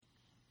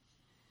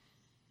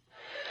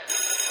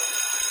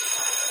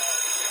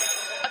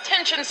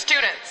Attention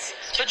students,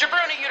 the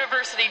Jabroni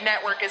University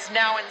Network is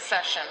now in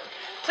session.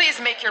 Please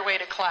make your way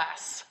to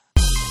class.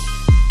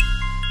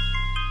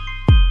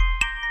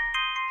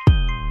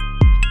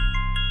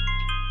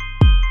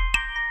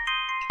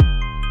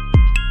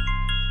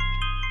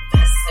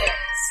 This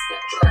is the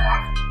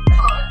Draft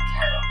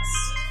Podcast.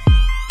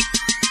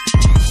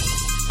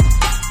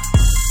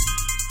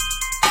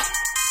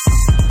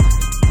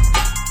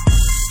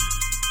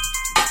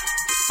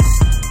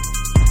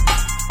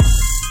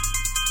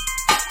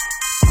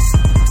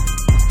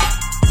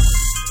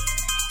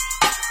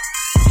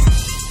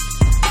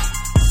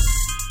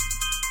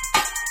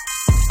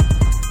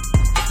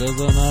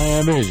 Doesn't I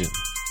imagine?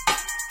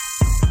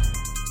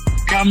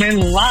 Coming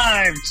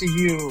live to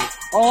you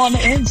on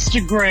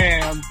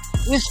Instagram.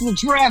 It's the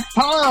Draft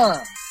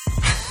Pod.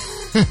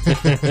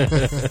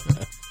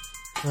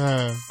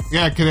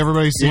 Yeah, can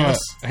everybody see us?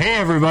 Hey,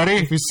 everybody.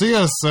 If you see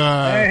us,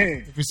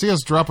 Hey. if you see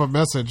us, drop a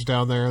message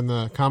down there in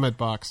the comment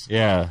box.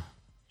 Yeah.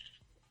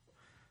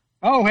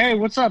 Oh, hey,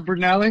 what's up,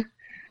 Brunelli?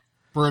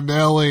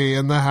 Brunelli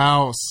in the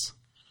house.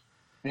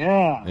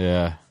 Yeah.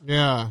 Yeah.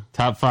 Yeah.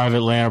 Top 5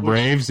 Atlanta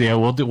Braves. Yeah,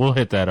 we'll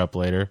hit that up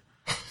later.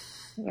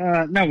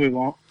 No, we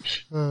won't.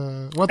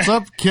 What's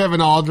up,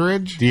 Kevin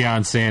Aldridge?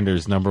 Deion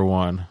Sanders, number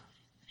 1.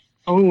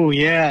 Oh,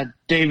 yeah,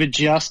 David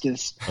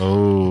Justice.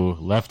 Oh,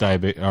 left eye.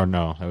 Oh,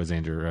 no, that was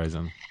Andrew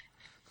Rison.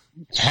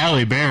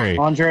 Halle Berry.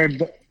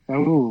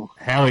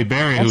 Halle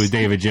Berry, who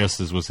David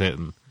Justice was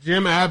hitting.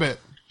 Jim Abbott,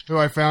 who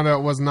I found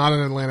out was not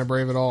an Atlanta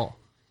Brave at all.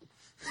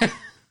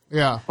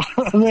 Yeah.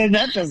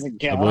 That doesn't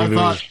count.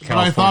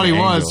 I thought he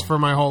was for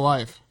my whole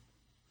life.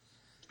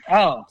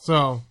 Oh,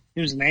 So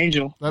he was an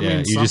angel. that Yeah,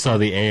 means you just saw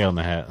something. the A on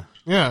the hat.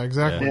 Yeah,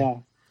 exactly. Yeah.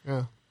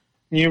 Yeah.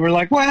 You were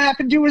like, what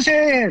happened to his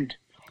hand?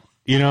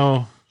 You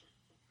know,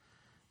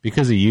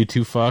 because of you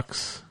two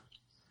fucks,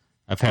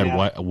 I've had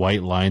Yeah.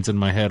 white lines in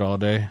my head all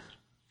day.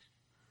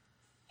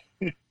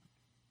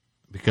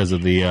 Because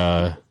of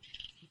the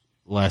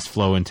last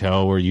Flow and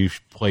Tell where you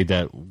played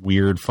that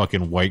weird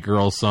fucking white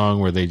girl song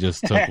where they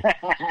just took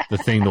the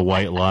thing to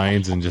white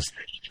lines and just...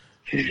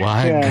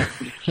 Why?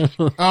 Yeah.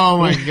 Oh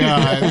my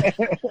god.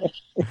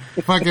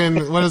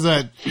 Fucking, what is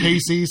that?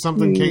 Casey?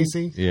 Something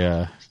Casey?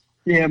 Yeah.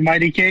 Yeah,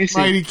 Mighty Casey.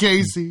 Mighty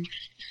Casey.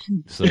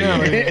 So,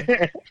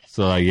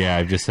 yeah,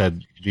 I've just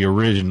had the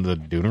original.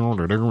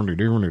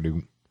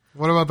 The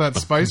What about that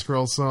Spice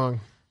Girls song?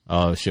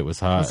 oh, shit was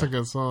hot. That's a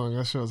good song.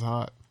 That shit was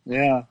hot.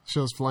 Yeah.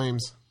 Shit was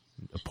flames.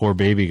 A poor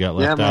baby got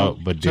left Yeah, man. out,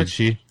 but did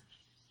she?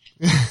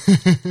 I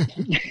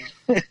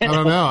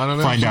don't know.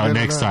 Find She out did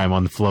next that. time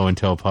on the Flow and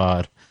Tell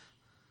pod.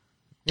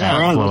 Yeah. All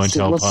right, Flow let's and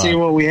Tell let's see pod.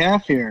 what we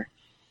have here.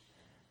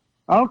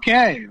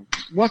 Okay.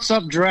 What's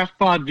up, Draft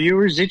Pod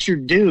viewers? It's your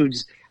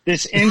dudes.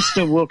 This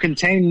Insta will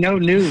contain no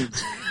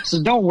nudes.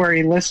 So don't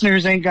worry,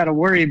 listeners ain't got to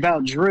worry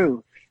about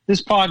Drew.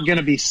 This pod going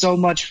to be so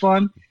much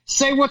fun.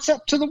 Say what's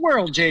up to the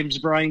world, James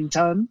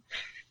Bryington.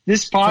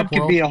 This pod up, could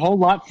world? be a whole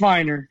lot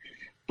finer.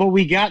 But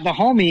we got the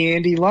homie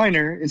Andy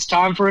Liner. It's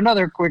time for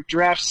another quick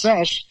draft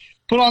sesh.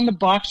 Put on the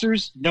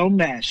boxers, no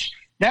mesh.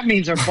 That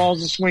means our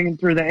balls are swinging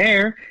through the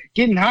air,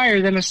 getting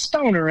higher than a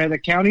stoner at a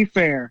county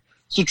fair.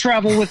 So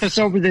travel with us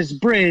over this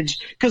bridge,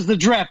 because the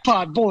Draft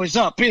Pod boys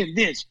up in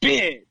this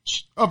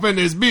bitch. Up in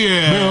this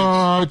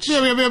bitch.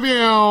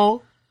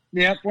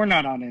 Yep, we're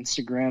not on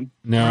Instagram.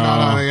 No.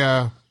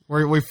 Yeah.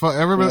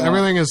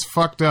 Everything is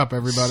fucked up,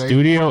 everybody.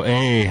 Studio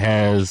A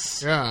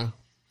has Yeah.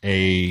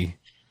 a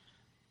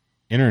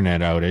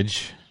internet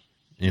outage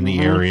in the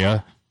Mhm.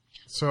 area,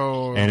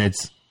 So and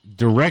it's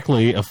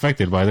directly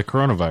affected by the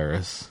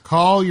coronavirus.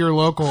 call your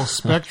local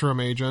Spectrum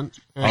agent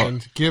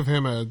and give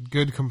him a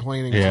good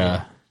complaining.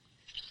 Yeah.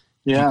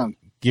 Yeah.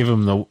 Give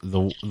him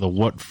the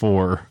what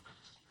for.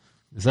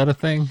 Is that a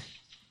thing?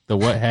 The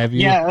what have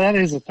you? Yeah, that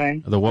is a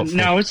thing. The what for?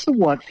 No, it's the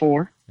what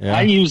for. Yeah.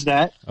 I use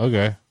that.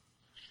 Okay.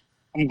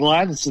 I'm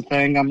glad it's a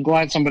thing. I'm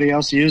glad somebody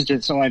else used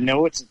it, so I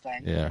know it's a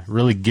thing. Yeah.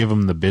 Really give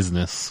him the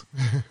business.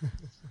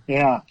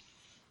 Yeah.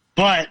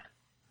 But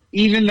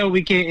even though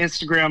we can't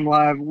Instagram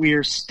Live, we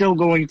are still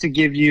going to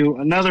give you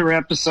another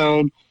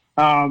episode.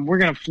 We're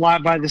going to fly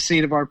by the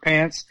seat of our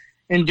pants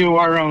and do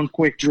our own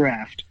quick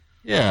draft.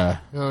 Yeah.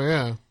 Oh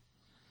yeah.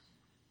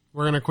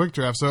 We're gonna quick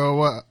draft. So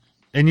what?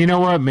 And you know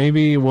what?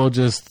 Maybe we'll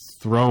just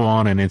throw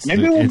on an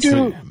Maybe we'll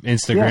do-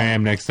 Instagram yeah.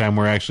 next time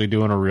we're actually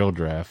doing a real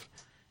draft.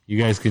 You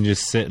guys can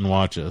just sit and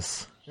watch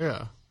us.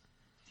 Yeah.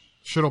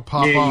 Shit'll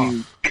pop Yeah, off.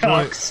 you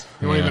cucks.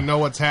 You don't Yeah. even know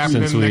what's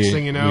happening. Since Next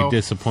thing you know, we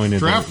disappointed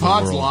Draft the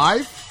Pod's world.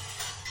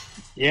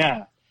 live.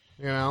 Yeah.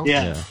 You know.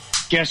 Yeah. Yeah.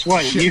 Guess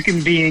what? Shit. You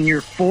can be in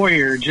your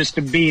foyer just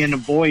to be in a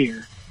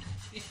boyer.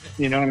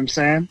 You know what I'm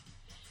saying?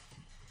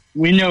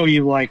 We know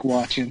you like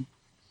watching.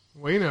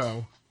 We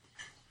know.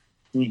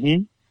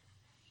 Mm-hmm.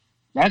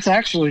 That's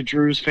actually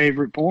Drew's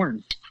favorite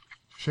porn.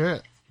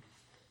 Shit.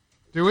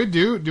 Do we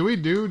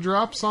do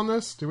drops on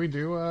this? Do we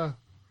do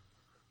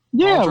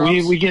Yeah, All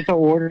drops? we get the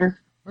order.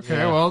 Okay,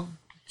 Yeah. well,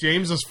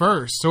 James is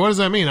first. So what does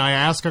that mean? I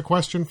ask a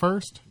question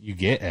first? You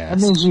get That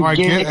asked. means you Or I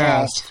get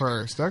asked. asked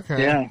first.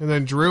 Okay. Yeah. And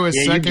then Drew is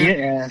Yeah, second. you get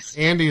asked.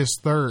 Andy is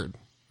third.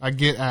 I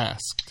get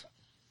asked.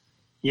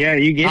 Yeah,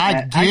 you get I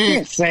that. I can't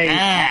get say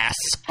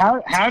asked.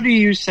 How do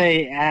you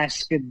say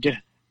asked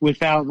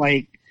without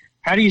like?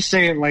 How do you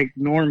say it like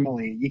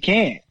normally? You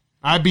can't.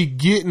 I be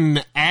getting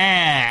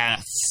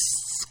ass.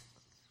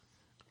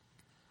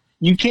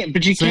 You can't.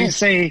 But you See? can't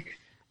say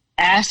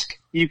ask.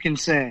 You can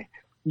say.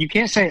 You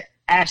can't say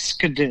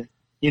asked.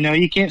 You know,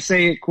 you can't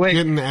say it quick.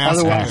 Getting asked.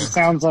 Otherwise, it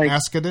sounds like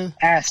asked.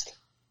 asked.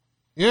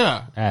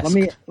 Yeah. Asked.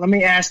 Let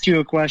me ask you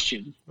a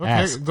question. Okay,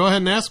 Asked. go ahead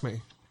and ask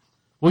me.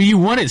 Well, you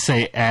wouldn't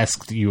say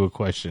asked you a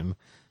question.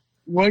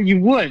 Well, you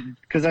would,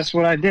 because that's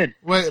what I did.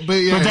 Wait, but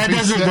yeah, But that if, he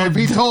doesn't- said- that- if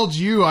he told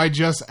you, I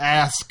just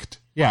asked.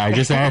 Yeah, I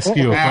just asked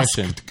you a Asked.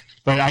 question.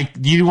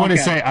 But you want to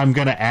Okay. say I'm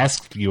going to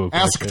ask you a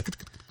question.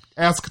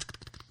 Asked.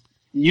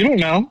 You don't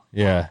know.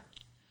 Yeah.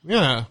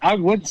 Yeah. I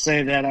would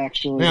say that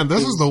actually. Man,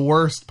 this is the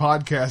worst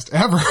podcast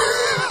ever.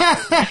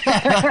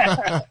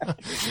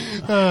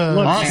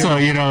 Look, Also,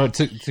 man, you know,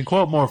 to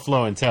quote more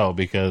Flow and Tell,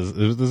 because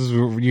this is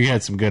you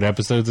had some good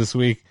episodes this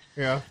week.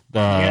 Yeah.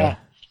 The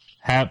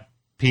Hap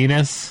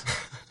Penis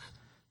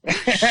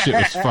shit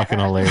was fucking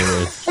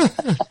hilarious.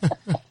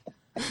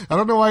 I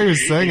don't know why you're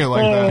saying it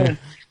like that.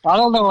 I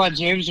don't know why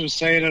James was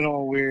saying it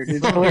all weird.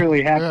 It's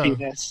clearly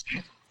happiness.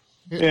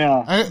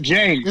 Yeah,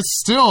 James. It's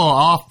still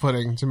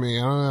off-putting to me.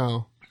 I don't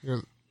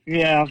know.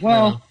 Yeah,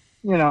 well,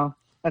 you know,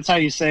 that's how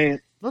you say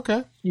it.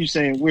 Okay. You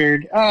say it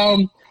weird.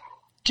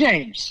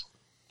 James,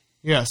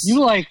 Yes, you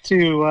like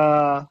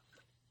to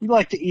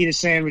eat a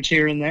sandwich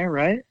here and there,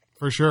 right?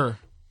 for sure.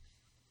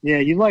 Yeah,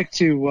 you like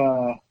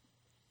to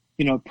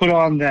put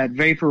on that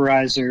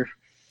vaporizer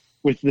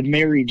with the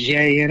Mary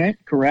J in it,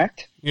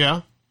 correct?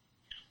 Yeah.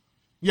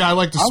 Yeah, I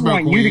like to I smoke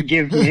want weed. you to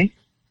give me.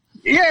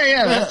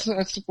 Yeah,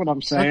 that's what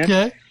I'm saying.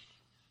 Okay.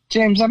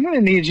 James, I'm going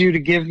to need you to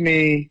give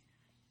me,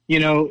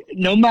 no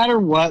matter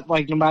what,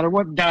 like no matter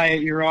what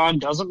diet you're on,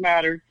 doesn't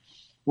matter.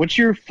 What's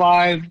your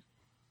 5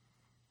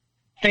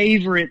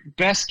 favorite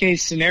best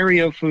case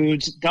scenario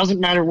foods? Doesn't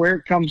matter where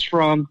it comes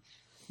from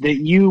that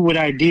you would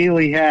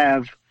ideally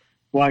have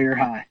while you're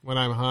high. When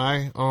I'm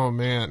high, oh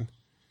man,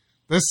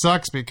 this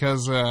sucks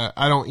because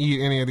I don't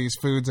eat any of these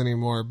foods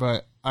anymore.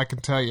 But I can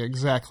tell you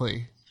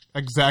exactly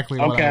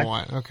what Okay. I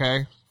want.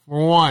 Okay,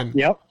 for one,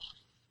 Yep.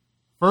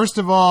 first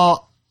of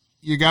all,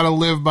 you got to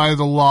live by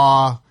the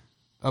law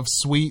of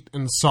sweet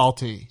and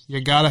salty.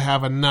 You got to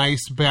have a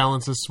nice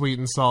balance of sweet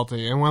and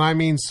salty. And when I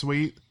mean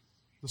sweet,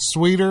 the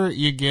sweeter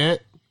you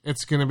get,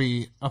 it's going to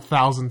be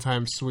 1,000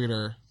 times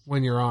sweeter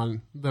when you're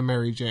on the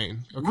Mary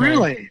Jane. Okay?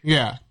 Really?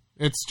 Yeah.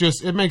 It's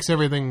just, it makes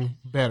everything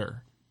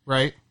better,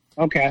 right?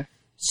 Okay.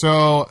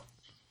 So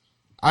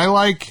I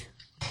like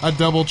a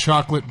double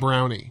chocolate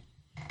brownie.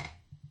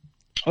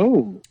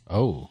 Oh.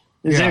 Oh.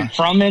 Is Yeah. it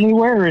from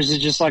anywhere or is it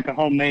just like a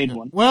homemade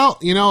one? Well,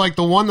 like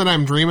the one that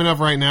I'm dreaming of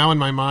right now in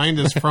my mind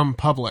is from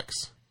Publix.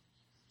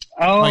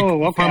 Oh, Like,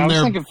 okay. from I was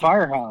their- thinking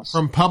Firehouse.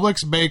 From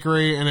Publix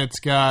Bakery, and it's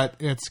got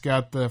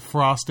the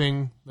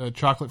frosting, the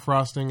chocolate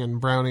frosting and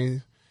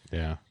brownie.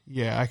 Yeah.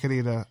 Yeah, I could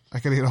eat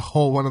a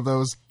whole one of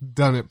those.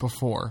 Done it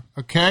before.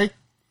 Okay.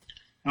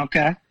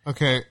 Okay.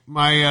 Okay.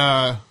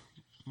 My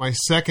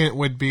second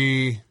would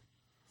be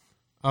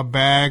a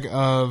bag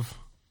of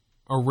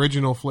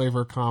original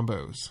flavor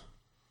combos.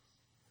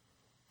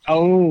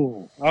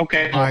 Oh,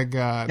 okay. My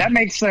God. That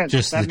makes sense.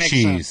 Just that the makes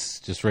cheese. sense.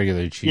 Just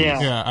regular cheese.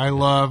 Yeah. Yeah, I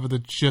love the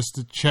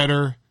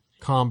cheddar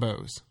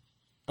combos.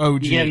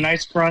 OG. You get a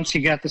nice crunch,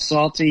 you got the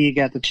salty, you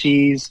got the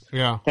cheese.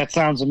 Yeah, That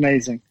sounds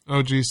amazing.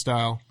 OG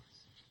style.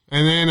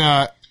 And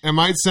then it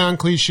might sound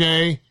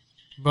cliche,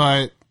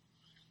 but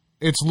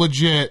it's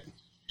legit.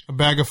 A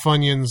bag of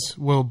Funyuns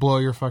will blow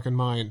your fucking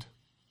mind.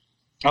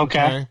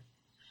 Okay.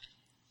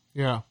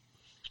 Yeah.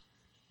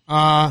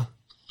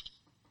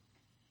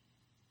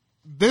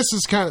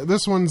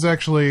 This one's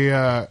actually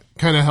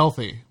kind of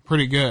healthy,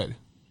 pretty good.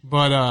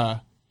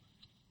 But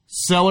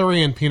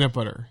celery and peanut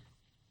butter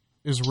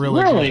is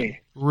really good.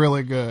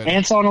 Really good.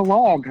 Ants on a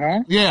log,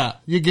 huh? Yeah,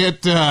 you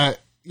get the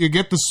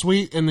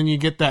sweet, and then you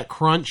get that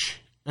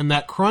crunch, and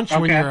that crunch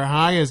when Okay. you're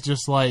high is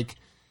just like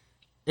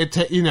it's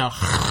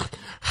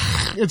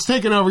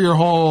taking over your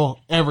whole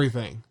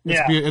everything.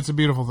 Yeah. It's a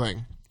beautiful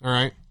thing. All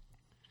right.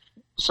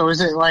 So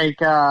is it like,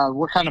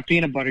 what kind of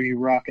peanut butter are you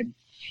rocking?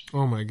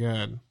 Oh my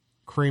God,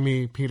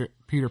 creamy Peter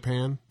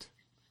Pan.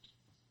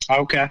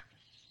 Okay.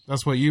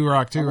 That's what you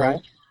rock too, All right?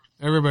 right.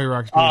 Everybody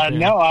rocks Peter Pan.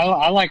 No,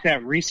 I like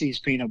that Reese's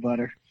peanut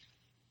butter.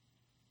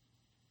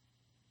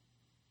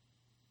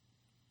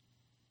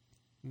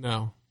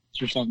 No, Is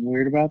there something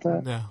weird about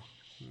that?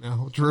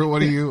 no. Drew,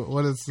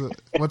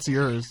 what's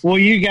yours? Well,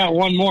 you got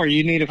one more.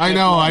 You need a I fifth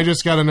know. one. I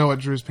just got to know what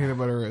Drew's peanut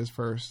butter is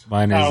first.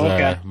 Mine is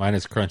okay. mine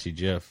is Crunchy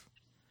Jif.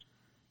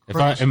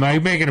 Am I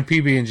making a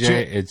PB and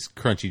J? It's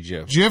Crunchy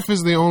Jif. Jif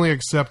is the only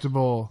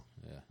acceptable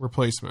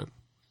replacement.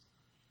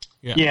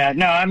 Yeah,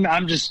 no,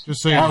 I'm just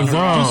Just so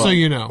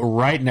you know.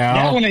 Right now,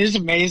 that one is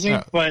amazing,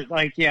 Yeah. but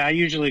like, yeah, I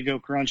usually go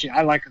crunchy.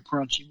 I like a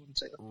crunchy one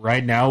too.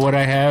 right now, what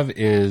I have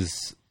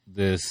is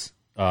this,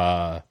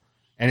 and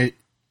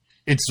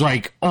it's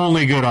like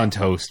only good on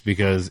toast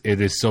because it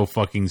is so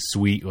fucking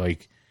sweet.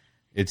 Like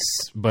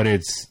it's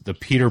the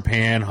Peter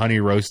Pan honey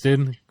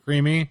roasted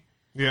creamy.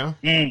 Yeah.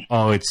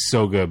 Oh, it's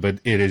so good, but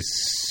it is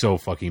so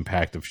fucking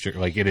packed of sugar.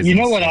 Like, it is. You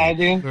know what insane. I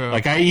do? Yeah.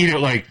 Like, I eat it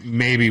like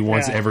maybe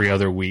once Yeah. every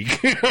other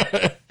week.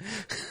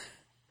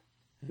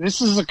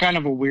 This is a kind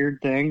of a weird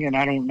thing, and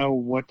I don't know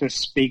what this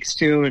speaks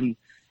to and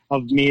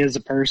of me as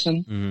a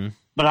person. Mm-hmm.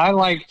 But I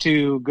like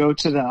to go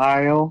to the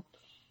aisle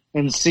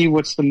and see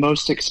what's the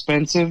most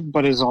expensive,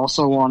 but is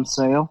also on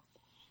sale.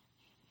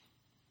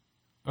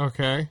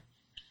 Okay.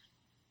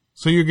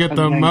 So you get And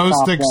the then most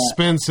top that.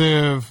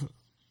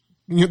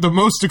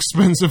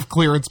 expensive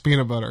clearance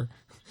peanut butter.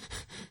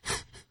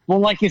 Well,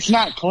 like it's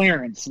not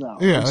clearance though.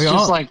 Yeah, it's yeah,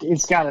 just I'll- like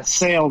it's got a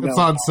sale going. It's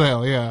on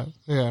sale, yeah.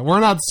 We're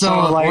not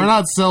selling. like- we're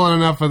not selling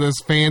enough of this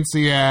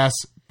fancy ass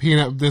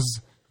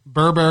this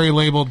Burberry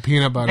labeled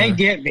peanut butter. They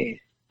get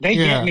me. They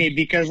Yeah. get me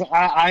because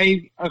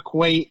I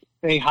equate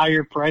a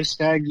higher price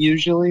tag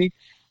usually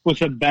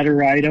with a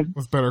better item.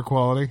 with better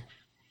quality.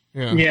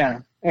 Yeah. Yeah.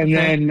 And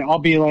then I'll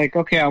be like,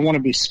 okay, I want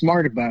to be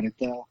smart about it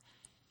though.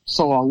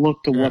 So I'll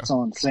look to Yeah. what's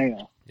on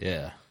sale.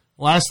 Yeah.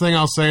 Last thing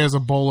I'll say is a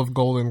bowl of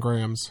Golden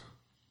Grams.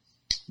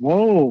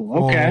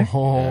 Whoa, okay.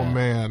 Oh, Yeah.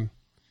 man.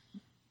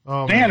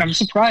 Oh Man, I'm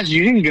surprised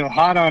you didn't go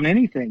hot on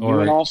anything. You Or-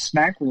 went all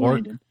snack Or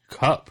related.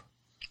 cup.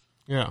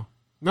 Yeah.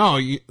 No,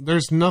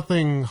 there's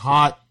nothing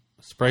hot.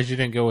 Surprised you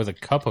didn't go with a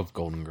cup of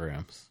Golden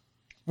Grams.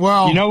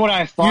 Well, You know what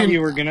I thought you-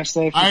 you were going to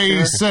say for I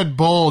sure? said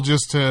bowl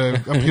just to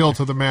appeal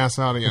to the mass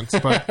audience,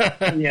 but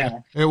Yeah.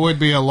 it would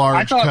be a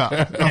large I thought-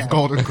 cup of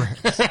Golden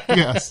Grams.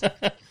 Yes.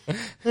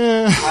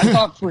 I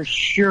thought for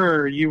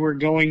sure you were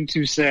going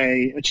to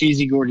say a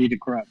cheesy Gordy to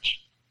crunch.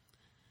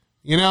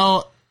 You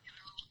know,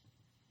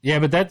 Yeah,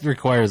 but that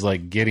requires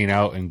like getting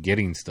out and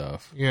getting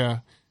stuff. yeah.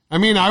 I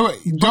mean,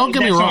 don't get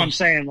me That's what wrong. I'm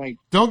saying. Like,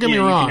 Don't get me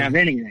you wrong. can have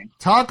anything.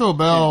 Taco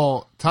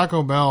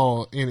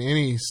Bell in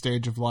any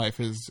stage of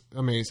life is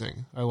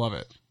amazing. I love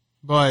it.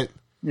 But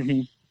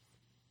Mhm.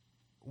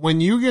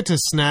 when you get to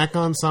snack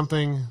on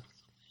something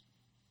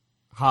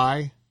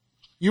high,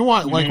 you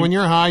want like when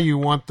you're high, you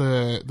want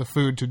the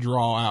food to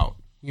draw out.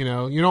 You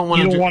know, you don't want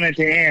You to. don't want it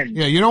to end.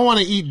 Yeah, you don't want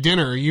to eat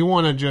dinner. You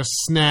want to just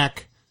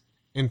snack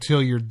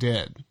until you're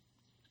dead.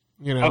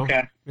 You know.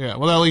 Okay. Yeah.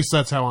 Well, at least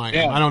that's how I am.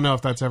 Yeah. I don't know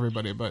if that's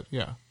everybody, but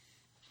yeah.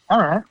 All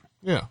right.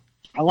 Yeah.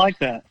 I like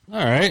that. All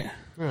right.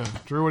 Yeah.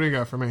 Drew, what do you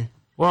got for me?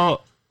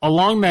 Well,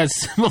 along that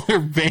similar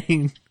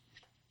vein,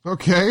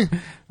 Okay.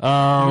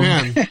 um,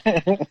 Man.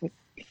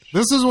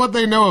 This is what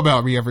they know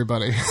about me,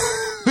 everybody.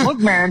 Look,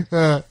 man,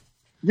 Uh,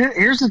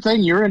 here's the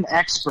thing. You're an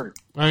expert.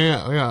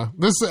 yeah.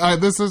 This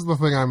is the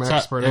thing I'm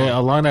expert in.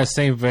 along that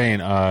same vein,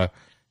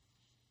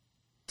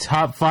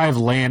 top 5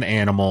 land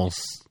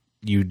animals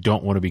you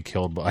don't want to be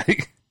killed by.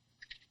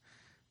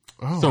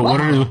 Oh. So what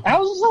are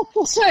How is that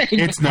the same?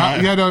 it's not.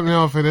 I don't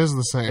know if it is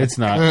the same. It's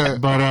not.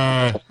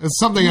 But It's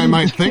something I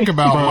might think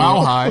about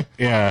while high.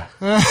 yeah.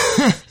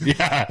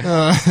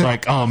 Yeah.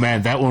 Like, oh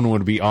man, that one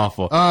would be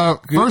awful.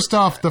 First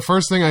off, the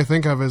first thing I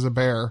think of is a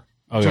bear.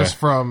 Okay. Just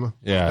from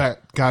Yeah.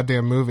 that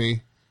goddamn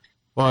movie,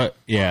 But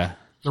yeah.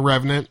 The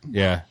Revenant.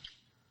 Yeah.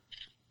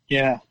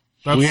 Yeah.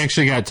 That's, We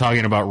actually got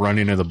talking about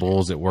running to the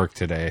bulls at work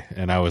today,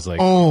 and I was like,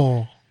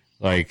 oh,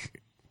 like,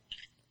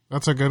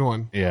 that's a good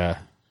one. yeah.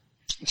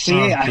 See,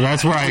 I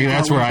That's where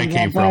I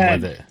came from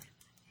with it.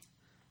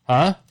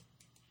 Huh?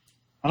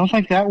 I don't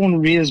think that one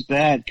would be as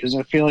bad because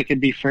I feel like it'd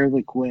be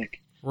fairly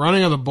quick.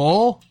 Running of the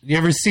Bull? You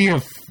ever see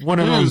one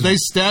of Dude, those? they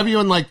stab you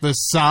in like the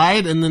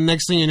side, and the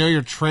next thing you know,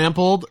 you're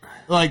trampled.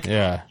 Like,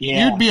 Yeah.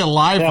 Yeah. you'd be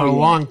alive for Hell a yeah.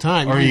 long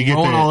time. Or You'd you be get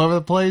rolling the- all over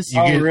the place.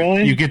 You Oh, get,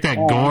 really? You get that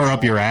Oh, gore that's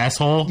up your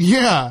asshole.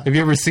 Yeah. Have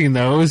you ever seen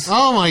those?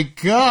 Oh my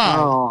god.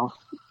 Oh,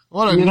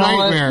 What a you know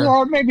what? nightmare.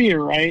 Yeah, maybe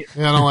you're right.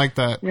 Yeah, I don't like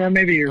that. Yeah,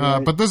 maybe you're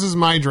right. But this is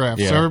my draft,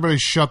 so Yeah. everybody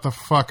shut the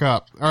fuck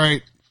up. All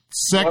right.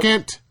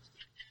 Second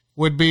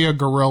would be a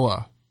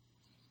gorilla.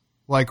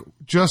 Like,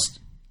 just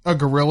a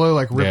gorilla,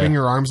 like, ripping Yeah.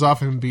 your arms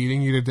off and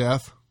beating you to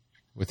death.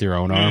 With your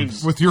own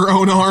arms. With your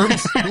own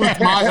arms.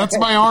 That's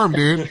my arm,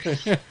 dude.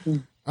 Quit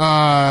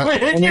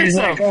And he's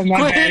like, oh,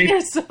 my bad.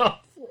 yourself.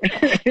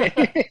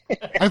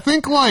 I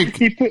think, like,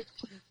 he put,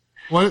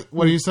 what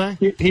do you say?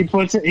 he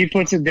puts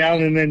it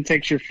down and then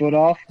takes your foot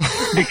off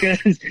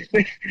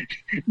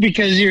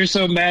because you're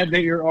so mad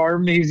that your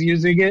arm he's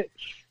using it.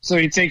 So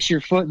he takes your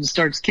foot and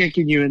starts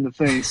kicking you in the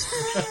face.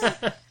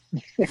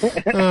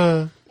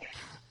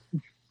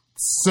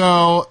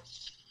 So,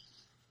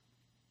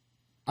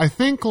 I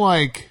think,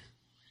 like,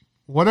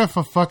 what if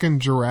a fucking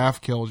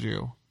giraffe killed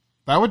you?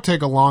 That would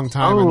take a long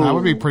time, and that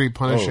would be pretty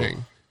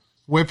punishing.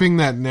 Whipping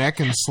that neck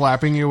and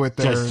slapping you with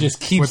their Just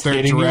keeps with their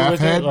hitting you giraffe with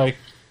head. it. Like,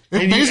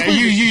 It and basically-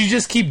 you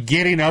just keep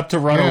getting up to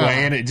run Yeah.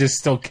 away, and it just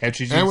still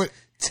catches That you would-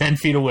 10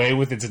 feet away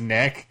with its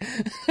neck.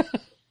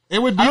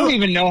 It would be I don't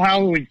even know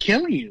how it would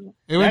kill you.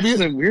 It would That's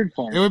be- the weird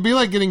part. it would be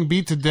like getting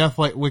beat to death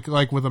like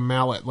with a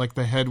mallet. Like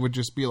the head would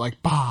just be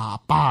like bah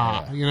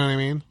bah. Yeah. You know what I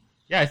mean?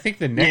 Yeah, I think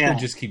the neck Yeah. would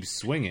just keep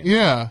swinging.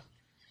 Yeah.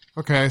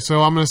 Okay,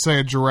 so I'm gonna say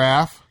a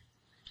giraffe.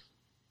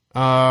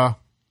 The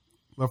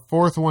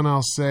fourth one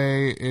I'll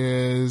say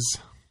is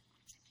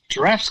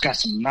Giraffes got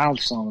some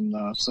mouths on them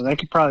though, so they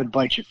could probably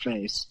bite your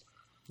face.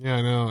 yeah,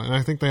 I know, and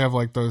I think they have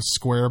like those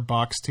square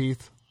box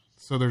teeth,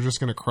 so they're just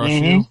going to crush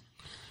you.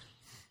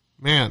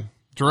 Man,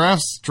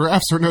 giraffes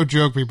are no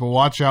joke, people.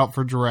 Watch out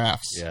for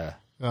giraffes. Yeah.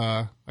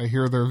 I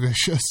hear they're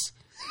vicious.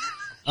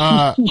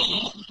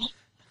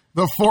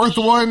 The fourth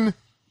one,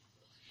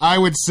 I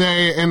would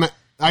say, and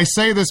I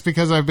say this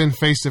because I've been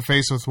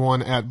face-to-face with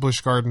one at Busch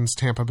Gardens,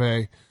 Tampa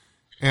Bay,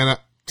 and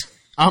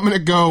I'm going to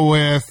go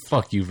with...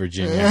 Fuck you,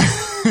 Virginia.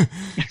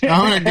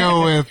 I'm going to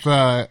go with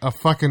a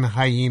fucking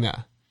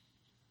hyena.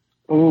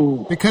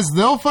 Ooh. Because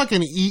they'll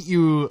fucking eat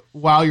you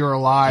while you're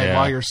alive, Yeah.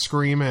 while you're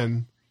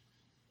screaming.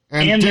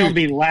 And dude, they'll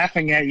be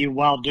laughing at you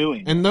while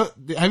doing it. And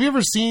have you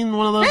ever seen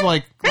one of those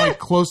like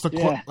close to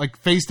Yeah. like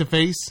face to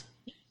face?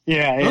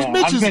 Yeah, Those yeah.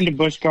 bitches- I've been to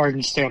Busch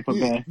Gardens, Tampa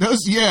Bay. Those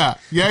yeah.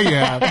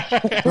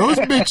 Those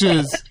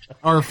bitches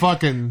are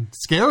fucking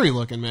scary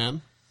looking,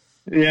 man.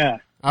 Yeah.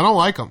 I don't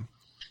like them.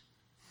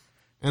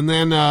 And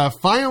then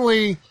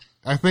finally,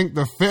 I think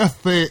the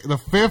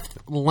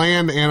fifth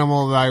land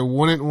animal that I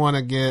wouldn't want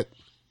to get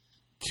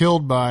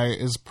killed by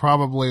is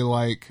probably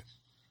like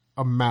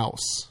a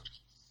mouse.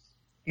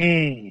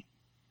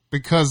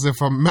 Because if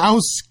a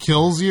mouse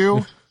kills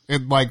you,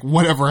 it like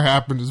whatever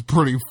happened is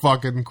pretty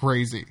fucking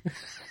crazy.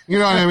 You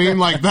know what I mean?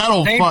 Like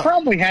that'll. They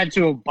probably had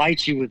to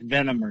bite you with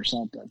venom or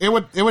something. It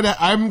would.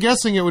 I'm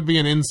guessing it would be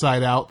an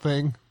inside out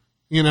thing.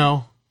 You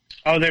know.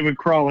 Oh, they would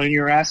crawl in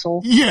your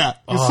asshole? Yeah,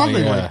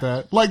 something yeah. like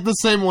that. Like the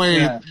same way.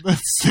 Yeah.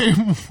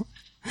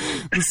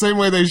 The same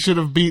way they should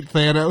have beat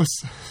Thanos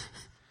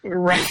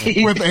Right.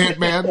 with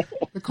Ant-Man.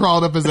 They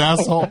crawled up his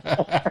asshole.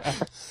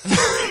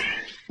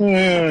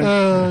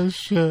 Oh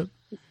shit.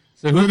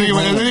 So And who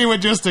then he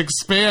would just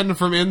expand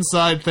from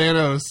inside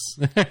Thanos.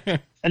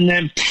 And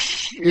then,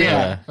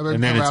 Yeah. And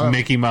then come it's out.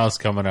 Mickey Mouse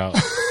coming out.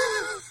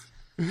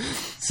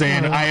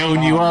 Saying, I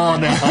own you all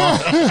now.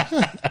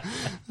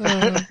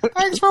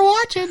 Thanks for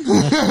watching.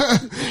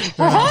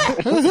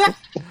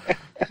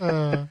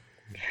 So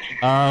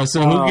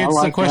who I gets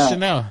the like question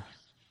now?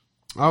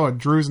 Oh, and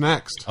Drew's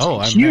next. Oh,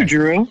 I'm it's you, next.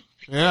 Drew.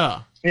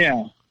 Yeah.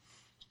 Yeah.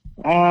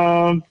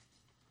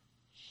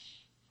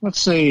 Let's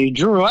see.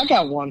 Drew, I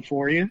got one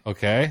for you.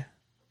 Okay.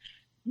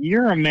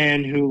 You're a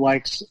man who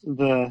likes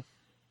the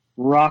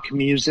rock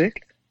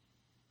music.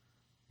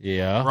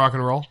 Yeah. Rock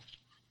and roll.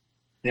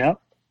 Yep.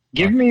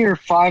 Give me your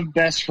 5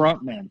 best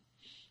frontmen.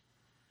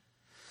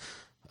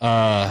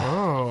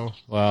 Oh.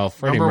 Well,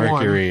 Freddie Number one.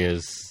 Mercury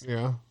is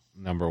Yeah.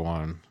 number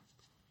one.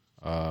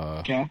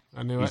 Okay.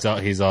 I knew it.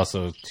 He's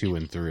also 2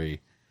 and 3.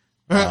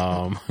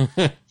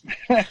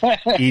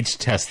 Each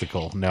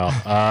testicle. No.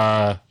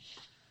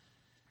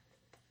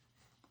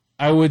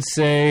 I would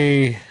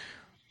say,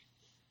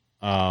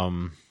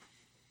 God,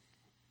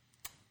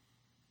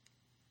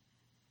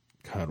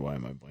 why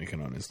am I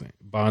blanking on his name?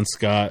 Bon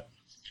Scott,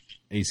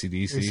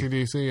 AC/DC.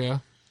 AC/DC, yeah.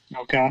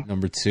 Okay.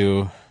 Number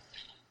 2.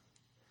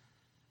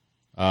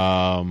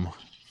 I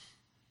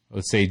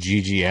would say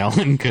Gigi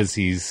Allen because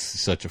he's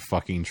such a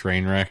fucking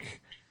train wreck.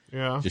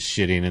 Yeah. Just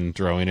shitting and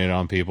throwing it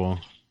on people.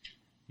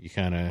 You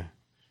kind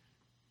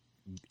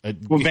of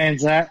What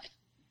band's that?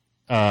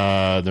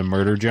 the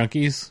Murder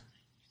Junkies.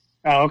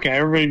 Oh, okay.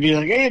 Everybody'd be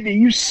like, Andy,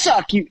 you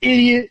suck, you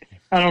idiot.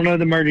 I don't know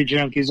the Murder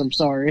Junkies. I'm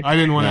sorry. I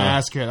didn't want to No.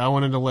 ask it. I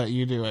wanted to let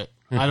you do it.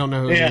 I don't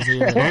know who Yeah. it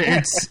is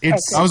either.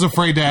 It's I was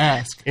afraid to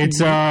ask. he's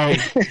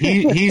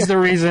the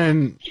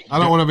reason I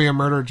don't want to be a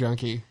murder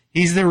junkie.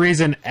 he's the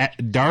reason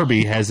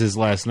Darby has his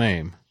last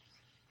name.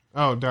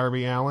 Oh,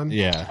 Darby Allen?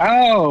 Yeah,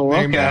 Oh,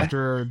 Named okay.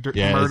 after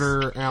Yes.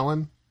 Murder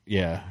Allen?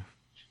 yeah.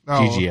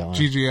 Oh, Gigi Allen.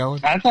 Gigi Allen.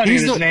 I thought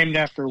He's he was the- named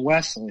after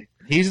Wesley.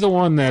 He's the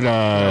one that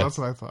Yeah, that's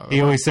what I thought.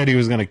 he always said he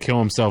was going to kill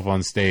himself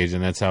on stage,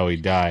 and that's how he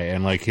died.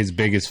 And like his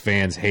biggest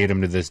fans hate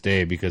him to this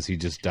day because he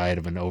just died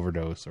of an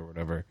overdose or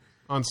whatever.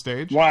 On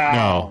stage? Wow.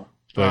 No,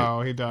 but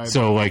Oh, he died.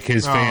 so like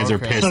his fans are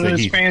okay. pissed So that those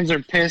he. fans are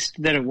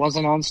pissed that it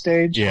wasn't on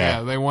stage? yeah,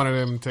 Yeah, they wanted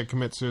him to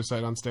commit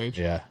suicide on stage.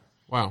 yeah.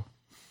 Wow.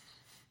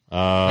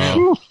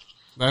 Uh,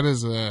 That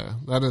is a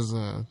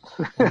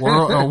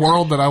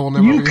world that I will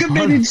never You be a part of.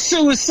 committed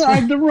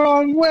suicide the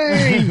wrong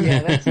way. Yeah,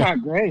 that's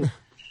not great.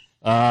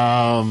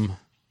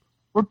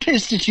 We're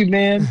pissed at you,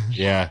 man.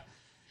 Yeah,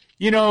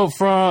 you know,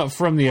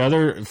 from the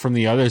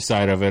other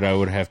side of it, I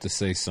would have to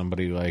say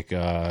somebody like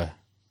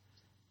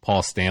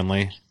Paul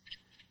Stanley,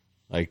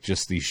 like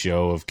just the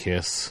show of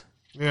Kiss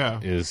Yeah.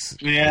 is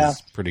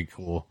pretty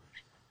cool.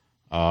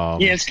 Yeah,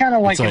 it's kind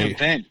of like an like-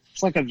 event.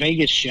 It's like a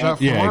Vegas show. Is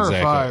that Yeah, 4 or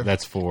exactly. 5?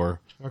 That's 4,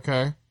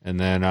 Okay. and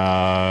then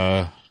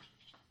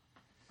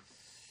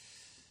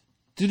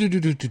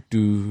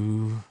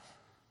do.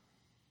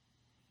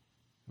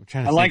 I'm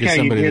trying to I like think how of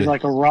you somebody did that-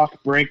 like a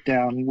rock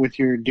breakdown with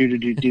your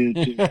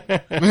do-do-do-do.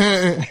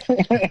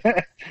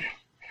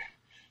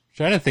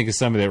 Trying to think of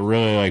somebody that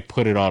really like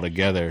put it all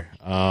together.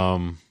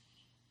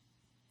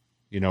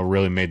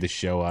 Really made the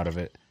show out of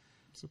it.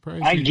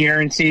 Surprised I you-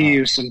 guarantee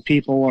you some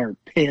people are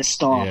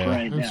pissed off Yeah.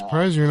 right I'm now.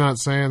 surprised you're not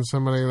saying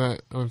somebody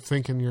that I'm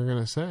thinking you're going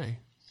to say.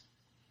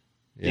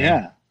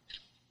 Yeah.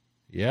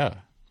 Yeah.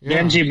 Yeah.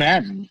 Benji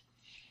Madden.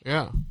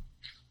 Yeah.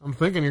 I'm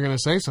thinking you're going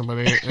to say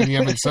somebody, and you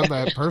haven't said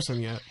that person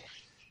yet.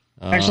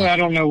 Actually, I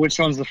don't know which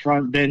one's the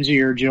front,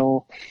 Benji or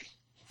Joel.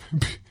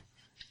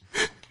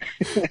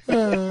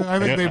 I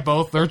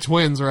think they're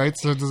twins, right?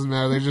 So it doesn't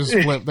matter.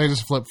 They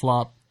just flip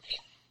flop.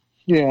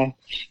 Yeah.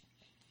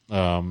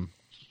 I'm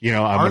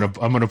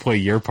gonna play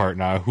your part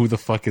now. Who the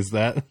fuck is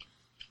that?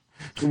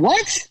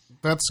 What?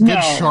 That's good,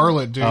 No.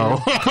 Charlotte, dude.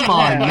 Oh. Come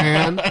on,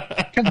 man.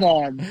 Come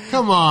on.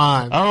 Come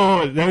on.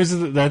 Oh,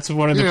 that's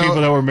one of the people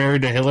that were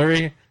married to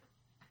Hillary.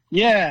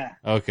 Yeah.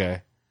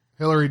 Okay,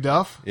 Hillary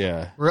Duff?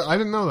 yeah, I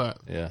didn't know that.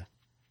 yeah.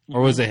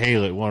 Or was it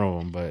Haley? One of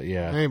them, but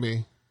yeah.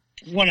 Maybe.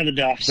 One of the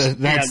Duffs.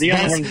 The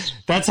other one's...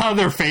 That's how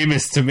they're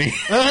famous to me.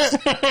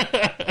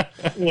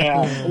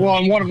 Yeah. Well,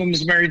 and one of them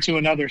is married to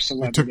another I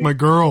celebrity. took my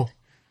girl.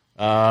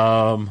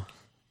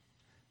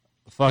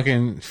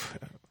 Fucking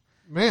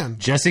Man.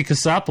 Jesse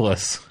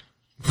Kasopoulos.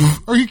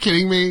 Are you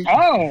kidding me?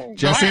 Oh.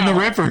 Jesse and the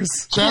Rippers.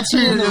 That's who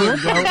you're going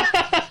to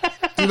go.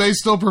 Do they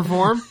still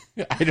perform?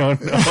 I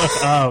don't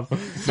know.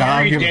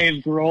 Sorry,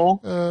 Dave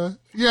Grohl.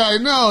 Yeah, I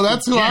know.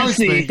 That's who I was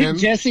thinking.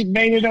 Jesse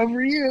made it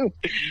over you.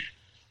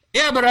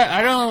 Yeah, but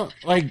I don't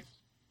like.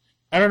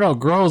 I don't know.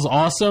 Grohl's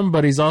awesome,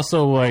 but he's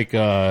also like.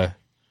 I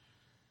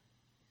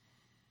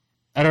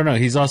don't know.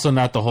 He's also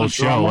not the whole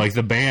show. drama? Like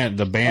the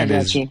band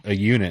is gotcha. a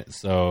unit.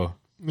 So.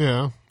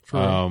 Yeah,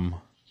 true.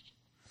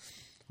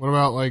 What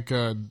about like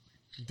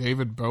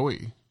David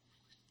Bowie?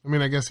 I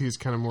mean, I guess he's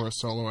kind of more a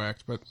solo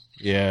act, but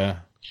Yeah.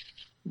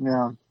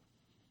 Yeah.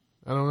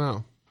 I don't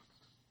know.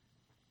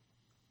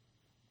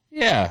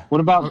 Yeah.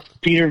 What about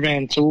Peter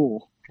Van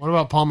Tool? What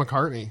about Paul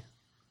McCartney?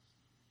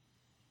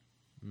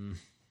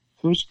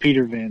 Who's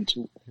Peter Van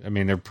Tool? I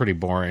mean, they're pretty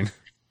boring.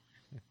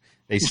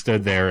 They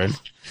stood there and.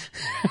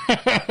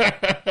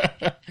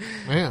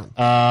 Man.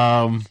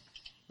 All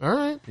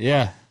right.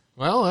 Yeah.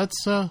 Well,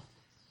 that's.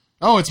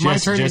 It's my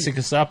turn. Jesse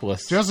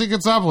Kasopoulos. Jesse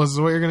Katsopoulos is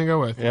what you're going to go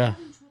with. Yeah.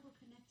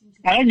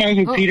 I don't know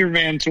who Peter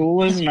Van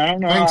Tool is, and I don't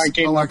know Thanks, how I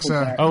came Alexa. up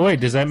with that. Oh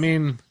wait, does that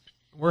mean?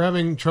 We're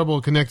having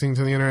trouble connecting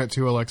to the internet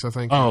too, Alexa.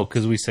 Thank you. Oh,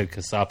 because we said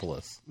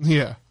Kasopoulos.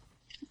 Yeah.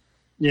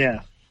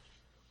 Yeah.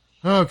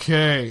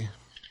 Okay.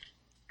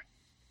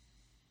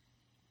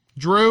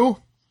 Drew,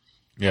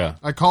 Yeah.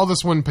 I call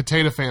this one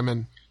Potato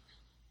Famine.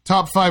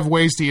 Top 5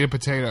 ways to eat a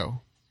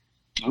potato.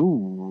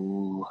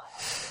 Ooh.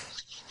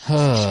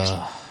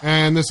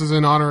 And this is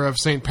in honor of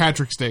St.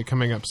 Patrick's Day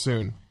coming up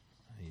soon,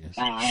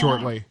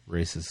 shortly.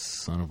 Racist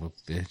son of a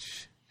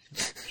bitch.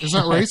 Is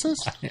that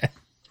racist?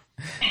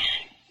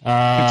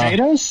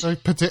 Potatoes?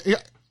 Yeah,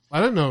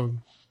 I don't know.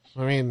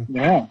 I mean,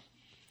 Yeah.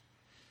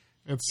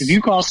 it's. If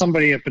you call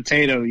somebody a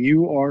potato,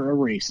 you are a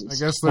racist. I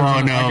guess there's.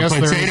 Oh no, I guess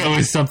potato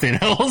is something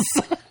else.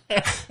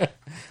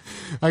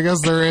 I guess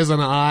there is an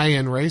I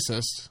in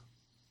racist.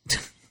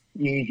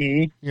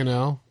 Mm-hmm. You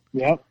know.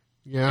 Yep.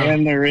 Yeah.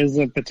 And there is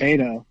a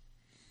potato.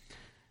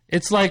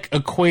 It's like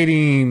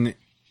equating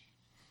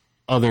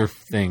other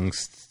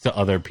things to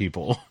other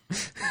people.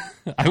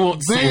 I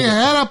won't say They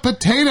that. had a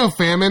potato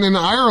famine in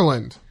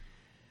Ireland,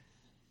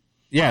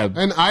 Yeah.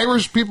 and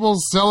Irish people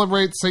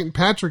celebrate St.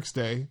 Patrick's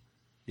Day.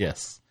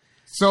 Yes.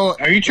 So,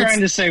 Are you trying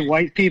to say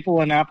white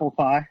people and apple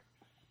pie?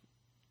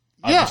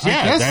 Yeah, I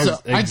guess that's so.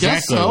 I guess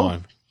exactly so.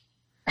 one.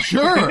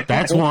 Sure,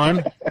 That's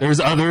one. There's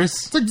others.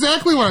 that's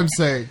exactly what I'm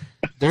saying.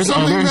 There's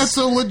Something others. that's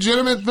a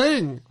legitimate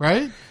thing,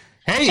 right?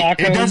 Hey, Tacos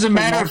it doesn't from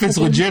matter if it's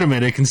Mexico?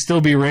 legitimate. It can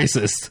still be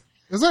racist.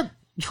 Is that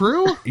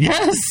true?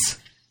 Yes.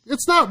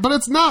 It's not, but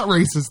it's not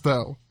racist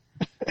though.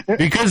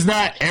 Because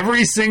not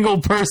every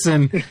single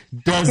person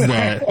does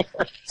that.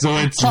 So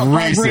it's Top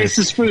 5 racist.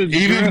 racist foods.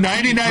 Even Drew.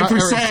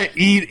 99%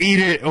 eat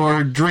it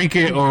or drink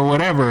it or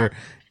whatever,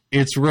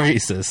 it's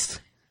racist.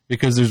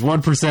 Because there's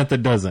 1%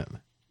 that doesn't.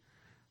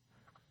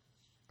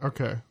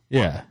 Okay,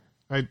 Yeah.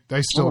 I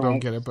still All don't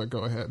right. get it, but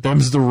go ahead.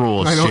 Them's the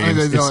rules, I don't- James.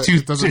 I know,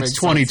 it doesn't make It's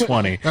sense.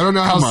 2020. I don't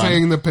know how Come on.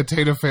 saying the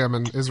potato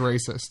famine is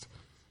racist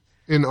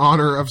in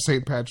honor of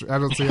St. Patrick. I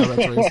don't see how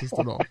that's racist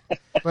at all.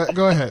 But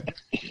go ahead.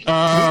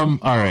 All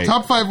right.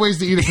 Top 5 ways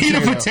to eat a potato.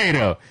 Eat a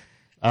potato.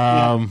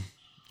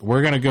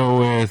 We're going to go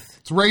with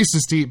It's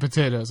racist to eat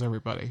potatoes,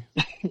 everybody.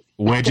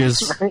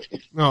 wedges,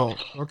 Oh,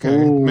 okay.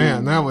 Ooh.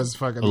 Man, that was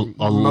fucking A-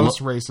 the a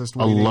most lo- racist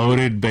a way to eat.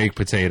 loaded baked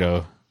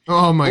potato.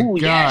 Oh my Ooh,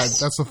 god, yes.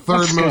 that's the 3rd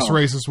Let's most go.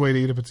 racist way to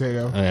eat a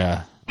potato.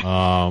 Yeah.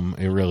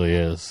 It really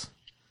is.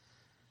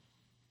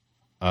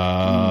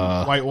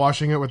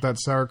 Whitewashing it with that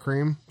sour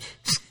cream.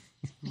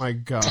 My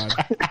god.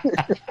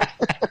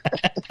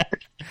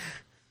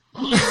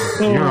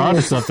 You're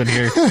onto something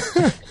here.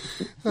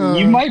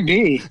 You might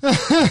be.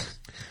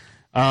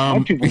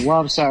 White people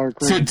love sour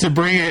cream. To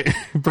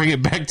bring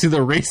it back to the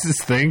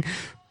racist thing,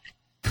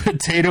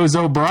 Potatoes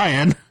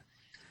O'Brien,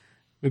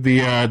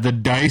 the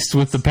diced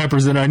with the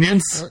peppers and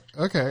onions.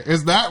 Okay,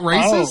 is that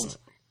racist?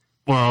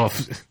 Well,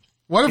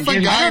 What if a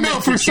Is guy? I don't know.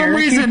 the For some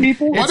Cherokee reason,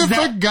 people? What it's if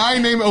not- a guy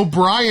named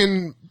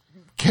O'Brien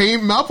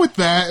came up with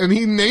that and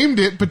he named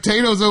it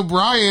Potatoes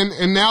O'Brien,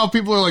 and now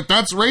people are like,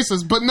 "That's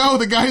racist." But no,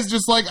 the guy's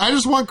just like, "I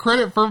just want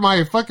credit for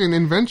my fucking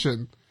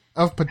invention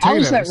of How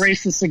potatoes." is that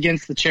racist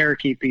against the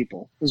Cherokee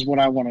people? Is what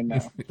I want to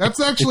know. That's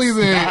actually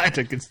not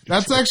the. against-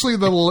 That's actually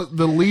the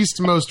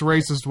least most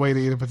racist way to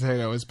eat a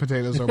potato is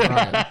Potatoes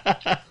O'Brien.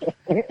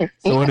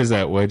 So what is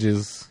that?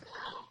 Wedges,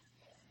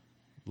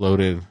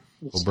 loaded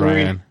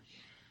O'Brien.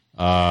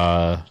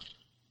 Seasoned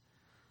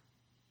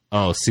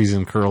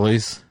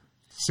Curlies.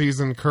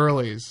 Seasoned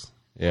Curlies.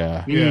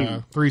 Yeah.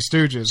 Yeah, Three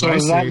Stooges. So I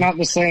is that see. not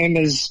the same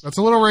as... That's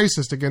a little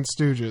racist against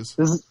Stooges.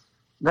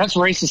 That's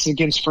racist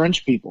against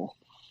French people.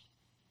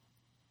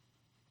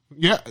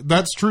 Yeah,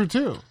 that's true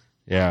too.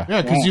 Yeah.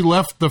 Yeah, because you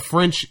left the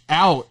French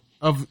out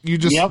of you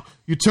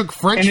took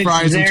French And it's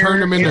fries and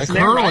turned them into it's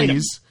their item.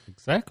 curlies,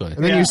 Exactly.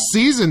 and then you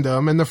seasoned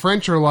them, and the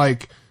French are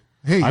like,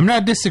 "Hey, I'm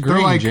not they're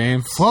disagreeing, like,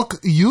 James. fuck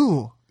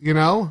you," you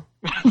know?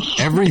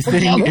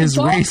 Everything is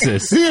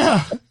racist.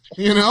 Yeah,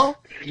 you know.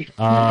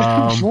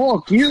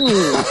 Fuck you.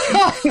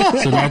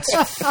 So that's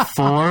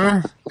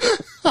 4.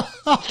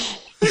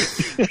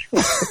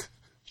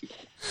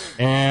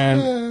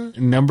 And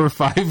number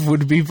 5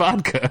 would be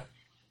vodka.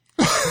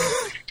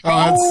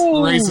 That's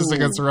racist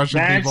against the Russian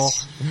That's- people.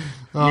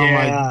 Oh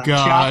my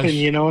gosh. Chopping,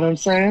 you know what I'm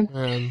saying?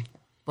 Man.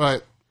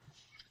 But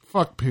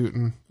fuck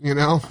Putin, you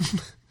know?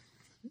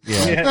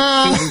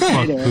 Yeah. Fuck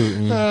Potato.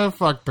 Putin.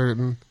 Fuck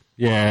Putin.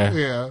 Yeah.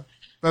 Yeah,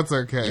 that's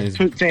okay. His-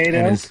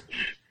 Potato.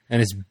 and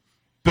his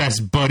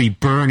best buddy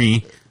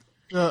Bernie.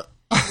 Uh,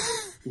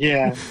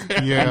 Yeah.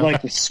 yeah. I'd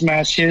like to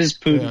smash his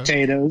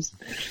potatoes.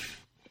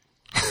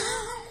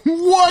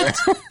 What?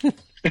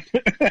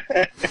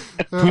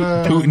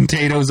 Putin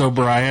Tatoes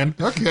O'Brien.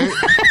 Okay.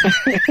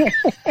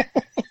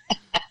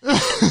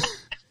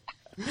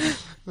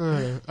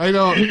 I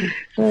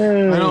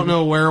don't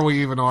know where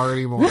we even are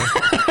anymore.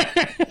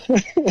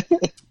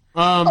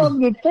 On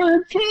the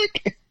third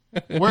pick.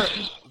 Where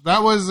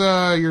that was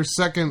your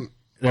second.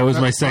 That was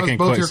my that was second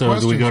both question. your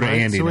So do we go to questions,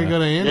 right? Andy So we now? go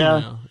to Andy Yeah.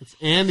 now. It's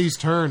Andy's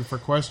turn for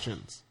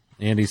questions.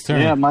 Andy's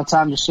turn. Yeah, my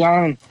time to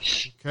shine.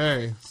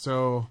 Okay,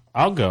 so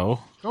I'll go.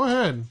 go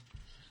ahead.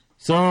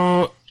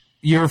 So,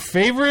 your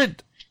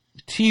favorite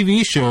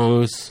TV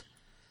shows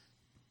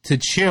to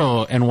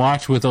chill and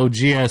watch with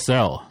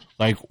OGSL?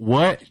 Like,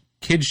 what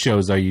kids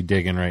shows are you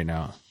digging right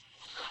now?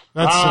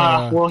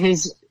 That's Well,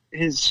 his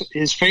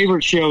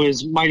favorite show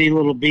is Mighty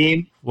Little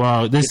Bean.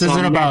 Well, this It's isn't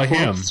on about Netflix.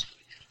 him.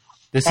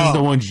 This is Oh.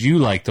 the ones you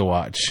like to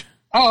watch.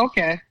 Oh,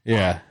 okay.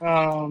 Yeah.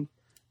 Um,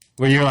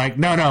 Where you're like,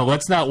 no,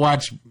 let's not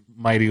watch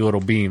Mighty Little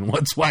Bean.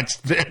 Let's watch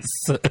this.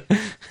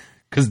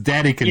 Because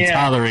Daddy can Yeah.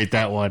 tolerate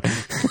that one.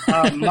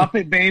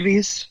 Muppet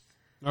Babies.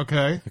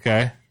 okay.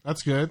 Okay.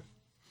 That's good.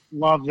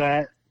 Love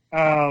that.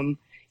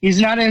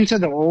 He's not into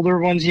the older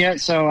ones yet,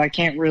 so I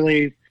can't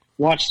really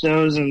watch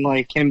those and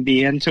like him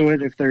be into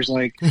it if there's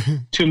like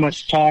too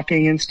much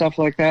talking and stuff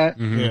like that.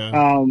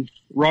 Yeah.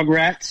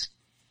 Rugrats.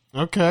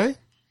 Okay.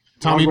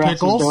 Tommy Rugrats is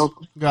Pickles.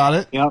 dope. Got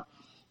it. Yep.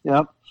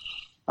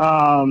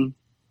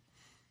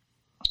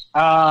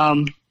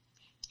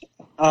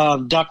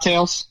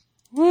 DuckTales.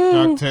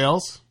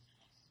 DuckTales.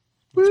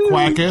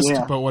 Quackest,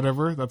 Yeah. but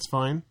whatever. That's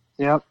fine.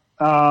 Yep.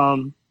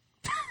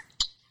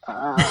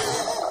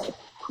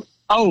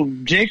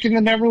 Jake and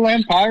the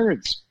Neverland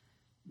Pirates.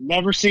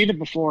 Never seen it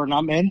before, and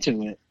I'm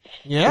into it.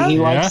 Yeah. And he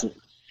likes it.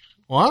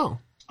 Wow.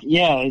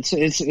 Yeah,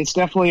 it's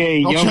definitely a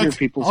younger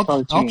people's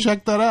cartoon. I'll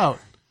check that out.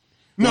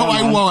 No, Yeah,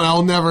 I man. won't.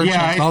 I'll never.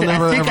 Yeah, check. I'll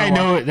never. I think ever I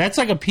know it. That's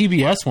like a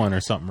PBS one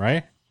or something,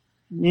 right?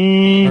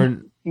 Or,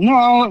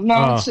 No,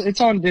 Oh. it's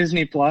on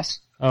Disney Plus.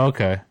 oh,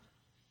 okay.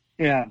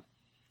 Yeah.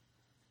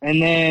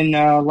 And then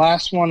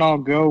last one I'll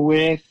go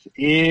with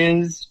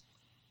is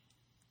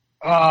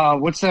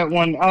what's that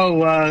one?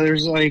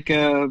 There's like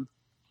a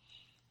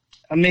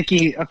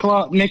Mickey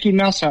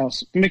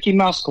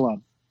Mouse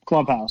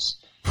Clubhouse.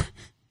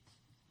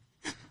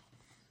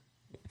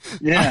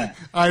 Yeah.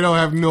 I don't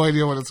have no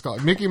idea what it's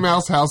called. Mickey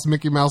Mouse House,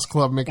 Mickey Mouse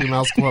Club, Mickey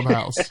Mouse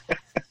Clubhouse.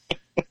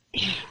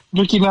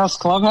 Mickey Mouse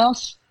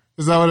Clubhouse?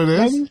 Is that what it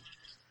is? Maybe?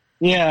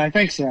 Yeah, I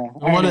think so.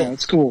 I What don't know.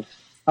 It's cool.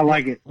 I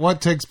like it.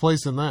 What takes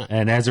place in that?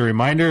 And as a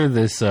reminder,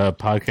 this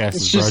podcast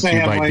is just brought to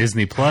you saying, by like-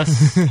 Disney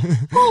Plus.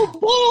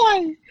 Oh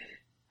boy!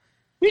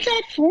 We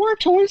got 4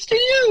 toys to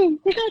use.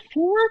 We got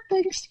 4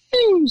 things to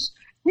use.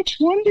 Which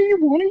one do you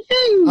want to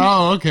use?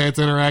 Oh, okay. It's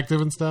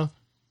interactive and stuff.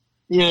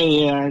 Yeah.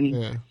 And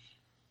Yeah.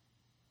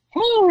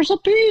 oh, there's a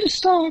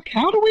beanstalk.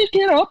 How do we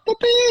get up the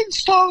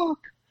beanstalk?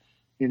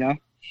 You know,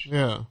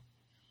 Yeah.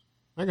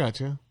 I got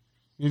you.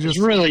 You just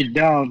it's really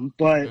dumb,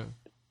 but Yeah.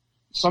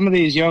 some of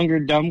these younger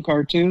dumb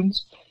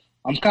cartoons,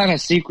 I'm kind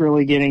of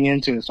secretly getting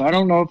into. So I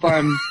don't know if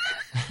I'm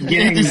getting.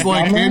 Andy's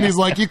like,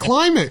 dumber. you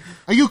climb it.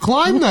 You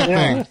climb that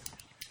Yeah. thing.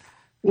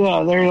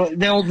 Well,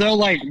 they'll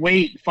like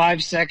wait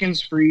 5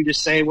 seconds for you to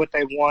say what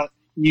they want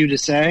you to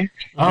say. And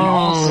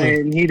I'll say it,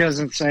 and he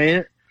doesn't say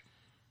it.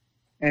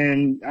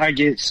 And I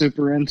get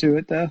super into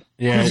it though.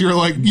 Yeah, Because you're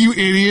like, you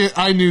idiot.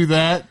 I knew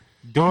that.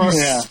 Dora,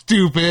 Yeah.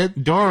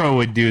 Stupid. Dora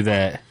would do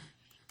that.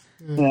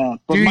 Yeah.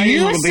 But Do Mighty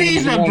you Little see Beans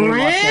is the one we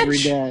watch every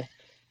bridge? day.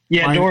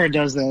 Yeah, Mine- Dora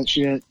does that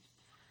shit.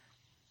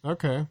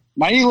 Okay.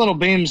 Mighty Little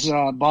Beans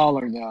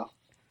baller though.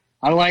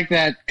 I like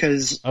that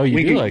because Oh,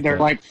 you do like they're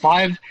that. like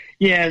 5.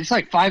 Yeah, it's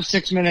like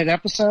 5-6 minute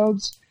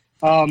episodes,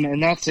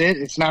 and that's it.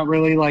 It's not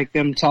really like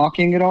them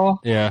talking at all.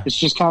 Yeah. It's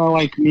just kind of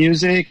like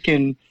music,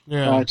 and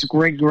Yeah. it's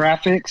great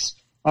graphics.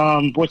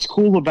 What's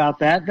cool about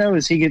that though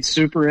is he gets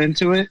super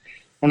into it,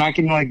 and I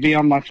can like be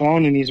on my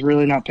phone and he's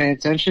really not paying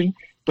attention,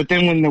 but But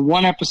then when the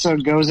one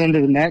episode goes into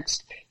the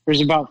next,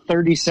 there's about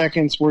 30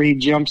 seconds where he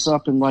jumps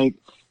up and like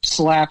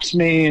slaps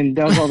me and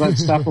does all that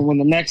stuff. And when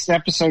the next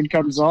episode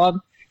comes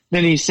on,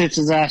 then he sits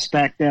his ass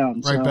back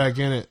down. Right So back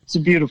in it. it's a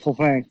beautiful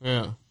thing.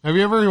 Yeah. Have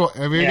you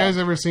guys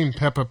ever seen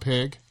Peppa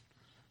Pig?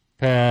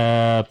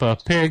 Peppa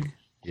Pig.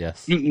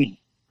 Yes. Mm-mm.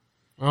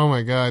 Oh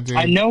my god, dude.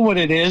 I know what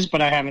it is,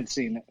 but I haven't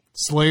seen it.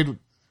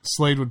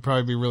 Slade would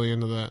probably be really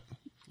into that.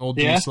 Old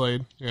Yeah? G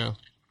Slade. Yeah.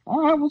 All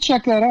right, we'll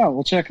check that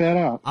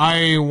out.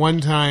 I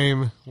one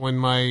time when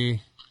my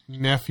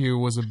nephew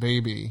was a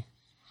baby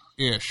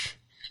ish,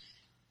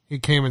 he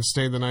came and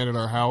stayed the night at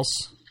our house.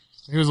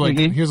 He was like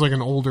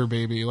an older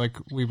baby, like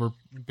we were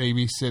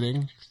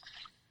babysitting.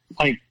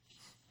 Like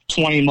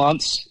 20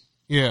 months.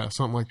 Yeah,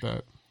 something like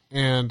that.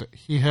 And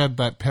he had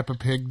that Peppa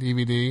Pig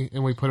DVD,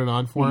 and we put it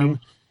on for him,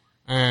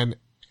 and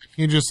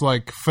he just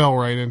like fell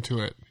right into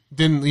it.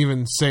 Didn't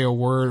even say a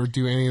word or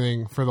do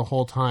anything for the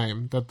whole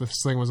time that this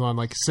thing was on,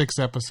 like 6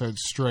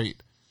 episodes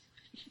straight.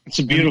 It's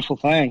a beautiful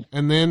thing.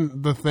 And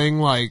then the thing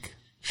like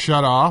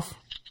shut off,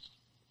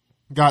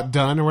 got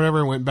done or whatever,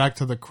 and went back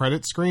to the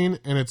credit screen,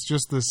 and it's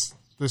just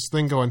this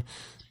thing going,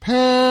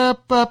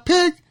 Peppa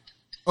Pig,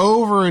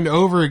 over and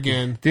over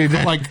again, Dude,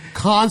 that- like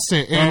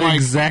constant. And That like,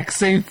 exact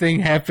same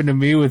thing happened to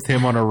me with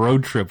him on a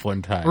road trip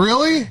one time.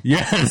 really?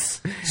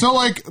 Yes. So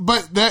like,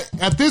 but that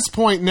at this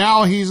point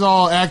now he's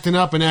all acting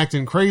up and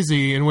acting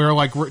crazy, and we're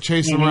like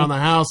chasing him around the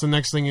house. And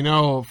next thing you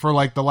know, for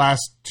like the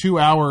last 2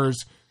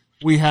 hours,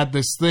 we had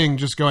this thing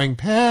just going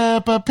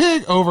Peppa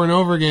Pig over and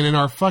over again in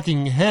our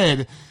fucking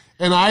head,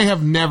 and I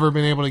have never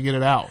been able to get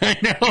it out. I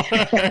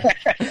know.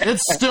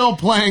 It's still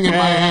playing in my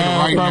head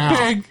right Peppa now.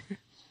 Pig.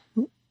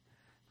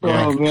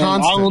 Yeah, Oh, man.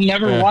 constant. I will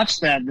never watch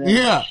that. Then.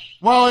 Yeah.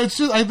 Well, it's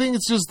just I think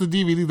it's just the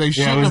DVD. They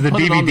should it was have the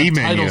put it on the DVD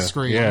title menu.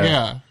 screen. Yeah.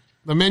 Yeah.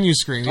 The menu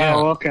screen. Yeah.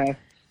 Oh, okay.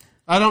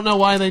 I don't know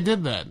why they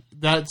did that.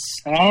 That's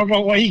I don't know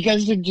why you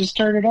guys didn't just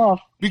turn it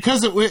off.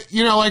 because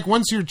like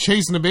once you're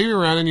chasing a baby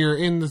around and you're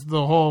in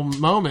the whole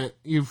moment,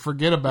 you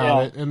forget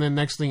about it, and then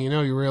next thing you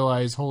know, you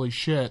realize, holy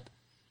shit,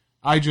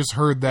 I just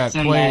heard that It's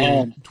in my play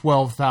head.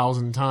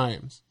 12,000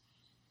 times.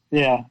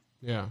 Yeah.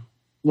 Yeah.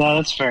 No,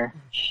 that's fair.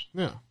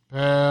 Yeah.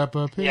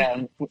 Peppa Pig.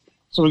 Yeah.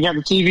 So we got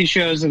the TV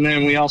shows, and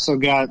then we also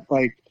got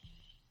like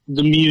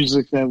the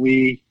music that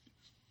we,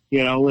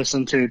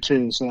 listen to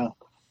too. So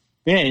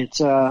yeah, it's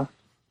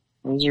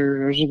those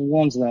are the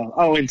ones though.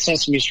 Oh, and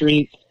Sesame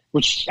Street,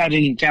 which I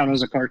didn't count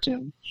as a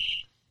cartoon.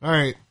 All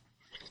right.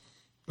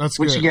 That's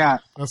What good. you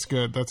got? That's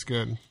good. That's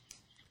good.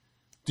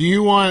 Do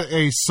you want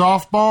a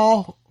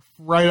softball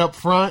right up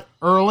front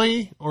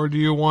early, or do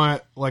you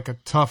want like a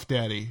tough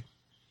daddy?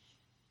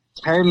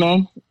 Hey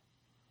man,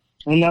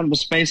 ain't nothing but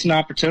space and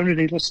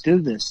opportunity. Let's do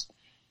this.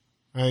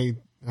 I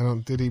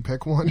don't. Did he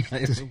pick one? I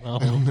don't know.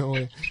 don't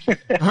know.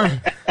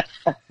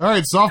 All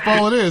right,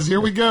 softball it is.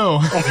 Here we go.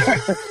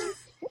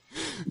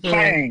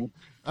 Bang!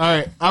 All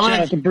right, Shout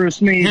out to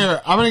Bruce Mead.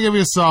 I'm gonna give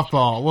you a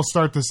softball. We'll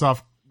start this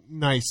off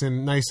nice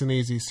and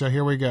easy. So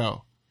here we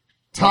go.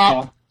 Top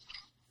Okay.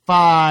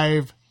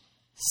 5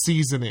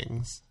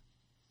 seasonings.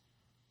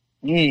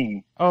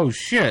 Oh,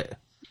 shit.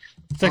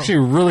 It's actually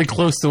really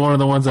close to one of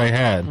the ones I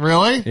had.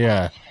 Really?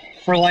 Yeah.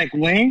 For like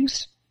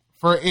wings.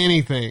 For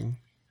anything.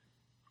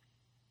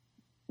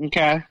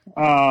 Okay.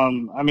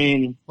 I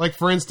mean, Like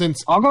for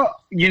instance, I'll go.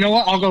 You know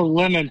what? I'll go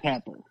lemon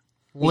pepper.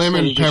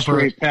 lemon Instead of just pepper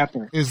straight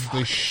pepper. is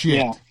the shit.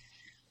 Yeah.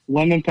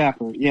 Lemon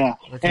pepper, yeah.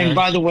 Okay. And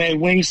by the way,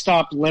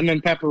 Wingstop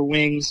lemon pepper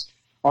wings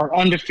are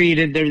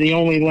undefeated. They're the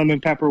only lemon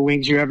pepper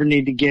wings you ever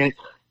need to get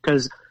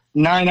because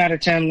 9 out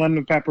of 10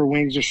 lemon pepper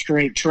wings are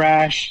straight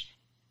trash.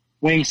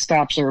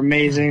 Wingstops are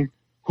amazing.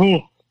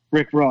 Whew,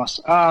 Rick Ross.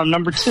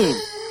 Number 2.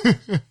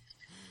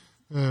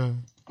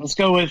 Let's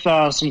go with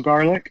some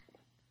garlic.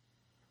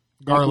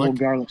 Garlic. Buffalo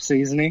garlic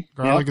seasoning.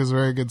 Garlic is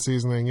very good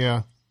seasoning.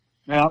 Yeah.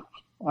 Yep.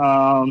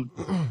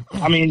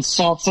 I mean,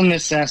 salt's a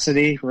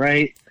necessity,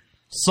 right?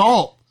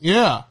 Salt.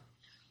 Yeah.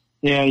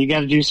 Yeah, you got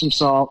to do some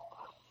salt.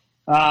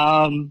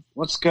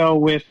 Let's go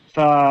with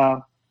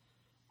onion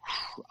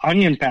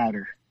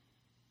powder.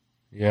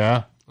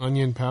 Yeah.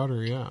 Onion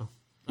powder. Yeah.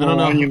 I don't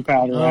know. Onion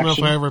powder. I don't know if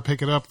actually. I ever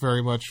pick it up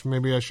very much.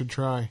 Maybe I should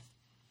try.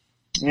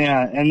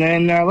 Yeah, and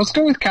then let's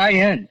go with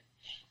cayenne.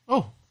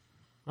 Oh.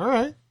 All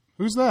right.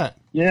 Who's that?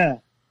 Yeah,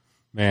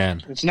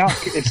 Man. it's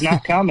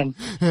not coming.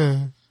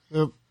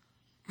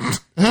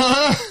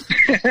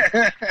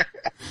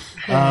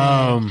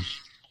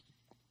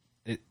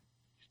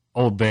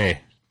 Old Bay.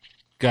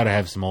 Gotta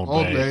have some Old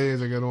Old Bay. Bay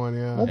is a good one.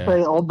 Yeah.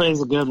 Old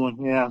Bay's a good one.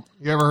 Yeah,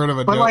 You ever heard of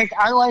a? but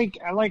I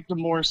like the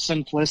more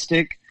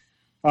simplistic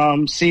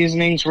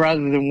seasonings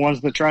rather than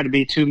ones that try to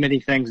be too many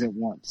things at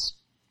once.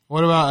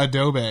 What about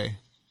adobe?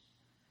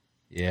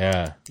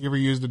 Yeah. You ever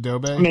used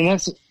adobe? I mean,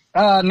 that's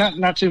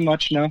not too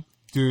much. No,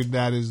 Dude,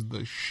 that is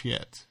the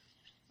shit.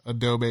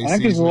 Adobe. I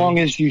think as long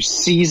as you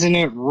season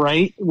it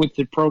right with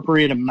the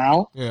appropriate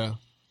amount, yeah.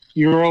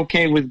 you're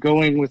okay with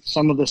going with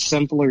some of the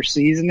simpler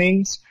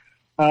seasonings.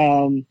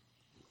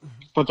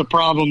 But the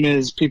problem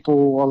is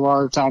people a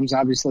lot of times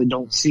obviously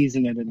don't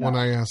season it enough. When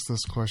I asked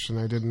this question,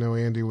 I didn't know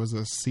Andy was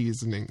a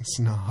seasoning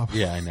snob.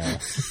 Yeah, I know.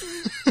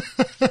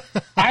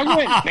 I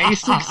went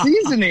basic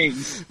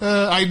seasonings.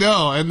 I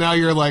know, and now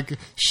you're like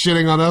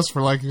shitting on us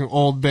for liking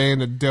Old Bay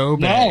and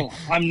Adobe. No,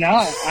 I'm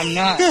not.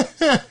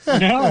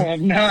 No,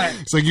 I'm not.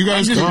 It's like you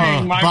guys I'm just saying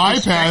can my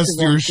bypass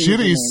perspective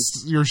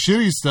your on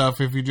shitty stuff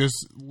if you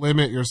just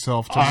limit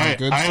yourself to the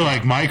good I stuff.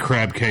 like my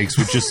crab cakes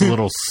with just a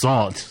little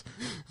salt.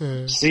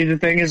 See, the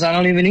thing is, I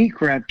don't even eat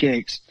crab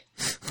cakes.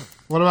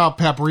 What about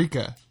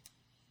paprika?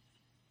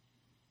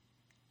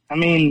 I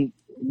mean,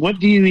 what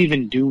do you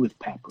even do with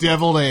paprika?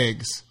 Deviled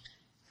eggs.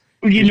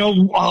 You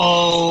know,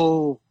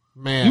 oh,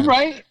 Man. you're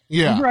right.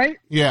 Yeah. You're right.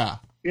 Yeah.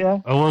 Yeah.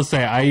 I will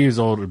say I use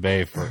Old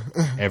Bay for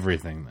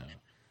everything though.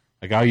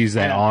 Like I'll use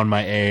that Yeah. on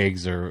my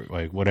eggs or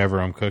like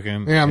whatever I'm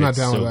cooking. Yeah, I'm not It's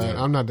down so with that.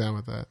 good. I'm not down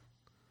with that.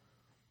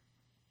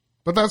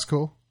 But that's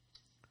cool.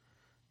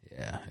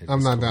 Yeah, it I'm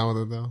is not cool. down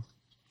with it though.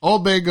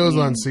 Old Bay goes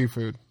on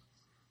seafood.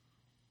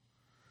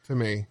 To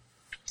me.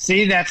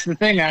 See, that's the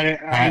thing. I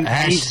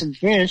Hash- eat some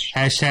fish.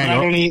 hashtag- but I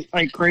don't eat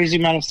like crazy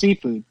amount of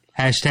seafood.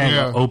 Hashtag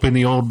Yeah. open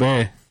the Old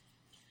Bay.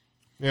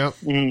 Yep.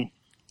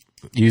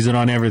 Use it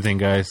on everything,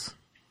 guys.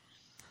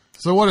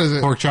 So what is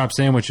it? Pork chop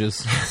sandwiches.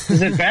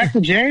 Is it back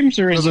to James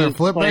or is Was it a it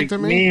flip back like to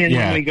me? and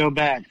Yeah. then we go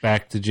back?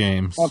 Back to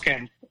James.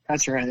 Okay,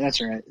 that's right.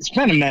 That's right. It's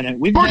been a minute.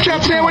 We've Pork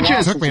chop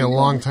sandwiches! It took me a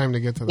long time to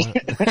get to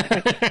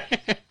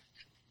that.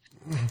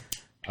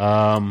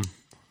 All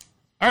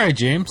right,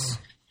 James.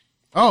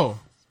 Oh,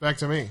 back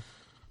to me.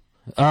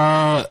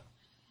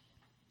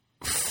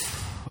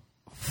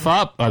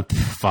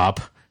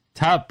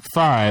 Top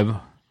 5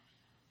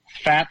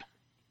 Fat.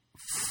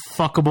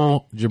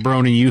 fuckable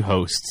jabroni you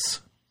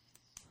hosts.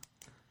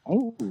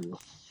 Oh,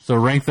 So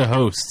rank the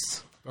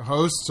hosts The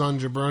hosts on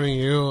Jabroni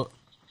U.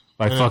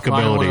 by and if I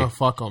fuckability. want to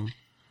fuck them.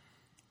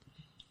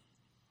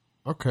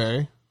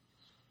 Okay.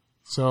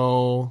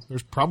 So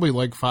there's probably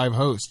like 5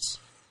 hosts.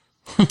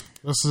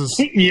 This is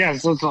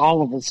yes, that's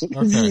all of us. This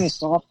Okay.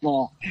 is a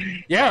softball.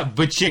 Yeah,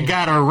 but you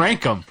gotta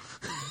rank them.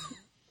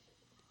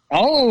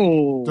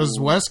 Oh, Does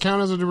Wes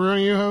count as a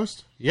Jabroni U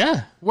host?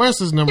 Yeah, Wes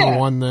is number Yeah.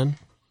 1 then.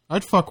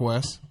 I'd fuck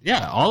Wes.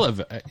 yeah, all of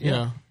it.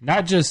 Yeah.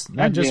 Not just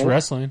I'd do it.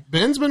 wrestling.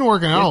 Ben's been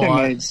working out a Listen,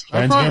 lot. mates.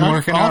 Ben's been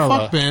working out a I'll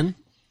lot. fuck Ben.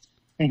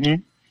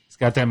 It's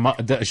got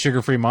that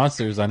sugar-free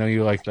monsters. I know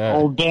you like that.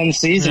 Old Ben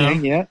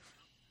seasoning. Yeah.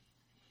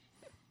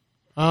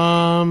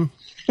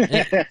 You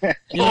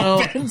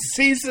know, Ben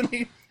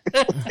seasoning.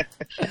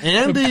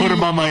 Andy. Put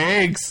them on my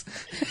eggs.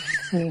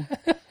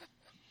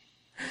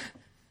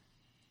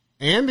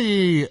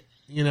 Andy,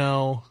 you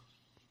know,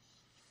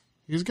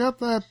 he's got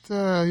that.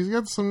 He's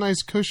got some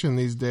nice cushion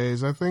these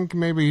days. I think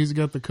maybe he's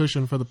got the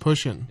cushion for the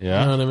pushing.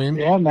 Yeah. You know what I mean?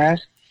 Yeah, man.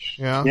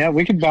 Yeah. Yeah,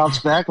 we can bounce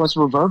back. Let's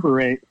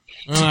reverberate.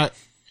 I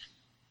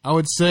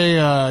would say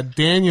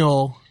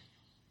Daniel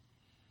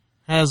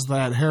has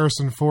that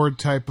Harrison Ford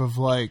type of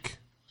like,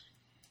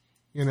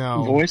 you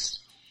know, Voice.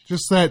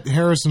 just that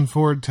Harrison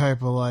Ford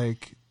type of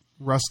like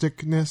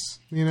rusticness.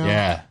 You know?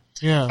 Yeah.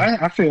 Yeah.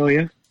 I feel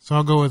you. So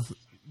I'll go with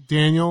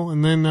Daniel,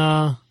 and then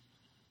I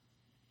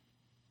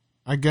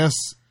guess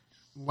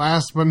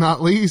last but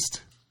not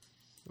least,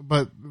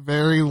 but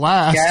very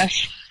last,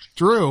 Cash.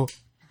 Drew.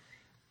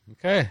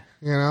 Okay.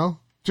 You know,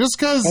 just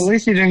because At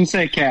least you didn't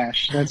say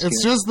cash. That's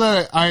it's good. just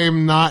that I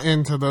am not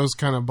into those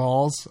kind of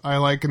balls. I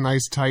like a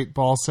nice tight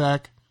ball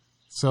sack.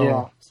 So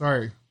Yeah.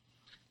 sorry,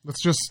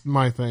 that's just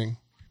my thing.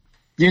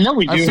 You know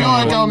we do. I feel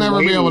have like I'll never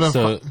be able to.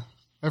 So-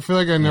 I feel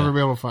like I'd never be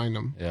able to find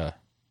them. Yeah.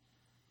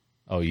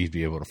 Oh, you'd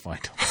be able to find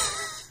them.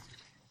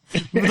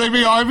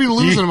 I'd be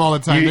losing them all the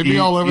time. They'd be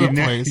all over the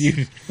place.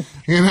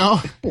 You know.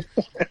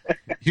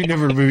 You'd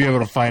never be able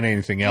to find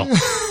anything else.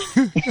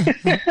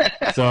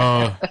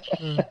 So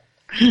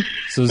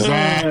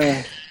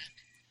Zach,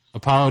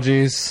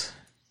 apologies.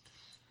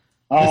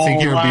 I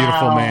think you're a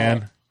beautiful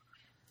man.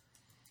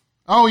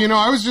 Oh, you know,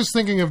 I was just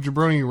thinking of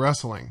Jabroni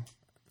Wrestling.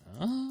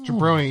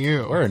 Jabroni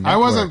U. We're a I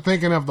wasn't network.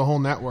 thinking of the whole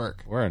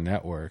network. We're a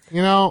network.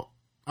 You know,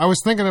 I was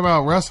thinking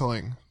about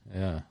wrestling.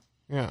 Yeah.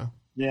 Yeah.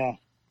 Yeah.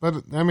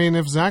 But, I mean,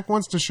 if Zach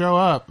wants to show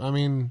up, I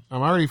mean,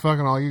 I'm already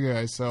fucking all you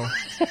guys, so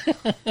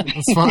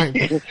it's fine.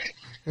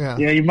 Yeah.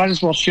 Yeah, you might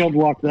as well shield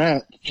walk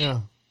that.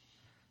 Yeah.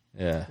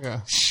 Yeah.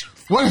 Yeah.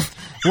 What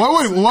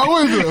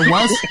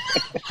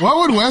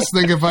would Wes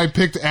think if I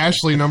picked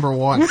Ashley number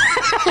 1?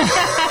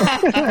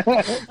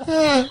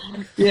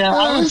 Yeah,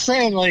 I was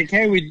saying like,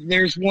 hey,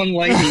 there's one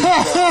lady.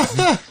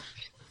 I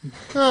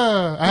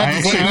I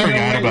had to actually stay-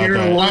 forgot about You're a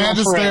that. loyal I had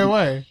to stay friend.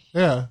 away.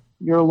 Yeah.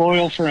 You're a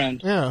loyal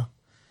friend. Yeah.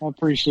 I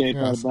appreciate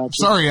Yeah. that about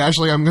you. Sorry,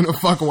 Ashley, I'm gonna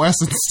fuck Wes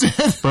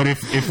instead. But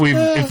if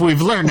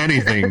we've learned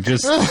anything,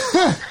 just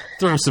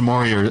throw some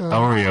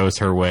Oreos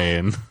her way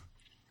and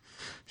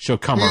she'll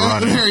come a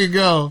running. There you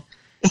go.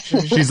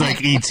 She's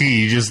like E.T.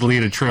 You just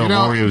lead a trail You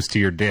know- of Oreos to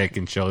your dick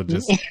and she'll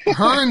just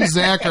Her and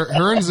Zach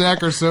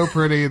are so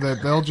pretty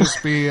that they'll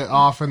just be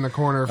off in the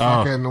corner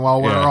fucking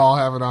while we're yeah. all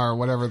having our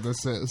whatever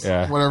this is.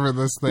 Yeah. Whatever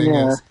this thing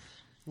Yeah. is.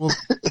 Well,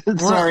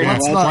 Sorry, let's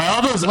Wes. not- while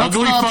all those let's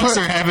ugly not fucks put-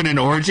 are having an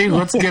orgy,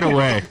 let's get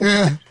away.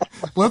 Yeah.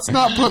 Let's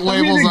not put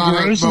labels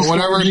on it, but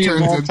whatever it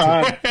turns into.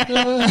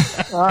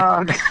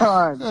 Oh,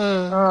 God.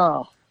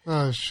 Oh,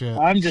 Oh, shit.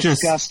 I'm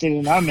disgusted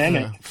and I'm in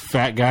it.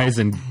 Fat guys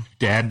and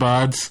dad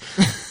bods.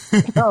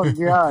 Oh,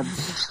 God.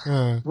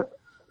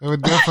 It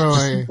would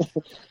definitely...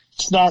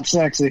 It's not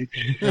sexy.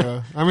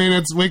 I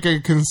mean, we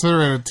could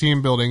consider it a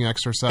team building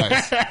exercise.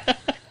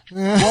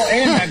 Well,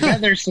 and I bet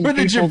there's some For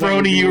the people that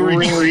would be jabroni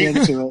really retreat.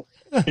 into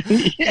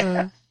it.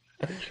 Yeah.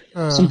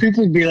 Some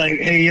people would be like,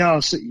 "Hey,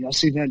 y'all see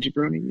that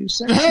jabroni you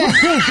sent?"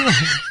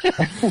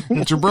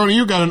 Jabroni,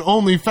 you got an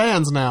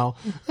OnlyFans now.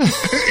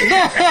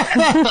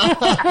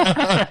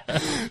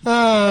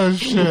 Oh,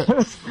 shit.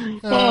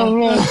 Oh,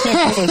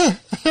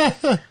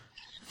 man.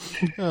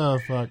 Oh,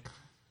 fuck.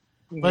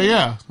 But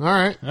yeah, all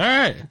right. All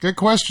right. Good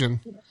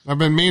question. I've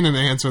been meaning to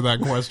answer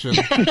that question.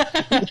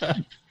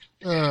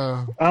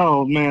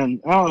 Oh, man.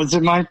 Oh, is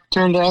it my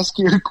turn to ask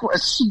you a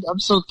question? I'm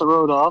so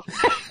thrown off.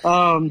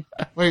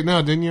 Wait,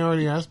 no, didn't you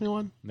already ask me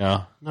one?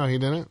 No. No, he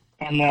didn't?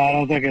 No, I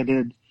don't think I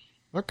did.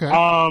 Okay.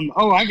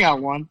 I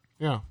got one.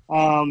 Yeah.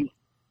 5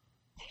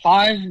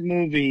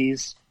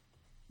 movies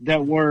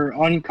that were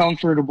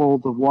uncomfortable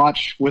to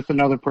watch with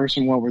another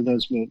person. What were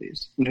those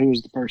movies? And who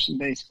was the person,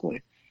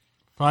 basically?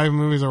 5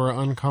 movies that were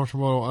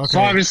uncomfortable. Okay. So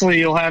obviously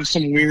you'll have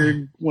some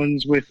weird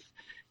ones with,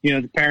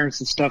 the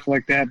parents and stuff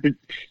like that. But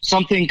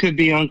something could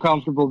be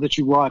uncomfortable that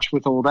you watch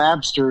with old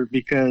Abster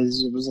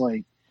because it was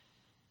like,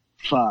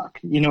 fuck.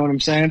 You know what I'm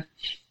saying?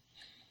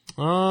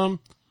 I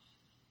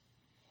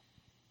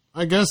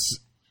guess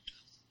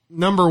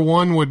number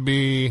 1 would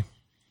be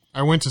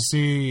I went to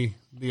see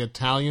The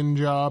Italian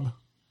Job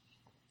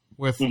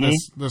with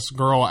this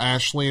girl,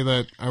 Ashley,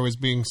 that I was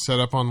being set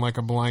up on like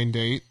a blind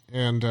date.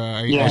 And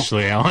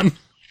Ashley Allen.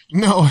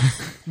 No. Her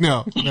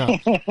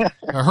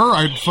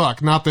I'd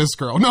fuck, not this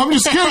girl. No, I'm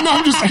just kidding.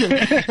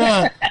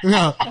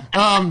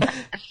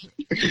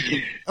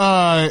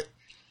 But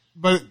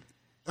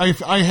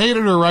I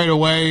hated her right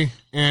away,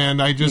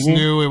 and I just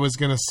knew it was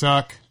going to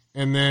suck.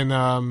 And then,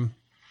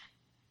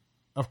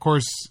 of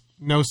course,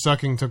 no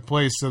sucking took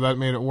place, so that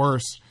made it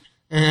worse.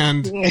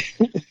 And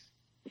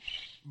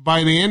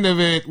by the end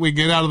of it, we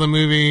get out of the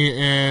movie,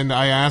 and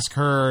I ask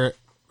her,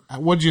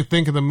 what'd you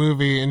think of the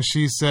movie? And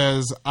she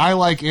says, I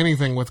like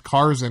anything with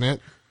cars in it.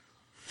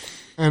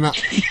 And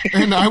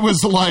I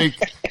was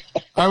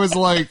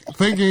like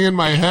thinking in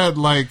my head,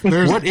 like,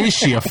 What is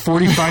she, a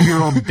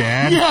 45-year-old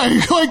dad?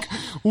 Yeah, like,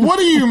 what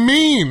do you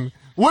mean?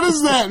 What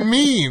does that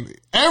mean?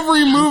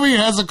 Every movie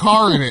has a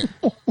car in it.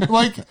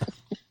 Like,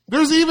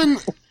 there's even,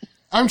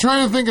 I'm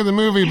trying to think of the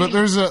movie, but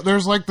there's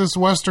like this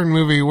Western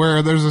movie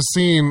where there's a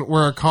scene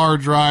where a car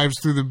drives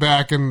through the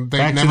back and they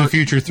Back never, to the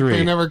Future 3.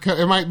 They never,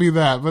 it might be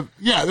that, but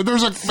yeah, there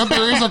is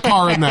a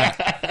car in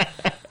that.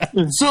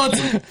 So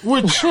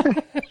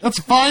that's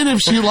fine if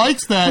she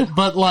likes that,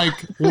 but like,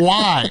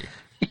 why?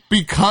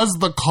 Because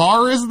the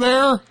car is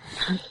there?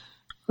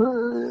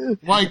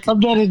 Like, I'm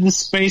not into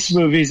space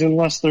movies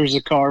unless there's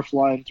a car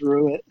flying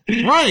through it.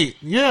 right?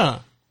 Yeah.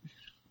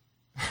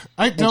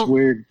 That's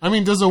weird. I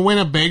mean, does a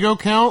Winnebago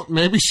count?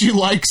 Maybe she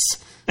likes.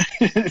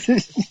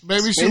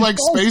 Maybe she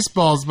likes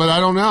Spaceballs, but I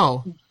don't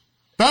know.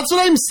 That's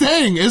what I'm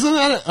saying, isn't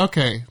that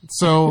okay?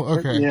 So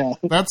Yeah.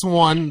 that's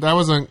one.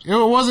 It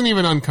wasn't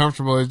even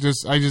uncomfortable. I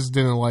just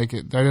didn't like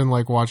it. I didn't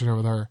like watching it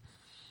with her,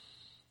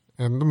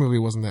 and the movie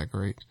wasn't that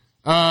great.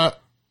 The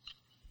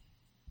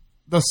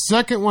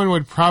second one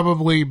would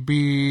probably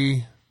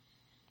be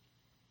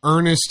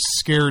Ernest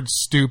Scared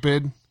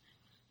Stupid,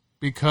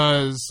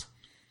 because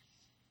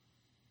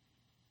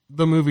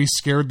the movie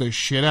scared the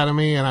shit out of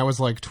me, and I was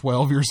like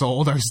 12 years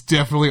old. I was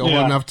definitely old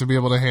enough to be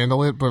able to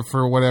handle it, but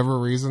for whatever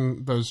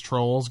reason, those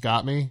trolls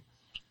got me.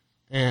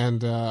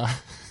 And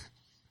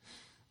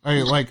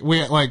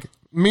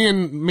me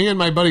and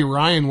my buddy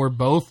Ryan were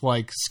both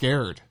like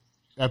scared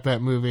at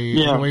that movie.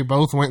 Yeah. And we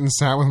both went and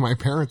sat with my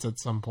parents at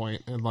some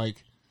point and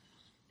like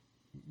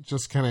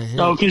just kind of hit.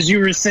 Oh, because you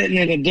were sitting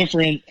in a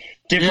different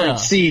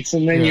seats,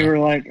 and then you were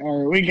like,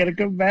 "Are we gonna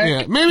go back?"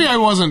 Yeah, maybe I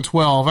wasn't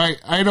 12.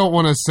 I don't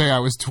want to say I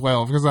was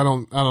 12 because I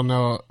don't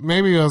know.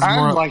 Maybe I was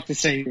more. I'd like to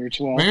say you were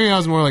 12. Maybe I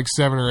was more like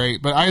 7 or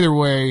 8. But either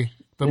way,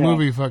 the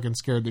movie fucking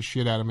scared the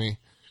shit out of me.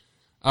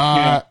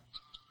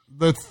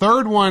 The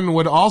third one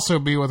would also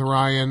be with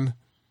Ryan,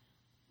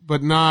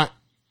 but not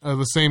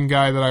the same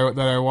guy that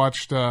I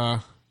watched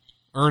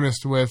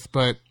Ernest with.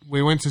 But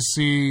we went to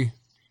see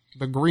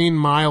The Green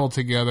Mile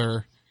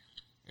together,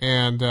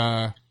 and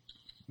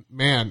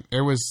man,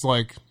 it was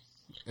like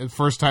the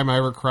first time I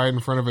ever cried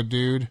in front of a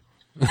dude.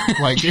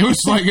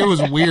 It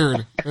was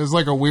weird. It was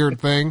like a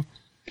weird thing.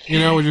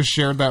 We just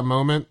shared that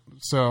moment.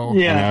 So I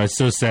know, it's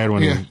so sad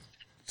when he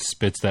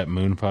spits that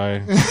moon pie.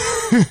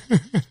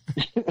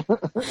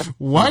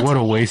 What? What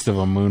a waste of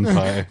a moon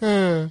pie.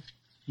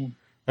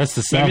 That's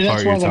the sad Maybe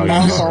part that's you're why the talking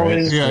mouse about, right?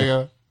 always.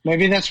 Yeah.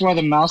 Maybe that's why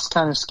the mouse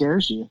kind of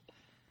scares you.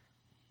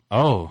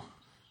 Oh.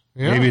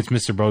 Yeah. Maybe it's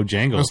Mr.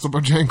 Bojangles Mr.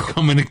 Bojangles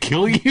coming to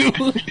kill you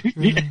from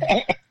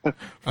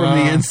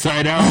the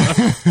inside out.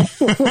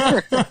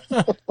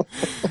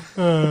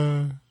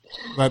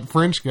 That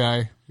French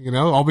guy,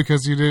 all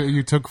because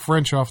you took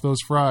French off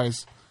those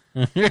fries.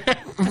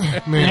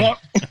 Man.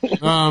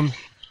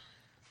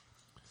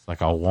 It's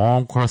like a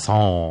warm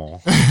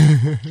croissant.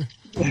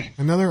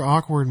 Another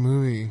awkward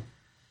movie.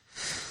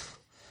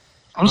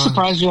 I'm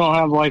surprised you don't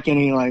have like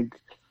any like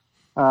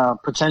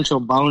potential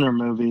boner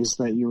movies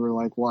that you were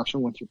like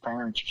watching with your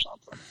parents or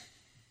something.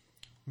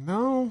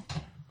 No,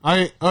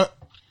 I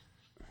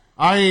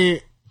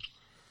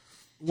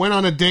went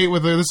on a date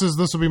with her. This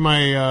will be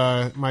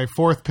my my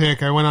fourth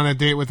pick. I went on a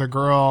date with a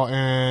girl,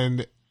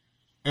 and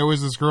it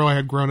was this girl I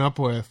had grown up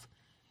with,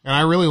 and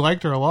I really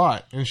liked her a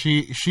lot. And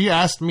she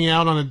asked me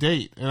out on a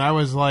date, and I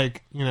was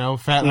like,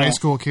 fat high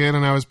school kid,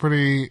 and I was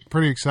pretty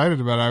excited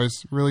about it. I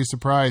was really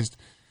surprised,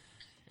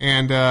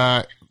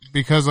 and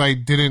because I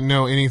didn't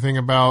know anything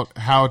about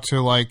how to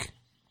like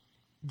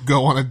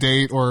go on a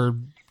date or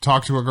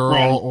talk to a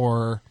girl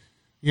or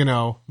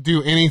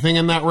do anything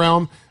in that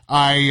realm,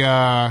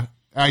 I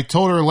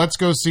told her, let's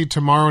go see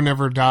Tomorrow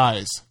Never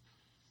Dies.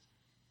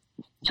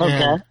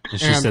 Okay. And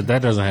she said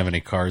that doesn't have any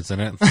cards in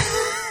it.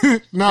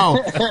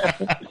 No.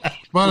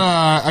 But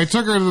I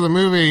took her to the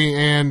movie,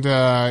 and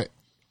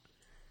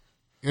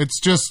it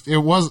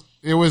was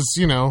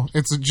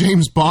it's a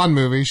James Bond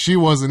movie. She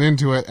wasn't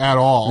into it at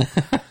all.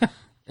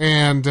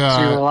 And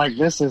So you were like,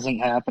 this isn't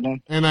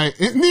happening. and it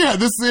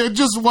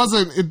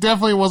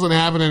definitely wasn't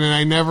happening, and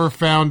I never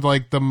found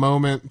like the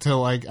moment to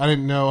like, I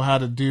didn't know how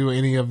to do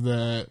any of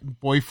the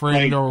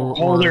boyfriend Like, or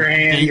hold her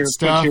hand date or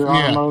stuff. put your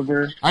arm Yeah.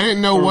 over. I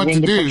didn't know or what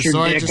when to do, put your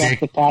so I dick just off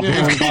the popcorn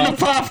The box.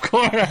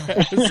 popcorn.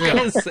 I was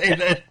going to say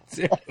that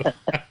too.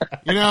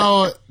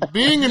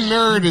 being a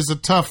nerd is a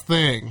tough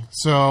thing.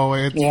 So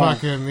it's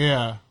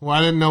Yeah. Well,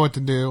 I didn't know what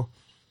to do.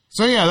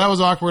 So yeah, that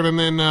was awkward. And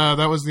then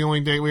that was the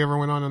only date we ever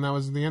went on, and that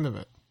was the end of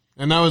it.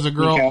 And that was a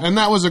girl, Okay. and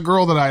that was a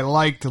girl that I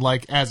liked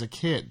like as a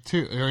kid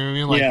too. You know what I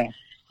mean? Like, Yeah.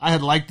 I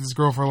had liked this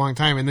girl for a long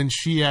time, and then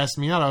she asked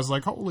me out. I was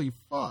like, holy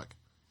fuck!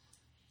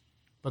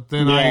 But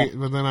then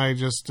I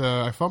just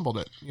I fumbled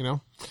it. You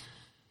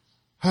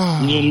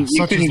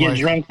Such couldn't is get life.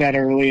 drunk that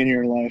early in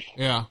your life.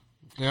 Yeah,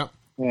 yeah.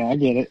 Yeah, I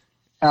get it.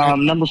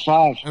 Number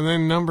 5. And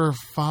then number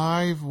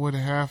 5 would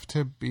have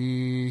to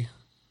be.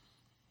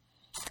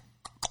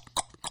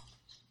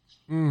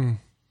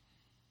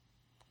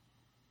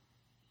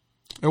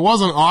 It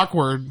wasn't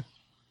awkward.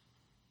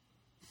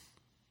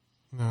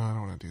 No, I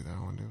don't want to do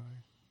that one, do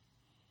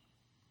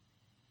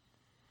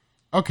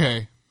I?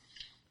 Okay.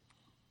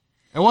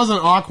 It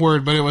wasn't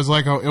awkward, but it was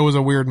like it was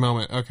a weird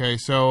moment. Okay,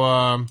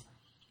 so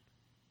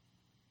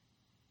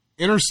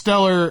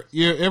Interstellar.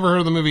 You ever heard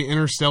of the movie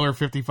Interstellar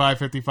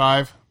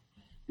 5555?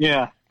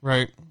 Yeah.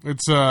 Right.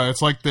 It's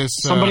like this.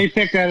 Somebody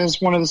picked that as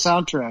one of the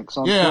soundtracks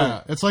on Yeah,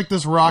 Twitter. it's like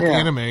this rock Yeah.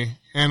 anime,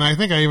 and I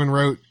think I even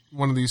wrote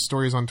one of these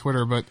stories on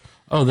Twitter. But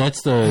Oh,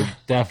 that's the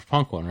Daft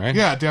Punk one, right?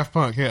 yeah, Daft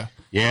Punk. Yeah,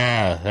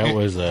 Yeah, that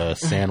was a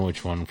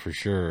sandwich one for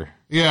sure.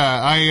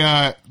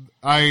 yeah.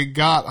 I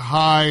got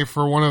high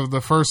for one of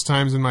the first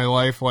times in my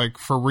life, like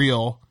for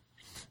real,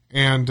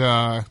 and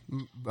a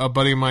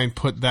buddy of mine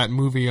put that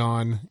movie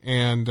on,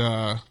 and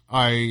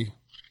I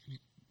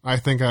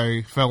think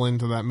I fell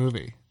into that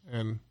movie,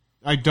 and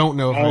I don't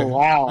know if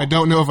wow. I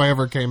don't know if I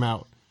ever came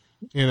out.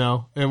 It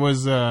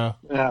was. Yeah.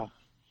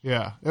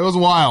 Yeah, it was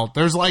wild.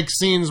 There's like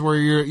scenes where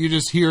you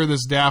just hear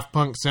this Daft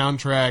Punk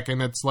soundtrack,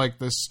 and it's like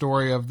this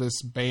story of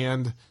this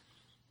band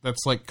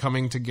that's like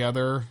coming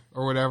together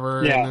or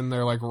whatever, Yeah. and then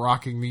they're like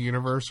rocking the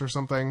universe or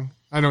something.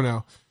 I don't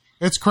know.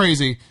 It's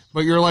crazy,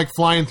 but you're like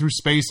flying through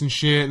space and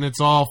shit, and it's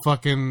all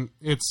fucking.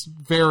 It's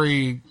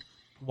very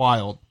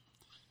wild.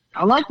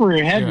 I like where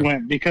your head Yeah.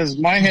 went because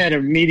my head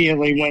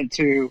immediately went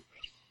to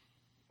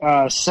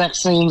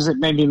sex scenes that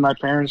maybe my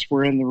parents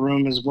were in the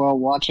room as well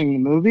watching the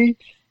movie,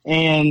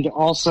 and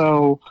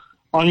also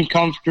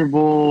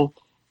uncomfortable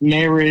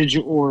marriage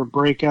or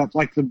breakup.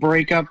 Like the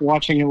breakup,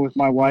 watching it with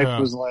my wife Yeah.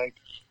 was like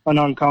an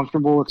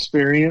uncomfortable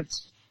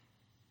experience.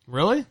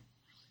 Really?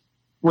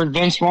 With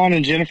Vince Vaughn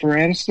and Jennifer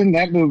Aniston,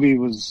 that movie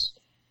was,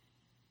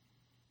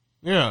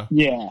 Yeah.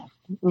 yeah.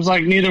 It was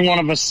like neither one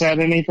of us said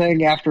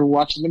anything after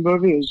watching the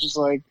movie. It was just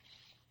like,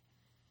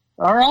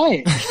 all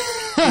right.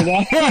 You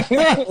know?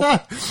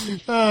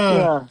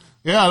 Yeah.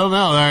 Yeah, I don't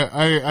know.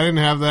 I didn't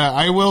have that.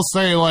 I will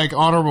say, like,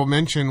 honorable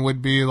mention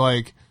would be,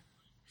 like,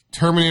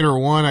 Terminator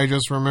 1. I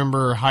just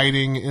remember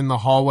hiding in the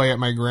hallway at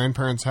my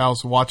grandparents'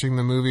 house watching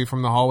the movie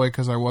from the hallway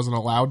because I wasn't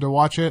allowed to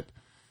watch it.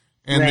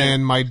 And Right.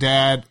 then my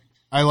dad,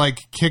 I, like,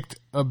 kicked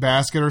a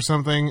basket or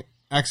something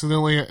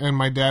accidentally, and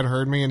my dad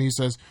heard me, and he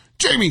says,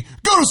 Jamie,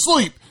 go to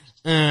sleep!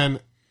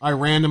 And I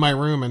ran to my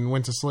room and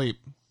went to sleep.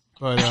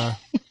 But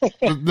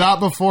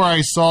not before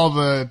I saw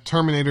the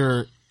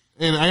Terminator.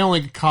 And I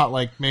only caught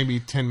like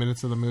maybe 10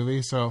 minutes of the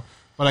movie,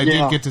 but I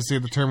Yeah. did get to see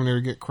the Terminator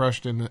get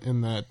crushed in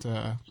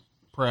that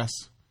press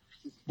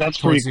That's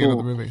towards pretty the end of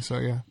cool. the movie. So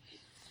yeah,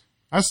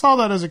 I saw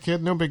that as a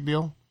kid. No big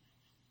deal.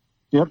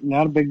 Yep,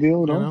 not a big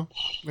deal at You all. know?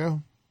 Yeah,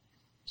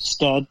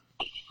 Stud.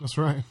 that's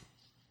right.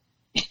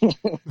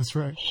 That's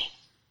right.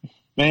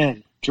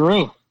 Man,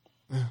 Drew,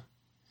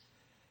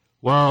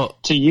 Well,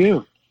 to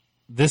you,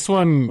 this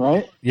one,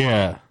 right?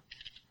 yeah.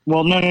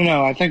 Well,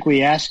 no. I think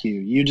we asked you.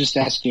 You just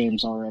asked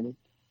James already.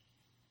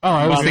 Oh,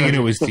 I was Well, thinking it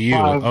the- was the to you.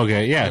 five-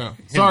 Okay, yeah. Yeah.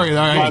 Sorry,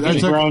 I Five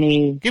took,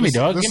 Brownie. Give me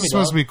dog. this Give me is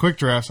supposed dog. to be quick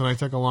drafts, and I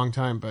took a long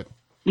time, but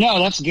No,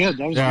 that's good.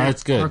 That was Yeah, good.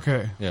 that's good.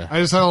 okay. Yeah. I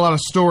just had a lot of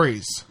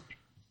stories.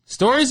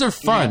 Stories are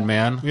fun,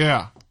 man.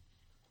 Yeah.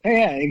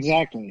 Yeah,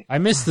 exactly. I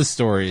miss the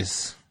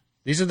stories.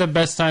 These are the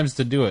best times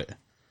to do it.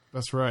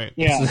 That's right.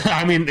 Yeah.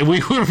 I mean,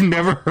 we would have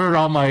never heard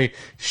all my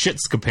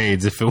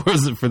shitscapades if it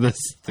wasn't for the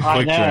I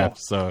quick know. draft.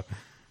 So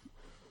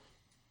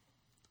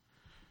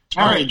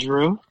All right,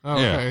 Drew. Oh,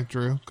 okay,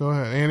 Drew. Go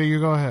ahead. Andy, you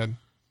go ahead.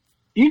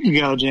 You can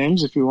go,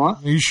 James, if you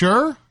want. Are you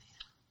sure?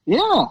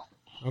 Yeah.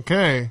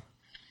 Okay.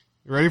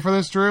 You ready for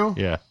this, Drew?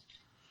 yeah,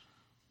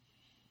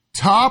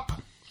 Top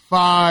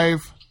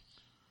 5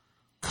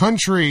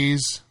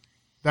 countries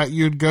that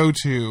you'd go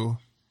to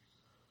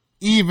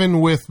even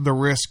with the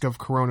risk of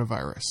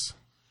coronavirus.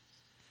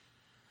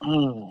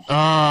 Oh.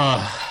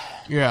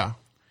 Yeah.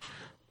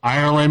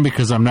 Ireland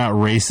because I'm not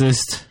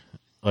racist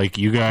like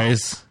you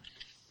guys.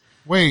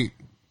 Wait.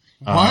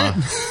 What?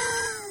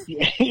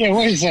 Yeah,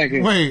 wait a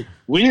second. Wait.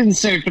 We didn't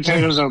say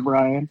potatoes,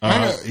 O'Brien.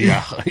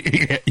 Yeah,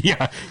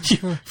 yeah.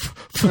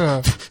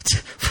 Uh,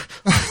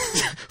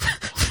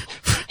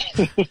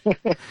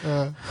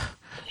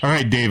 All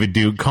right, David,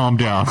 dude, calm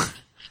down.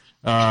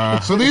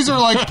 so these are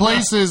like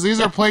places, these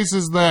are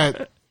places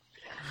that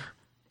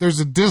there's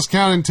a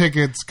discount in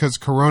tickets because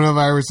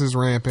coronavirus is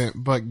rampant,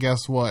 but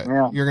guess what?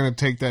 Yeah. You're going to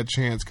take that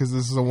chance because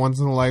this is a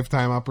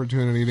once-in-a-lifetime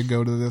opportunity to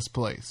go to this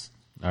place.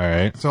 All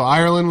right, So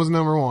Ireland was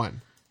number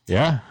 1.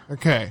 yeah,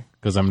 Okay.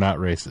 because I'm not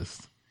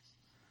racist.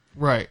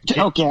 Right.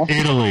 Okay.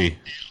 Italy.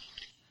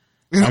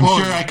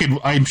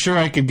 I'm sure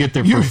I could get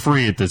there for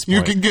free at this point.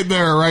 You can get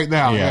there right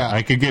now. yeah, Yeah.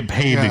 I could get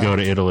paid to Yeah. go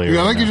to Italy. Yeah,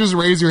 right like you now. just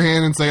raise your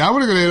hand and say, I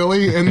want to go to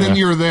Italy, and then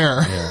you're there.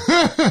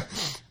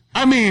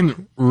 I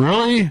mean,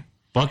 really?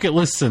 Bucket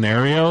list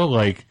scenario?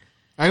 Like,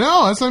 I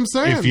know, that's what I'm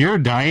saying. if you're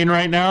dying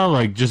right now,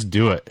 like, just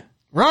do it.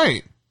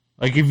 Right.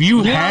 Like, if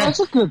you Yeah, have, that's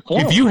a good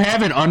point. if you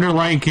have an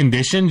underlying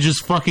condition,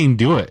 just fucking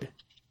do it.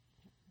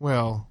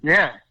 Well,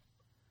 Yeah.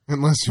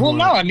 unless you Well, want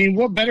no, I mean,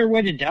 what better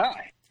way to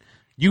die?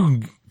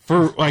 You,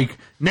 for like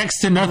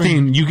next to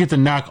nothing, you get to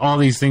knock all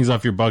these things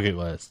off your bucket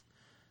list.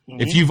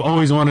 If you've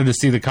always wanted to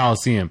see the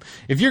Coliseum,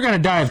 if you're gonna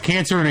die of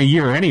cancer in a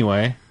year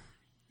anyway,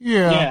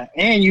 Yeah.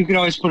 And you could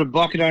always put a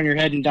bucket on your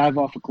head and dive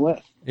off a cliff.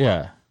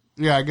 yeah,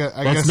 Yeah, I that's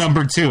guess.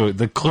 number 2,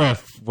 the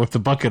cliff with the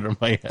bucket on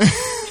my head.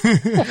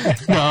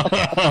 No,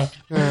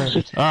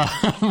 Is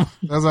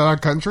that our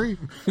country?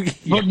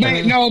 But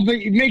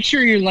make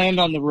sure you land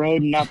on the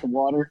road and not the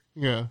water.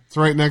 Yeah. It's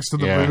right next to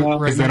the Yeah, boot. 'cause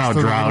Right then next I'll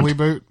to drown. the Italy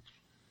boot.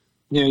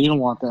 Yeah, you don't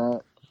want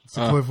that. It's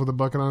a cliff with a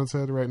bucket on its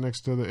head right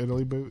next to the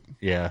Italy boot.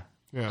 yeah.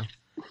 Yeah.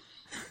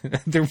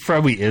 There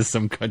probably is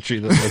some country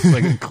that looks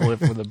like a cliff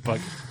with a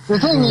bucket. The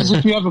thing is,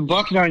 if you have a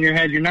bucket on your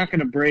head, you're not going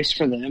to brace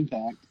for the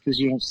impact because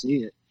you don't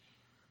see it.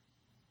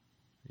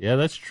 Yeah,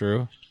 that's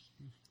true.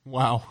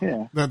 Wow.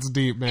 Yeah. That's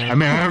deep, man. I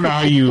mean, I don't know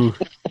how you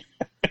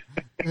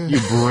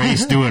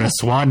brace doing a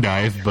swan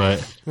dive, but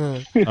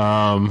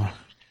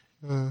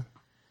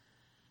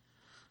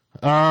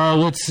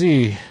let's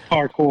see.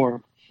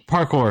 Parkour.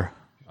 Parkour.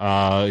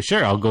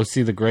 Sure, I'll go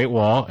see the Great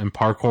Wall and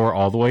parkour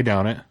all the way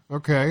down it.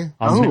 Okay.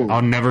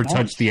 I'll never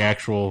touch the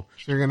actual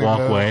So you're gonna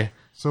walkway. Go,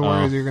 so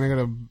where is you're gonna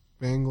go to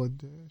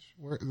Bangladesh?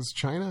 Where is this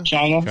China?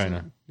 China.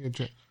 China. Yeah,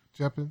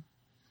 Japan.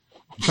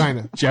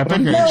 China.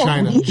 Japan? Okay, No.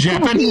 China.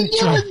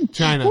 Japan?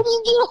 China. What are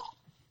you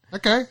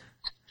Okay.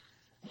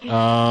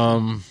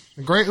 Um,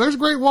 There's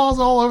great walls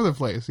all over the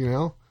place, you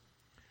know.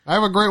 I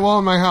have a great wall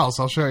in my house.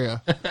 I'll show you.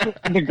 doing?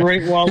 The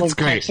Great Wall of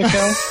great.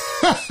 Mexico.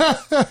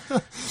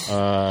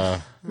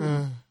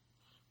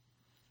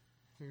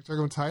 You're talking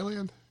about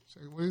Thailand?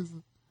 What is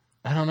it?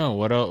 I don't know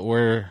what else.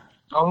 Where?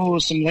 Oh,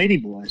 some lady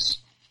boys.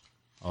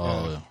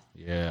 Oh,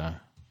 yeah.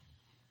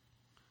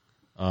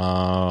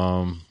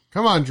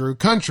 Come on, Drew.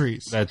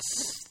 Countries.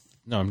 That's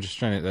no. I'm just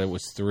trying to. That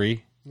was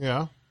 3.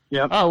 Yeah.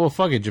 Yep. Oh well,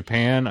 fuck it.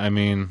 Japan. I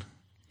mean,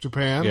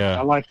 Japan. I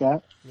yeah. like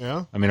that.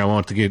 Yeah. I mean, I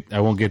won't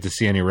get to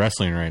see any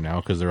wrestling right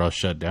now because they're all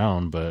shut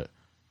down. But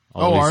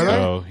I'll Oh, at least are they?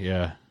 go.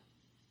 Yeah,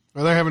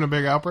 Are they having a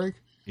big outbreak?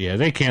 yeah.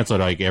 They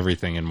canceled like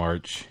everything in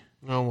March.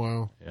 Oh,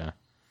 wow. Yeah.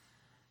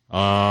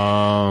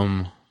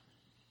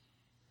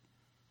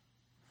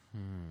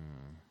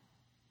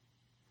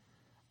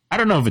 I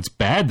don't know if it's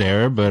bad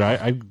there, but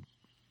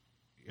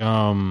well,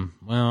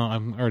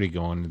 I'm already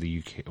going to the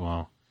UK.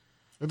 Well,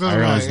 It doesn't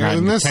Ireland's matter.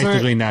 In not this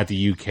technically not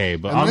the UK,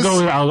 but in I'll this-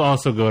 go. I'll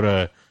also go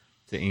to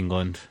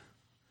England.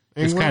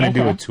 Just England? kind of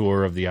do a Okay.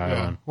 tour of the Yeah.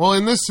 island Well,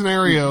 in this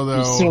scenario, You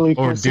though, silly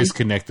or pussy.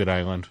 disconnected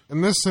island.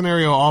 in this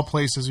scenario, all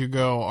places you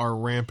go are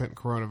rampant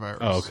coronavirus.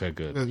 Oh, okay,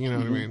 good. You know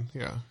what I mean?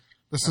 Yeah.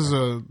 This is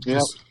a Yep.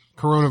 just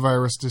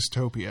coronavirus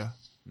dystopia.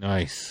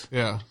 Nice.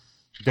 Yeah.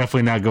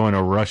 Definitely not going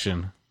to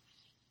Russian.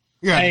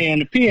 Yeah. Hey,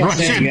 and the PSA,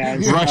 Russian.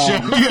 guys.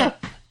 Russia. Yeah.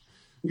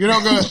 You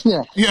don't go.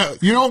 Yeah. Yeah,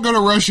 you don't go to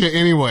Russia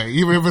anyway,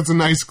 even if it's a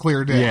nice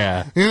clear day.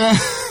 Yeah. You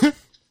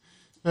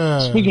know.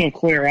 Speaking of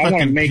clear, I want to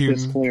Fucking make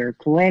this Putin. clear.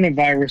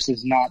 Coronavirus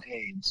is not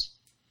AIDS.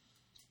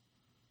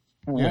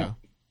 All right. Yeah.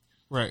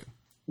 Right.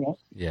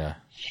 Yeah.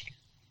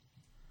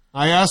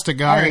 I asked a All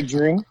guy. right,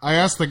 Drew. I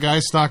asked the guy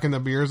stocking the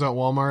beers at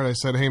Walmart. I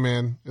said, "Hey,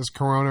 man, is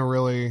Corona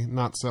really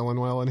not selling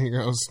well?" And he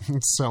goes,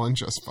 "It's selling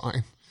just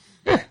fine."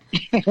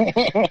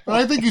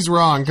 I think he's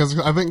wrong because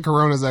I think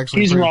Corona's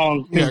actually. He's pretty-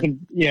 wrong.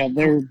 Yeah,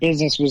 Their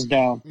business was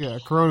down. yeah,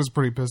 Corona's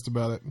pretty pissed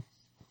about it.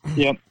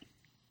 Yep.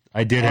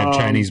 I did have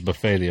Chinese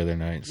buffet the other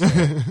night. So.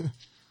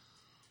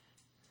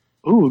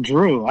 Ooh,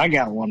 Drew, I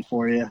got one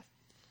for you.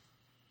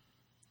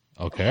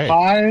 Okay.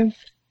 5.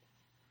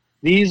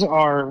 These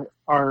are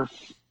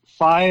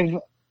 5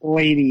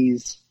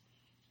 ladies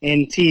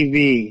in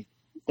TV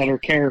that are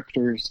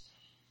characters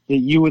that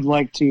you would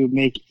like to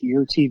make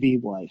your TV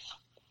wife.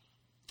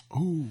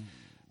 Ooh.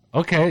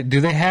 Okay.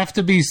 Do they have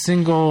to be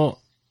single?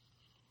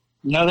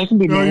 No, they can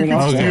be No, married. you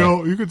could Okay.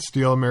 steal. You could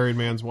steal a married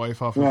man's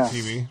wife off Yeah. of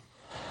TV.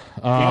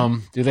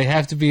 Do they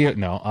have to be?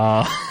 No.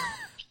 I'm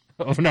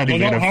not They even don't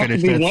going to have to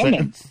finish be that women.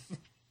 sentence.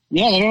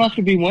 Yeah, they don't have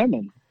to be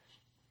women.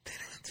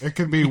 It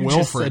could be You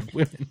just Wilfred. said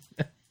women.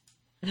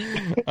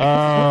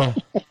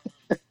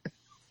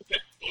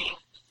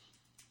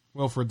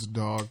 Wilfred's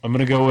dog. I'm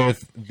going to go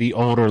with the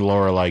older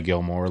Lorelai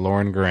Gilmore,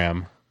 Lauren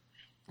Graham.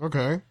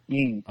 Okay.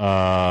 Mm.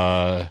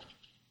 Uh, I'm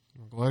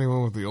glad he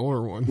went with the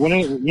older one. Why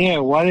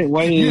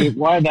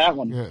that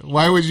one? Yeah.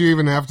 Why would you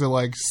even have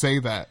to say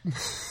that?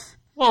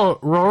 well,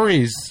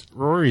 Rory's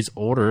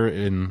older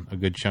in a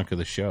good chunk of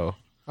the show.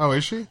 Oh,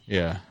 is she?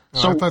 Yeah.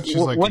 Oh, I thought she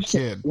was like a what's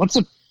kid. What's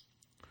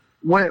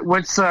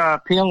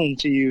appealing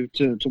to you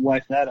to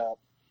wife that up?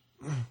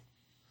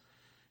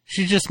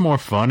 She's just more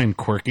fun and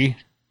quirky.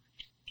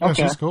 Yeah,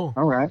 Okay. she's cool.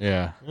 All right,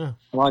 Yeah. Yeah.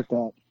 I like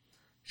that.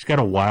 She's got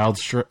a wild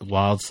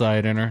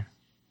side in her.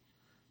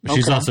 But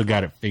she's Okay. also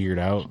got it figured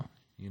out.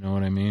 You know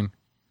what I mean?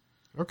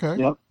 Okay.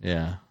 Yep.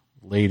 Yeah.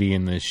 Lady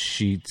in the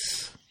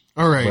sheets.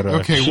 All right. But,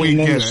 Okay, we Shooting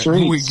in get the it.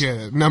 streets. We get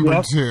it. Number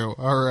Yep. 2.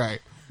 All right.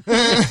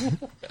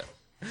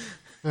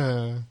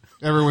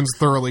 Everyone's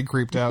thoroughly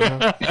creeped out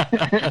now.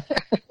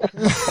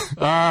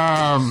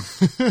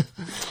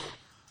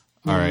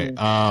 All right.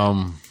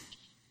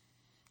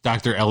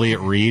 Dr. Elliot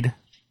Reed.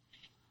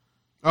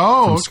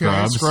 Oh, From okay.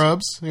 Scrubs.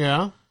 Scrubs.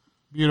 Yeah.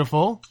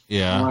 Beautiful. I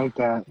Yeah. like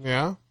that.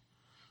 Yeah.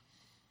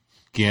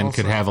 Again, Also-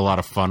 could have a lot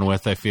of fun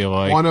with, I feel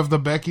like. One of the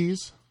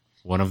Beckys.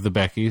 One of the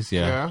Beckys,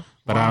 yeah. Yeah.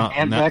 But I don't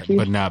Aunt not, Becky?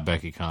 but not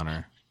Becky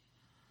Connor.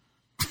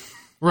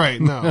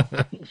 Right. No.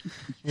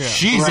 Yeah.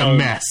 She's a Right.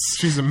 mess.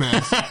 She's a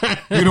mess.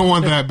 You don't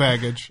want that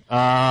baggage.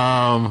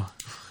 Yeah.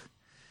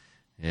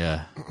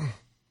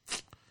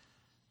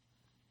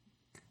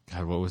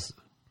 God, what was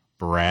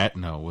Brat?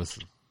 No, was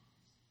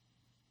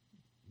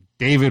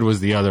David was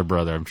the other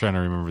brother. I'm trying to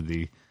remember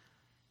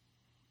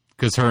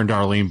because her and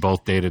Darlene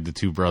both dated the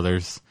two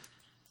brothers.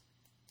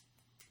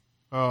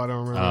 Oh, I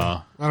don't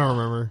remember. I don't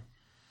remember.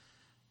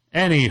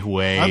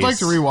 Anyway, I'd like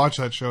to rewatch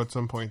that show at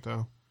some point,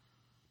 though.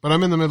 But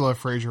I'm in the middle of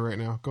Frasier right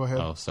now. Go ahead.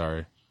 Oh,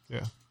 sorry.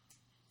 Yeah.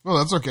 Well,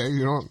 that's okay.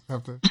 You don't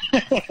have to.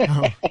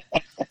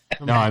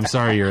 No, I'm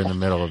sorry you're in the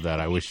middle of that.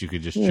 I wish you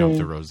could just jump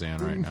to Roseanne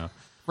right now.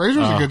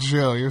 Frasier's a good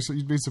show.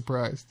 You'd be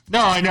surprised.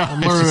 No, I know.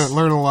 I'm It's just-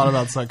 learning a lot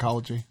about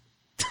psychology.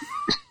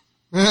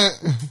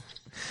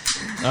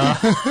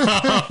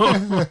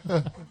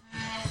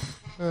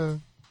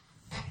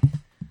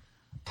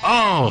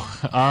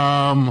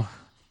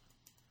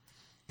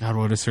 God,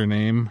 what is her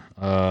name?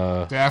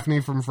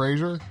 Daphne from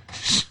Frasier.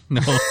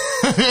 No.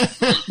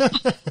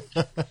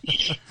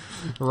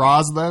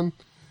 Roz, then.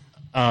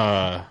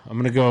 I'm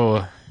gonna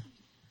go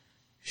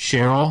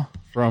Cheryl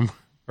from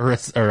Curb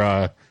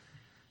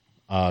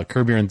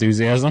Your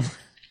Enthusiasm.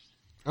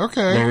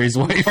 Okay. Larry's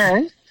wife.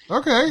 Okay.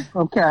 Okay.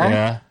 Okay.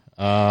 Yeah.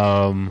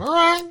 All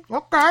right.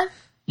 Okay.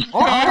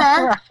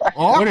 Okay.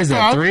 What is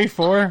that? 3,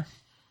 4?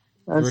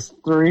 That's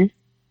 3.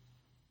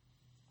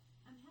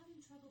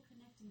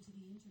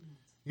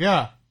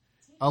 Yeah.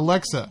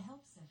 Alexa.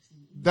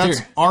 That's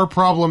Dude. our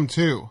problem,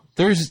 too.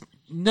 There's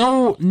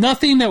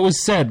nothing that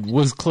was said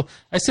was.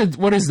 I said,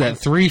 what is that?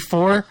 3,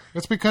 4?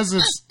 It's because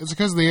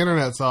the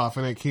internet's off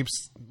and it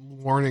keeps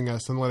warning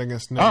us and letting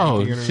us know Oh,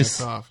 the internet's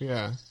just- off.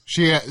 Yeah.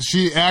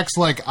 She acts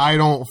like I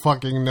don't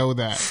fucking know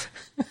that.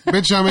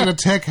 Bitch, I'm in a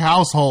tech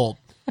household.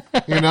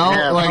 You know?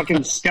 Yeah, like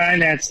fucking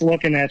Skynet's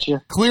looking at you.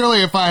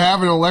 clearly if I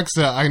have an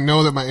Alexa, I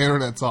know that my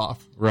internet's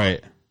off.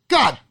 Right.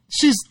 God,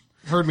 she's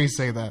heard me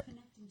say that.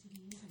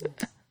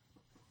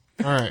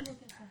 All right.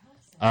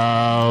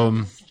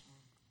 I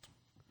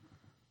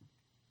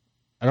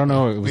don't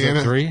know. Was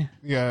it 3?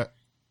 Yeah.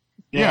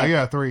 Yeah.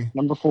 Yeah, 3.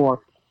 Number 4.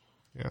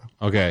 Yeah.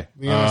 Okay.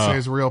 The NSA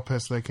is real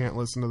pissed they can't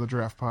listen to the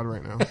draft pod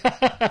right now.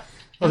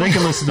 Well, they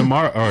can listen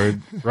tomorrow or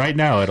right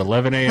now at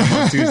 11 a.m.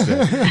 on Tuesday.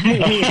 If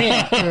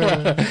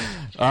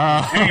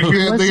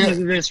you're the- listening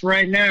to this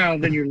right now,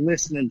 then you're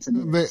listening to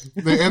me.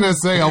 The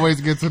NSA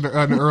always gets an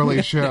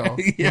early show.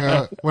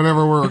 Yeah.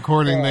 Whenever we're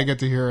recording, they get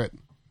to hear it.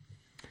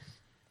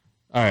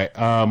 All right.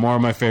 More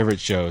of my favorite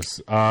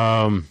shows.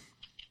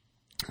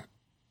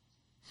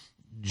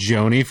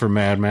 Joni for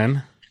Mad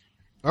Men.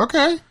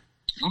 Okay.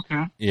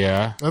 Okay.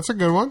 Yeah. That's a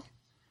good one.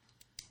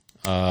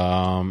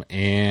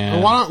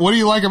 And What do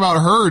you like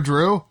about her,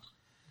 Drew?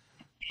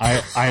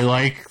 I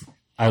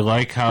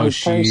like how Her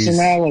she's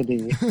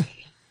personality.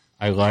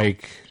 I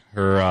like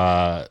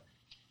her,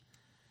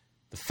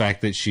 the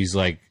fact that she's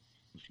like,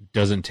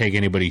 doesn't take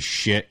anybody's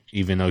shit,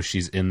 even though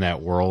she's in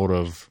that world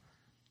of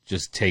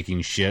just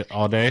taking shit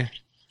all day.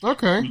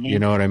 Okay. You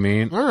know what I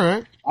mean? All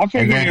right. I And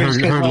figured then it was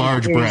her 'cause, like,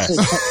 large it was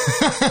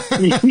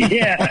breasts.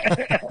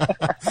 yeah.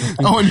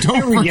 Oh, and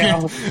There we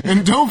go.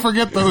 don't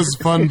forget those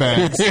fun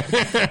bags.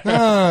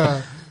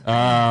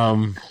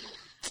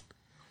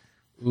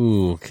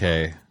 Ooh,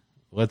 okay.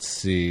 Let's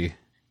see.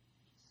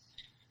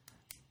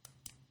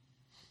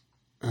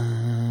 God,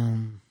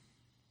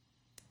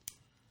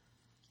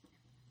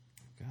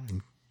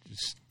 I'm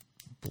just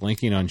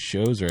blanking on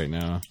shows right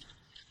now.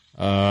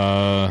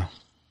 Are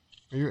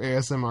you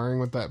ASMRing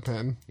with that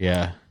pen?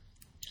 Yeah.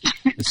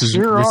 This is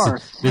Sure are.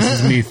 this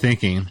is me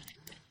thinking.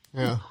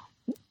 Yeah.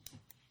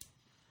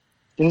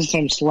 This is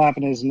him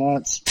slapping his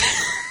nuts.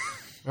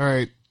 All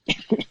right.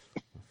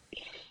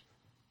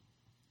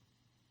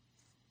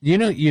 You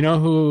know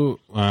who?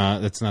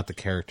 That's not the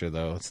character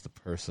though. It's the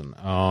person.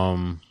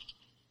 Oh,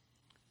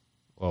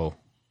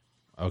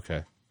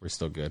 okay. We're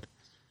still good.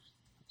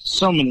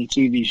 So many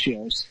TV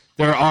shows.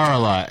 There are a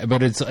lot,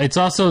 but it's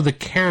also the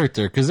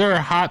character because there are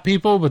hot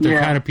people, but they're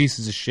Yeah. kind of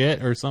pieces of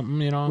shit or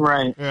something. You know?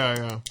 Right.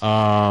 Yeah.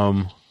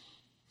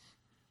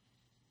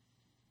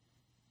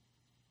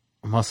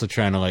 I'm also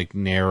trying to like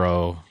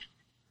narrow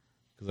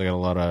because I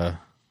got a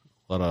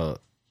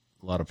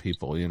lot of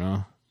people. You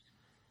know,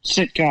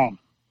 Sitcom.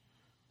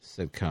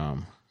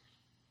 sitcom.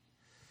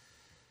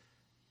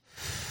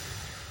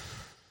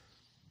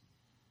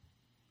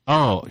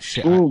 Oh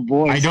shit! Oh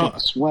boy, I don't.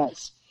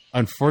 sweats.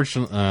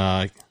 Unfortunately,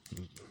 I'm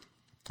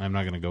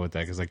not going to go with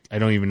that because I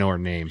don't even know her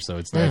name, so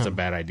that's a Damn.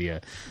 bad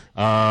idea.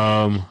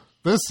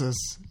 This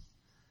is.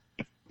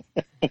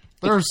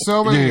 There are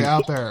so many Dude,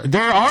 out there.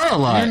 There are a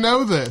lot. You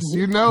know this.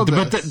 You know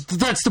this. but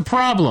that's the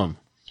problem.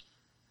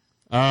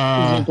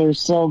 Isn't there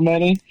so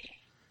many?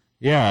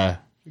 Yeah,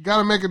 You got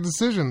to make a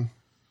decision.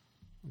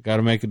 got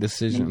to make a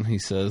decision. He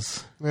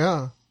says.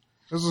 Yeah.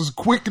 This is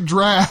quick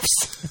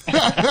drafts.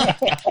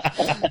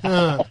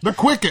 The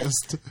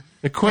quickest.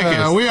 The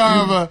quickest.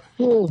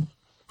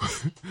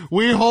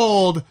 We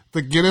hold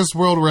the Guinness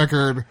World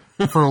Record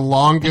for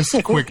longest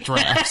quick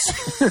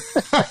drafts.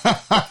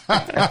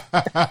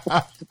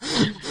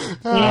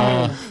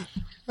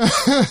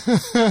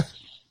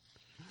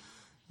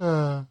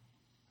 All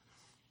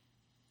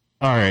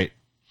right.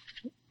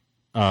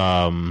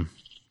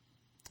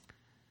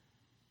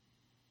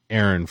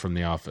 Aaron from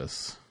The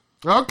Office.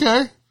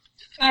 Okay.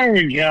 There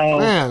you go.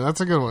 Man, that's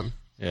a good one.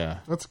 Yeah.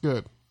 That's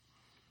good.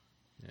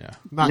 Yeah.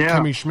 Not Yeah.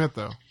 Kimmy Schmidt,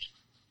 though.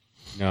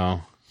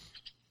 No.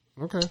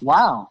 Okay.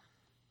 Wow.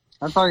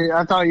 I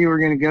thought you were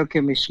going to go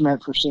Kimmy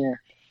Schmidt for sure,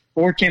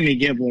 or Kimmy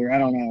Gibbler. I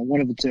don't know, one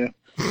of the two.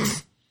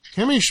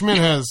 Kimmy Schmidt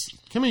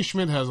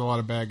has a lot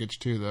of baggage,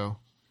 too, though.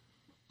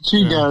 She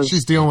Yeah, does.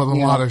 She's dealing with a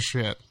Yeah. lot of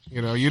shit.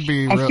 You know, you'd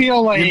be I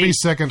feel like you'd be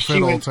second she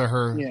fiddle would- to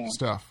her yeah.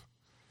 stuff.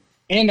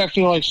 And I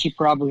feel like she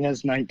probably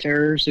has night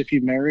terrors if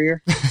you marry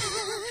her.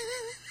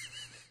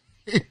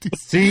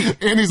 See,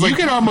 And he's like, you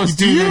can almost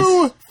do do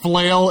you this.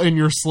 flail in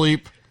your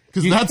sleep?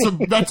 Because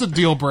that's a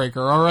deal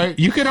breaker. All right.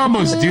 You could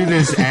almost do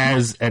this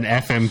as an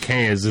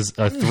FMK, as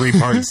a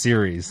 3-part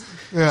series.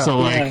 Yeah. So,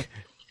 like, Yeah.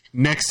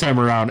 next time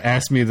around,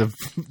 ask me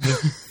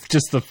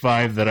just the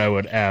 5 that I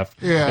would F,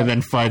 Yeah. and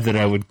then 5 that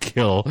I would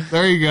kill.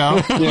 There you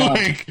go.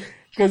 Yeah.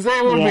 Because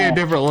that would be Yeah. a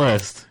different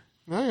list.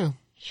 Oh, yeah.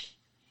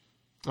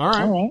 All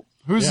right. All right.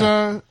 Who's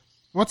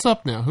what's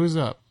up now? Who's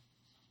up?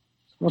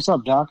 What's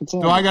up, Doc? It's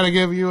Do I got to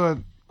give you a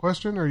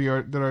question, or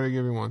did I already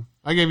give you one?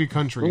 I gave you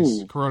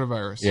countries. Ooh.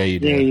 Coronavirus. Yeah, you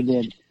Yeah, did. you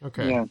did.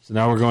 Okay. Yeah. So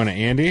now we're going to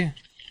Andy,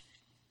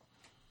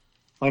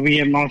 Let me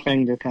get my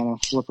thing to kind of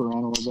flip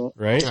around a little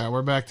bit. right? Yeah,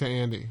 we're back to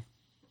Andy.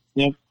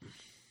 Yep.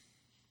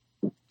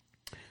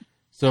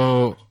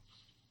 So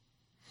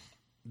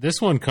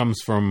this one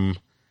comes from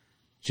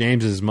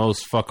James's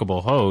most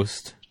fuckable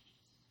host.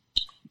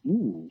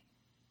 Ooh.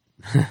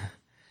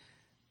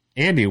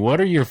 Andy, what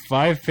are your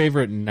 5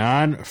 favorite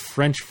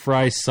non-French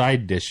fry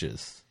side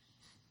dishes?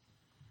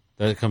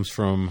 That comes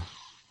from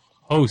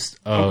host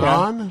of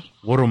Ron,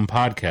 Woodham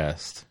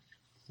Podcast.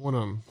 one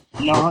of them.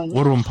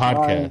 Woodham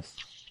Podcast.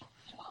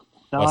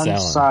 Wes Allen.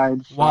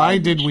 Non-side. Why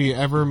did we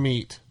ever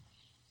meet?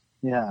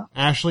 Yeah.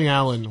 Ashley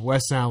Allen,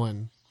 Wes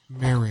Allen,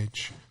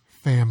 marriage,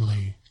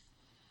 family,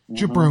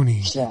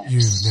 Jabroni, Sex.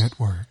 You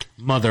Network.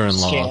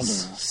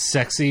 Mother-in-laws. Scandal.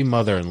 Sexy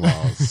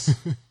mother-in-laws.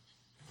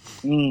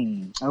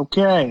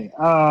 Okay.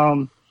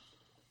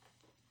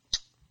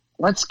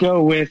 Let's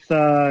go with,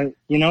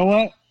 you know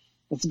what?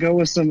 Let's go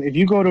with some, if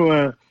you go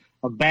to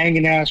a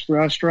banging ass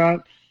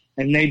restaurant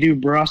and they do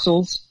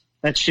Brussels,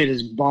 that shit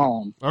is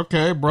bomb.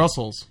 Okay,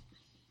 Brussels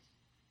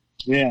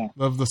Yeah.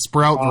 of the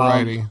sprout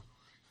variety.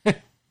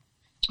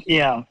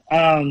 Yeah.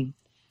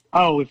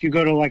 If you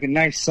go to like a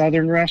nice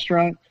southern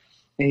restaurant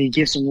and you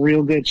get some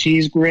real good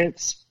cheese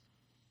grits,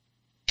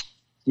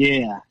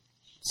 yeah. Give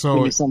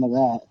So me some of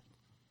that.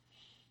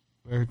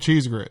 they're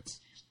cheese grits.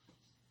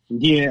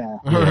 Yeah.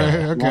 All right,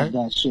 okay, Love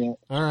that shit.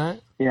 all right.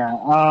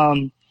 Yeah.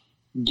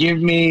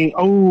 Give me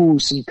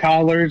some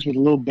collards with a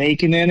little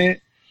bacon in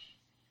it.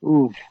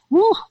 Ooh,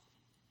 woo.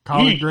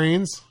 Collard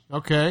greens.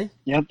 Okay.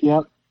 Yep.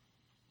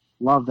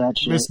 Love that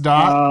shit. Miss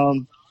Dot.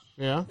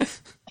 Yeah.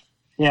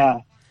 Yeah.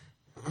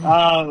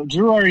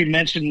 Drew already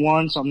mentioned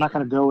one, so I'm not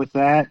going to go with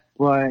that.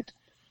 But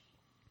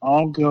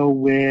I'll go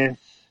with.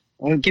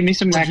 Well, give me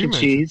some What'd mac you and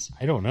mention? cheese.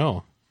 I don't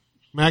know.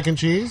 Mac and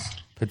cheese.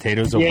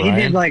 Potatoes Yeah, O'Brien.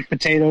 you did like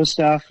potato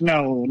stuff.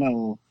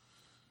 No.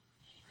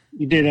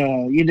 You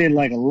did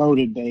like a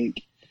loaded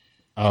bake.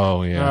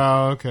 Oh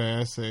yeah. Oh, okay.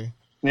 I see.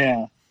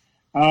 Yeah.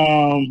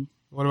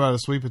 What about a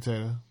sweet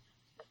potato?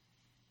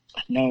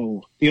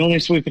 No. The only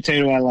sweet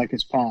potato I like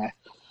is pie.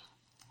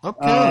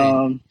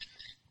 Okay.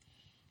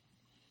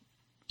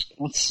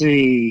 Let's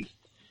see.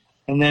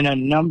 And then a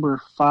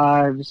number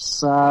 5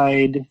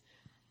 side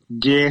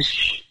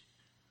dish.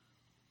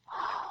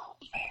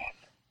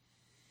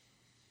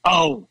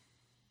 Oh,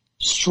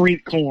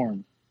 street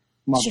corn,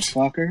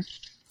 motherfucker.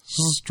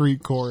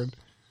 Street corn.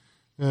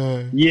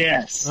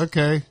 Yes.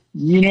 Okay.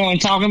 You know what I'm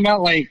talking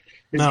about? Like,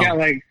 it's No. got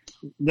like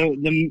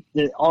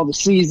the all the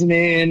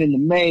seasoning and the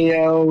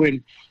mayo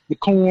and the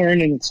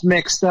corn, and it's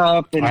mixed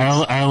up. And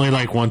I only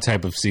like one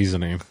type of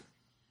seasoning.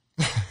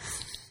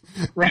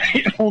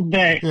 right, Old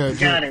Bay. Yeah.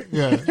 Got Drew, it.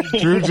 Yeah.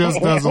 Drew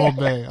just does Old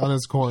Bay on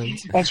his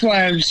corns. That's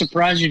why I'm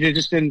surprised you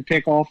just didn't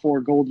pick all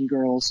 4 Golden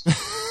Girls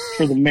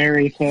for the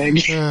Mary thing.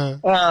 Yeah.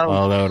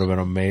 Oh, that would have been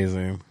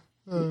amazing.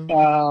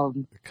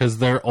 Because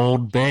they're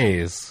Old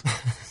Bays.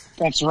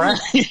 That's right.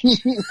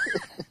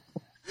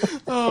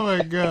 Oh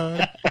my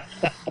god.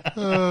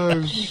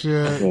 Oh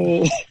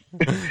shit.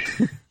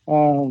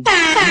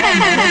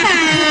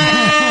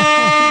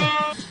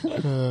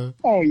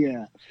 Oh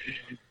yeah,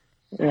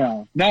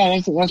 yeah. No,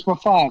 that's my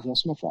 5.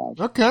 That's my 5.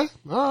 Okay.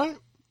 All right.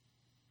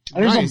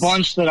 There's Nice. a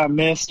bunch that I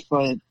missed,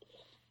 but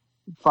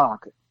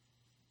fuck.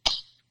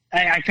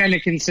 I kind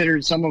of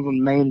considered some of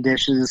them main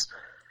dishes,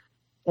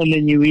 and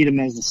then you eat them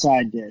as a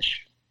side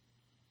dish.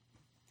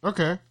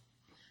 Okay.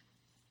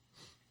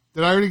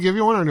 Did I already give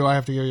you one, or do I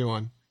have to give you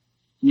one?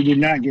 You did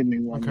not give me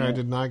one. Okay, I yet.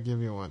 did not give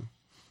you one.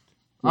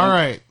 All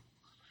right.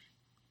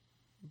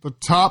 The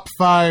top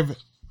 5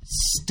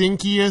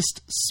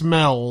 stinkiest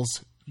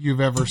smells you've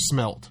ever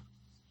smelt.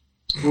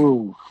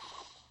 Ooh.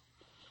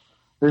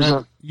 There's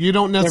a You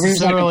don't there is like a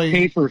necessarily.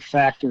 paper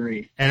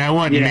factory. And I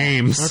want Yeah.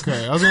 names.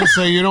 Okay, I was going to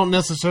say you don't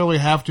necessarily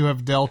have to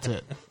have dealt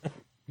it.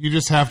 You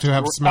just have to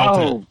have smelt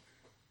it.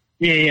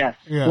 Yeah.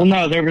 Yeah. Well,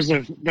 no, there was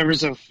a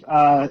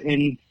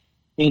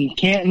in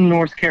Canton,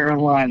 North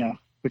Carolina,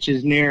 which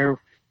is near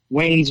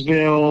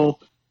Waynesville.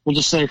 We'll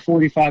just say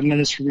 45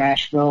 minutes from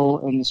Asheville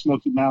in the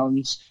Smoky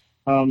Mountains.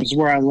 Is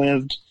where I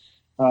lived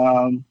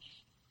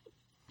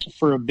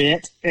for a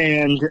bit,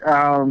 and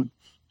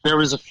there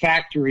was a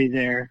factory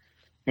there.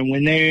 And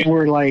when they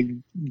were like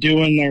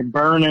doing their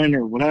burning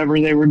or whatever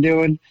they were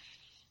doing,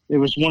 it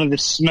was one of the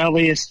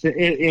smelliest.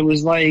 It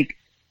was like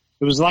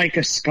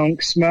a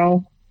skunk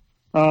smell,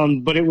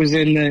 but it was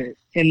in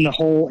the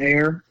whole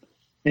air,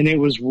 and it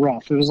was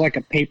rough. It was like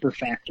a paper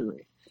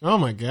factory. Oh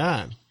my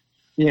god!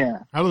 Yeah,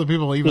 How do the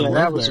people even yeah, live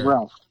that was there?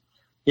 rough.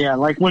 Yeah,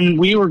 like when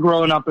we were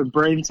growing up in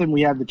Bradenton,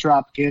 we had the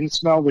Tropicana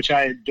smell, which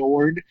I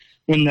adored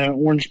when the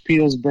orange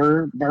peels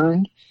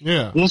burned.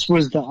 Yeah. This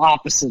was the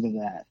opposite of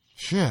that.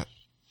 Shit.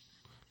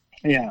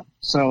 Yeah,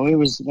 so that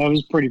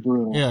was pretty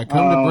brutal. Yeah.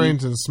 Come to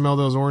Bradenton and smell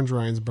those orange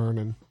rinds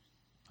burning.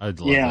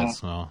 I'd love Yeah. that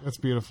smell. That's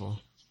beautiful.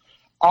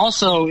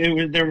 Also,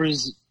 there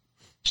was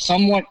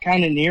somewhat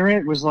kind of near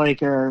it was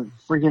like a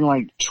freaking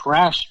like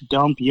trash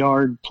dump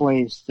yard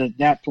place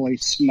that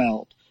place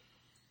smelled.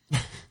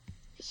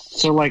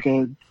 So like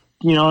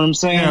you know what I'm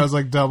saying? Yeah, it was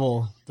like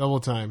double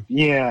time.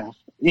 Yeah,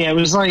 it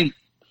was like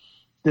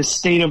the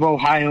state of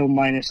Ohio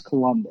minus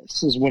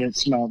Columbus is what it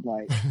smelled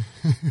like.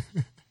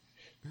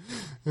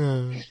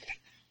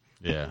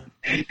 Yeah.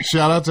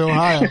 Shout out to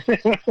Ohio.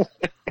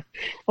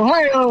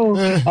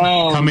 Ohio!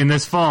 Coming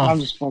this fall. I'm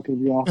just fucking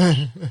with y'all.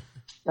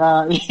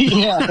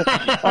 Yeah.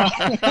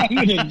 I'm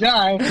gonna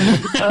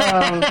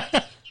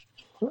die.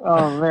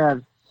 Oh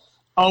man.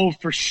 Oh,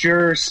 for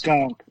sure,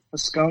 skunk. A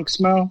skunk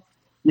smell?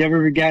 You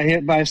ever got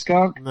hit by a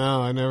skunk?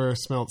 No, I never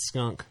smelled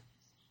skunk.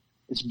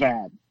 It's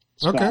bad.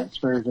 It's Okay. bad. It's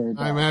very, very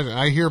bad. I imagine.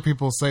 I hear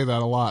people say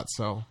that a lot.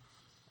 So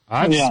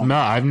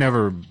I've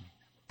never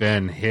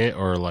been hit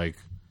or like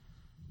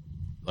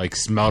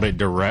smelled it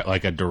direct,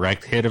 like a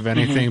direct hit of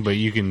anything, but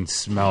you can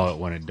smell it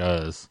when it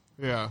does.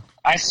 yeah.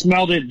 I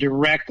smelled it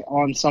direct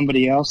on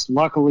somebody else.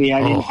 Luckily,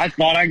 I didn't. Oh. I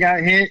thought I got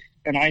hit,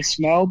 and I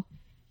smelled,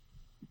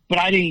 but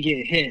I didn't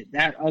get hit.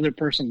 That other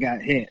person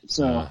got hit.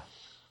 So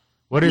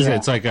What is Yeah. it?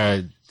 It's like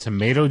a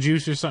tomato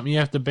juice or something you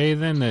have to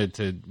bathe in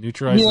to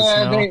neutralize the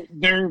yeah,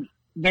 smell?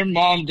 their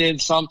mom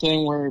did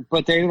something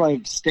but they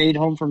like stayed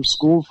home from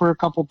school for a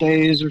couple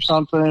days or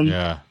something.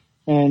 Yeah.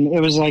 And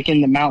it was like in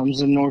the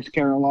mountains in North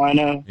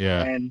Carolina.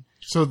 Yeah. And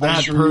So I that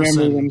just remember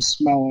person, them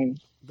smelling.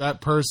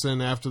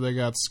 after they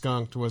got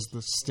skunked, was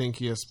the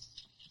stinkiest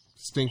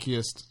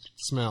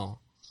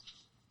smell.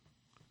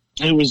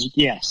 It was,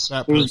 yes,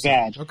 That it was person.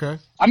 bad. Okay.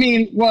 I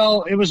mean,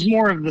 well, it was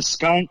more of the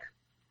skunk,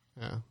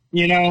 Yeah.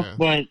 you know, Yeah.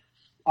 but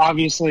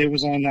obviously it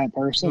was on that It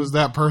person. was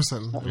that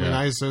person. I mean, Yeah.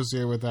 I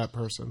associate with that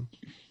person.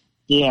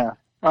 Yeah.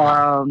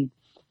 And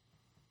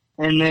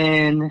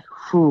then,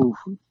 whew,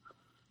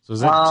 So is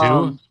that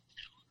 2?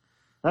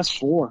 that's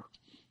 4,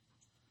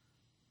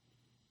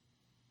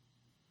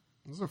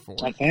 Those are 4.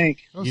 I think.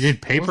 You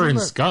did Paper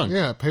and Skunk.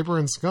 Yeah, Paper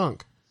and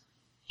Skunk.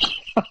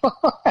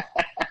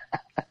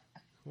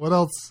 What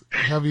else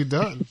have you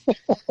done?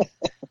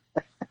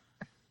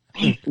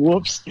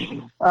 Whoops.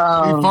 He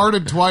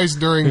farted twice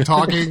during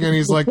talking, and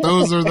he's like,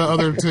 "Those are the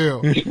other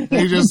 2."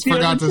 He just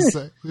forgot to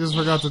say. He just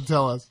forgot to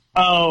tell us.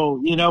 Oh,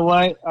 you know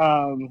what?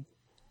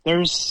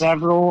 There's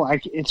several.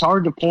 It's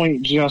hard to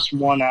point just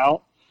one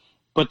out,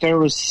 but there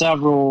was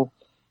several,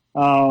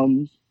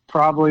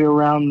 probably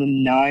around the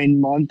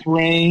 9-month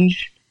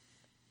range,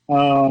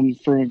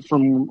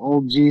 from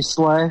old G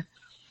Slay.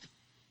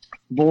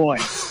 Boy,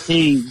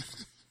 he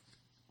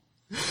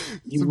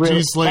Some really,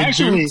 G-Slade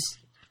actually, jukes.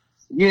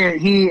 yeah,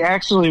 he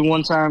actually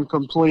one time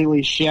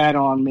completely shat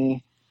on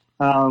me,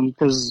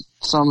 because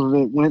some of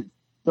it went,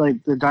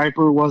 like, the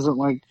diaper wasn't,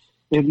 like,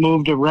 it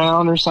moved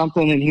around or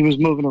something, and he was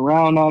moving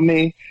around on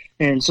me,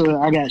 and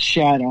so I got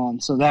shat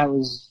on. So that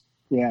was,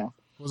 yeah.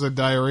 Was it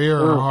diarrhea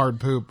or a hard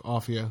poop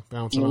off you,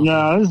 bouncing off?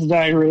 No, it was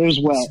diarrhea. It was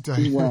wet.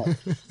 It was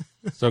wet.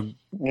 So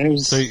It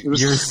was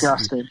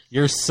disgusting.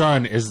 Your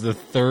son is the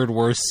 3rd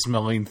worst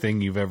smelling thing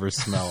you've ever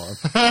smelled.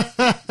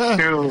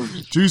 Dude,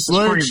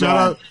 G-Slade, pretty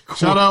shout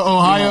bad. out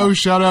Ohio,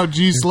 shout out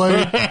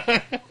G-Slade.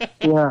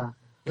 yeah.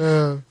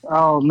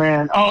 Oh,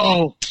 man.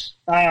 My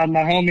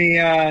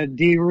homie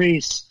D.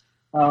 Reese,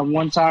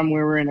 one time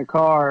we were in a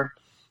car,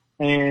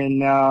 and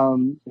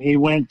we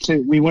went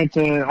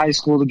to high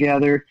school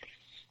together.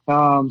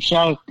 Shout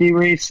out D.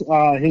 Reese.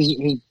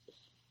 His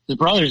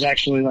brother's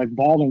actually, like,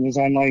 Baldwin was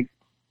on, like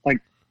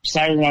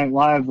Saturday Night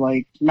Live,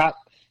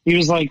 he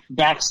was, like,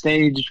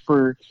 backstage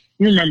for,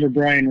 you remember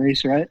Brian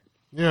Reese, right?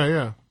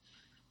 Yeah.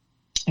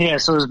 Yeah,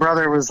 so his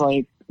brother was,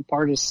 like,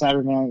 part of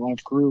Saturday Night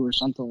Live crew or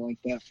something like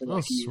that for,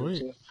 like, a year or sweet.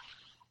 two.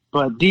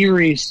 But D.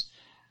 Reese,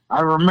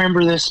 I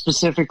remember this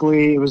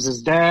specifically. It was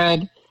his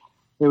dad,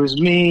 it was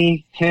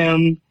me,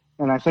 him,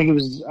 and I think it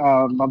was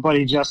my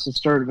buddy Justin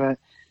Sturdivant.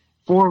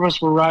 4 of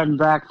us were riding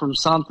back from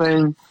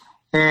something,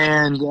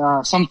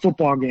 and some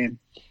football game.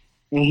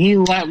 And he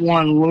let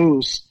one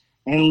loose.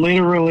 And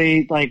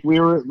literally, like,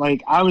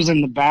 I was in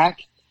the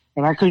back,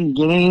 and I couldn't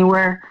get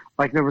anywhere.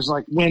 Like, there was,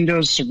 like,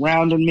 windows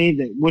surrounding me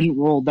that wouldn't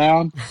roll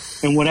down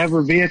in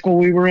whatever vehicle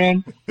we were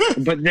in.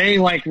 But they,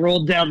 like,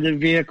 rolled down the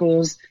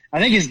vehicles. I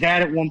think his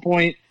dad at one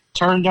point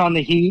turned on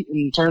the heat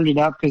and turned it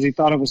up because he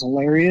thought it was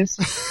hilarious.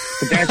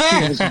 But that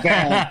shit was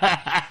bad.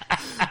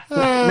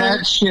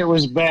 That shit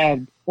was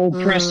bad.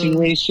 Old Preston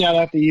Reese, shout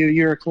out to you.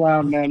 You're a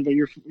clown, man, but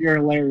you're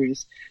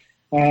hilarious.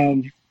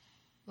 That's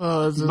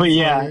But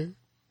yeah. funny.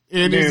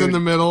 Andy's Dude. in the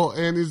middle.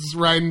 Andy's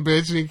riding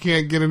bitch, and he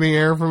can't get any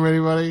air from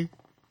anybody.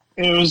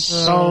 It was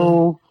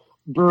so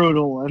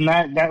brutal, and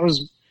that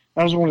was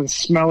one of the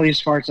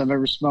smelliest farts I've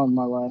ever smelled in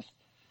my life,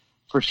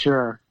 for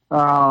sure.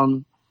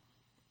 And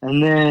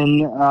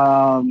then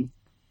I'm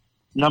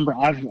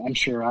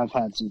sure I've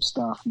had some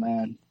stuff,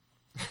 man.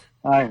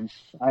 I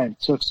have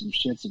took some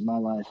shits in my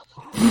life.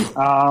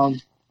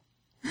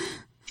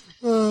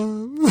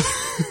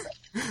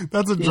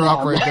 That's a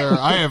drop right there.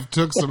 I have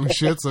took some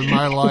shits in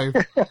my life.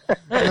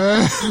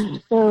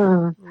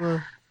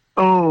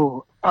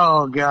 Oh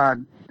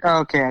God.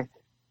 Okay.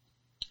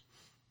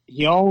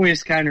 You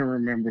always kind of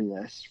remember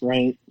this,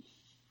 right?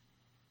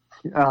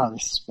 Oh,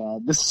 this is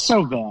bad. This is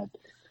so bad.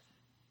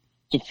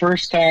 The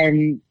first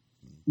time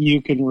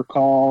you can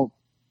recall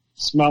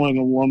smelling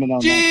a woman on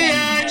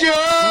that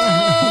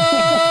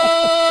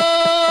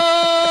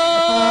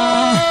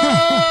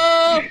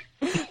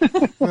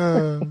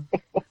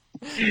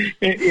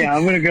Yeah,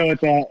 I'm gonna go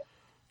with that.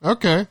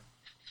 Okay.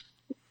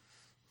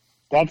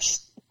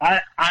 That's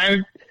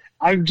I'm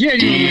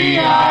genuinely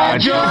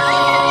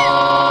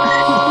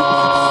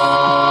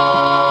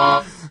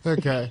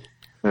Okay.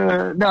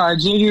 no, I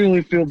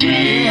genuinely feel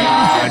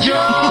bad.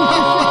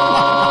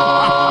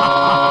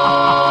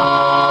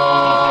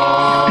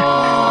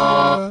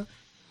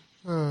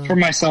 For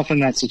myself in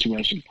that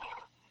situation.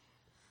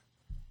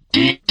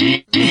 You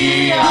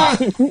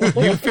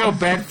feel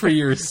bad for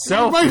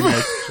yourself. in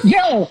that-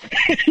 No,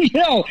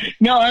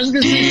 no, I was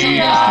gonna say something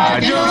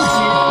else.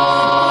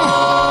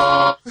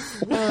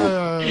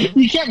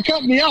 You kept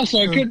cutting me off, so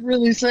I couldn't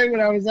really say what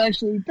I was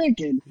actually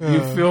thinking. You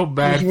feel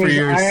bad for Which was-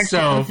 I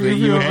yourself actually that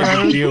you feel had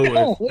to bad. deal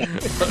No.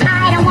 with.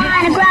 I don't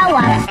want to grow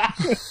up.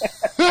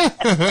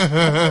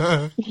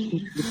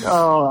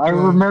 Oh, I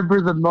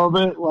remember the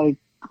moment like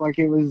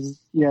it was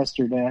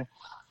yesterday.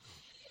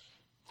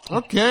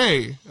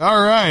 Okay.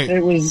 All right.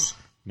 It was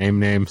Name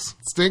names.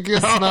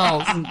 Stinkiest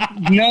smells.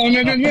 no.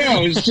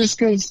 It's just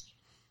because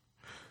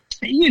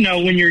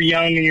when you're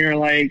young and you're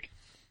like.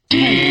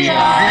 You're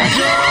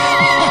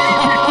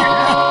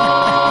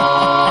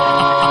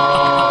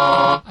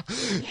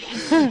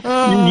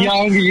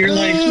young and you're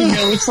like,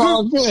 it's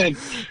all good.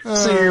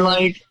 So you're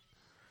like,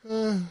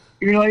 yeah,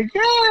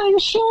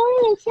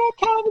 sure, it's that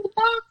time of the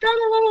box. Da,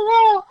 da, da,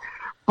 da.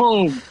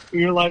 Boom.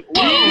 And you're like,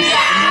 whoa.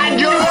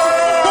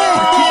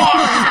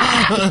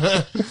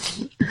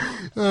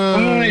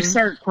 And they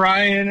start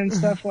crying and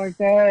stuff like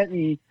that,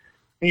 and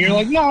you're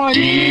like, no, I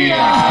need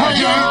I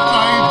just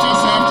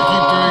have to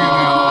keep doing it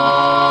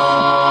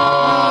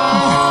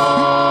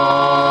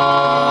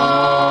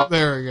now.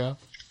 There we go.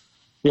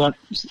 Yep.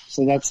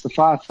 So that's the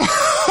 5.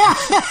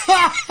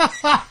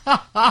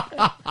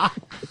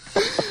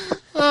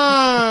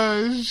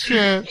 Oh,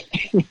 shit.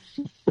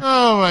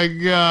 Oh, my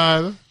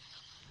God.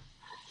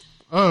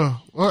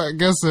 Oh, well, I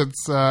guess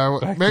it's,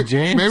 Back to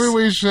James? maybe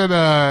we should,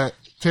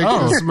 take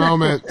this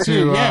moment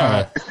to,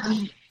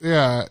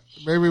 Yeah.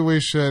 maybe we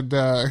should,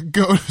 go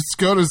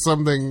to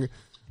something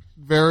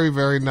very,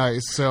 very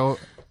nice. So,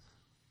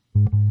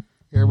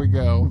 here we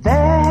go.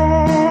 That's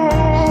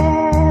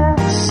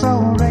so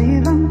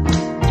Raven.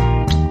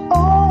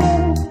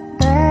 Oh,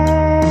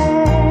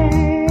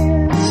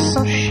 that's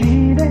so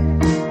shady.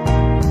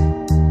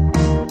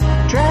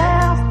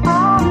 Draft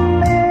on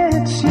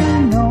lets you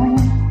know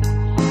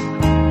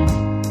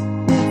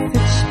if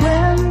it's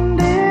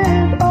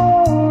splendid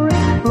or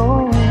it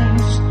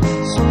blows.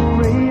 So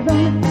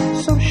Raven,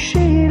 so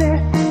shady.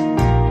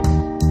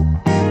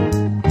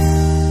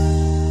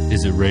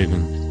 Is it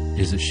Raven?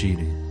 Is it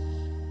Sheedy?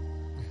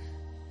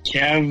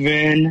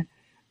 Kevin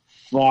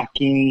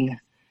fucking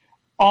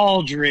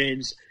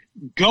Aldridge.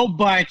 Go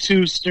buy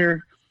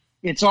Tooster.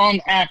 It's on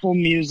Apple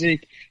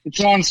Music. It's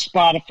on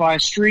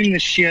Spotify. Stream the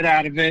shit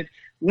out of it.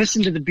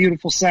 Listen to the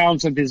beautiful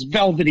sounds of his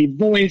velvety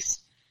voice.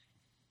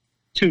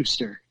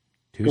 Tooster.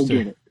 Go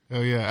get it.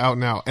 Oh, yeah, out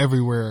now,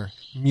 everywhere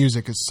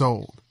music is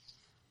sold.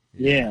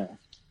 Yeah.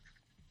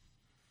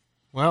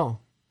 Well,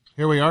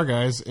 here we are,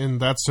 guys, in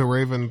That's So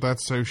Raven,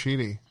 That's So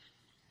Sheedy.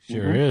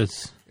 Sure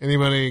is.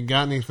 Anybody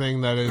got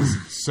anything that is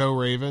so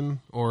Raven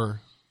or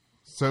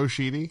so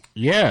Sheedy?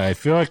 Yeah, I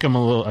feel like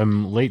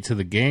I'm late to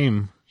the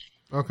game,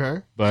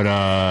 Okay. but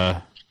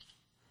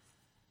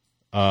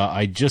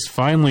I just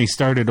finally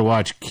started to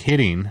watch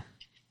Kidding,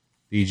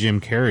 the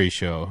Jim Carrey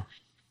show.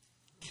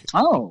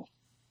 Oh.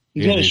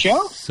 You It got a is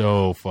show?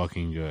 So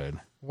fucking good.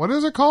 What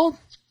is it called?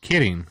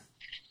 Kidding.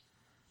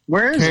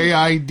 Where is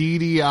it?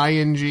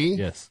 Kidding.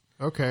 Yes.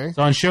 Okay. It's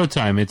on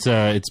Showtime.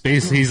 It's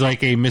basically he's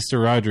like a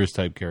Mr. Rogers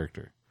type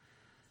character,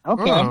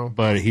 Okay. Oh.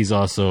 but he's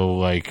also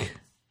like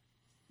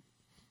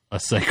a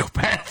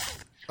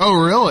psychopath.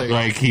 Oh, really?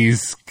 Like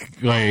he's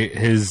like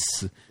his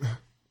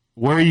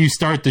where you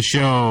start the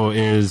show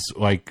is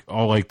like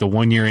the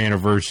 1 year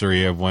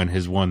anniversary of when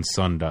his one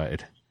son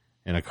died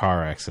in a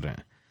car accident.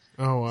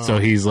 Oh, wow. So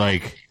he's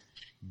like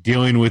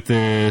dealing with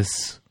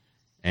this,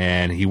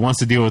 and he wants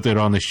to deal with it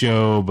on the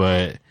show,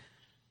 but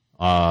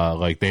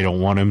like they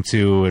don't want him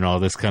to, and all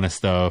this kind of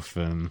stuff,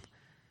 and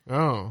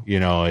Oh.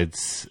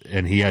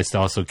 and he has to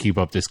also keep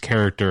up this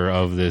character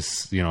of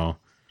this,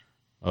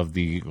 of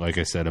the, like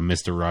I said, a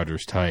Mr.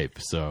 Rogers type.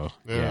 So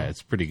yeah,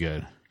 it's pretty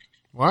good.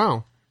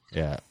 Wow.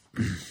 Yeah,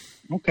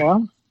 Okay.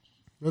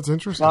 That's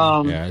interesting.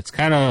 yeah, it's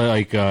kind of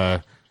like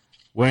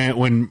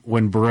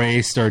when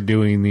Bray started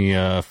doing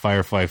the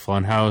Firefly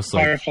Funhouse,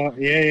 like Firefly.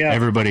 Yeah.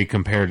 everybody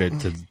compared it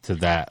to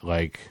that,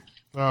 like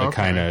Oh, the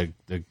kind of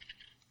the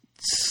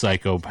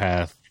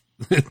psychopath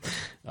Mr.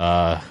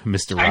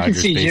 Rogers. I can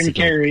see basically. Jim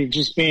Carrey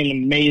just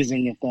being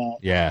amazing at that.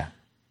 Yeah,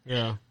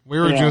 yeah. We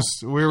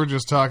were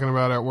just talking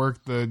about at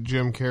work the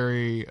Jim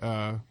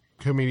Carrey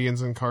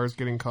comedians in cars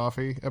getting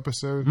coffee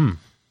episode,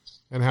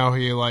 and how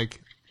he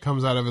like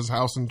comes out of his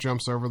house and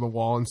jumps over the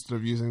wall instead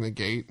of using the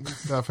gate and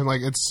stuff. And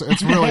like it's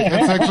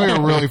actually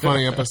a really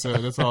funny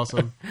episode. It's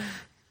awesome.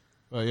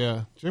 But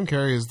yeah, Jim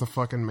Carrey is the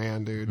fucking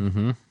man, dude.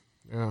 Mm-hmm.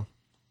 Yeah.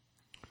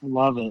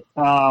 Love it.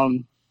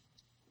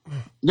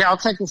 Yeah, I'll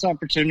take this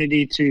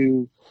opportunity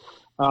to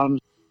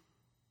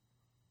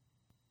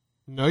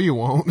No, you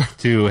won't.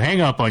 to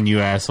hang up on you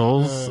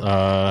assholes.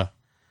 I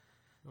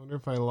wonder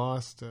if I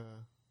lost.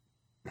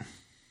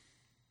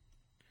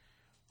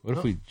 What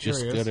if we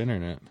just there he is. got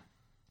internet?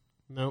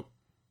 Nope.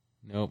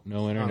 Nope,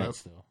 no internet nope.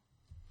 still.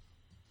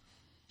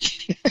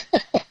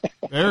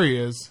 There he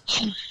is.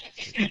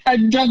 I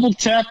double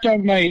tapped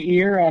on my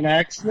ear on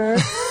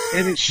accident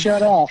and it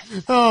shut off.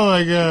 Oh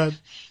my god.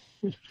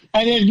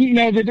 I didn't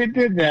know that it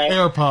did that.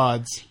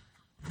 AirPods.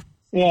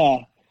 Yeah.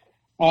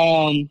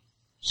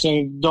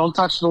 So don't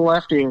touch the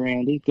left ear,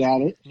 Andy.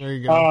 Got it. There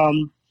you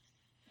go.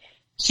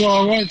 So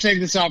I want to take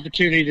this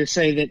opportunity to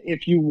say that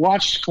if you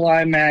watched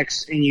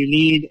Climax and you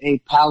need a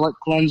palate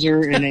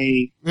cleanser in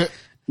a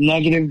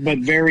negative but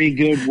very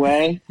good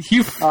way,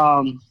 You've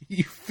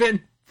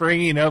been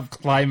bringing up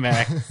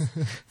Climax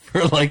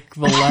for like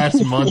the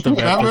last month of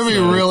That episodes.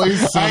 movie really I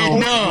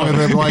settled know.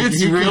 with him. Like,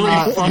 It's he really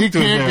cannot- fucked he with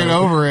can't him. get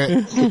over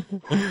it.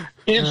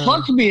 it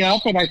fucked me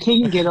up and I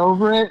couldn't get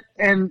over it.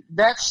 And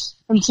that's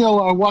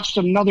until I watched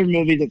another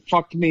movie that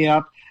fucked me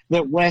up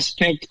that Wes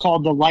picked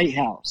called The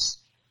Lighthouse.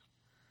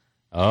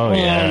 Oh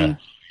yeah. And-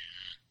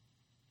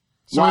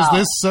 So Wow. is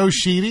this so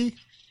sheedy?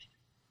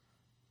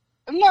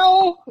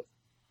 No,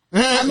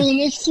 I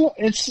mean it's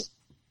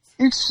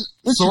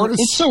Sorta-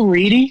 it's so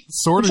reedy.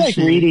 Sorta It's like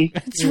sheedy. reedy.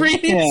 It's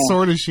really Yeah.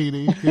 Sort of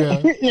sheedy.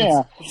 Yeah.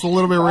 Yeah. It's a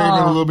little bit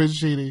Raven, a little bit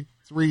sheedy.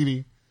 It's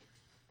reedy.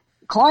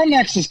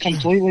 Climax is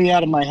completely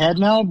out of my head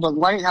now, but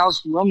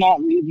Lighthouse will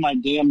not leave my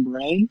damn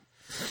brain.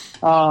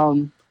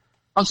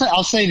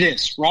 I'll say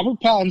this: Robert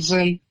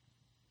Pattinson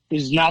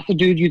is not the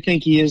dude you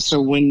think he is.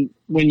 So when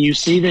you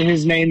see that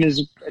his name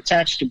is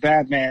attached to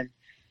Batman,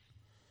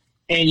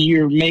 and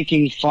you're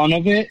making fun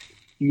of it,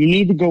 you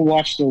need to go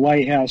watch The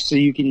Lighthouse so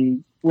you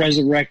can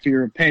resurrect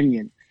your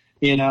opinion,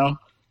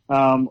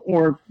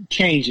 or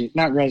change it,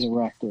 not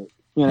resurrect it.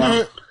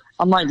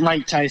 I'm like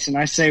Mike Tyson.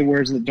 I say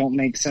words that don't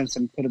make sense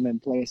and put them in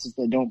places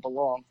that don't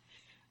belong.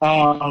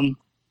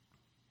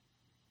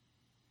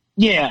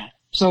 Yeah.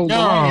 So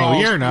No,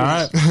 you're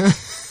not.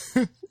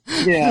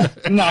 Yeah.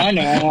 No, I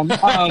know.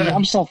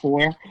 I'm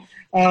self-aware.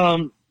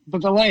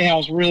 But The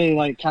Lighthouse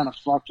really kind of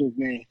fucked with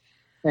me.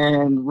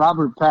 And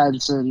Robert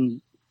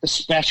Pattinson,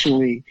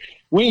 especially.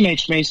 William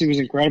H. Macy was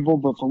incredible,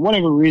 but for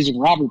whatever reason,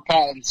 Robert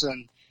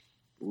Pattinson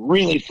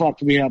really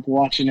fucked me up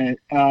watching it.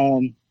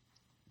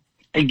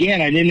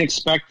 Again, I didn't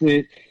expect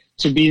it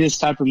to be this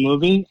type of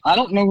movie. I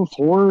don't know if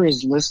horror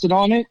is listed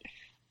on it,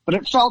 but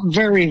it felt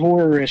very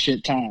horror-ish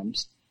at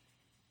times.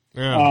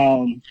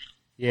 Yeah.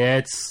 Yeah,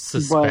 it's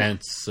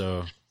suspense,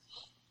 so.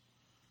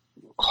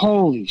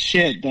 Holy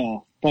shit,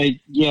 though.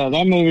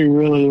 That movie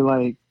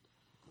really,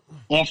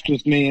 effed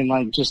with me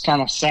and, just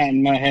kind of sat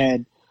in my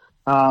head.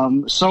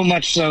 So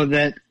much so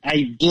that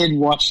I did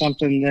watch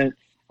something that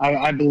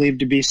I believe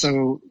to be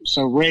so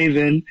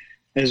Raven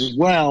as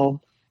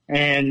well,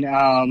 and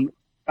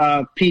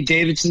Pete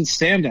Davidson's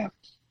stand-up.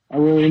 I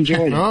really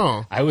enjoyed it.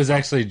 Oh, I was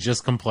actually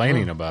just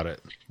complaining about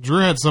it. Drew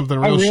had something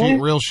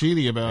real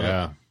sheety about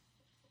Yeah.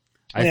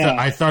 it.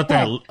 I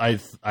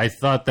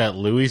thought that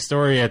Louis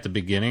story at the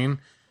beginning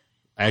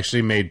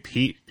actually made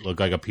Pete look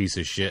like a piece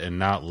of shit and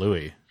not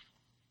Louis.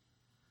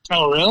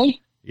 Oh,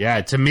 really?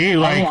 Yeah, to me,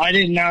 I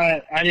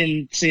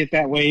didn't see it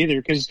that way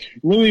either, because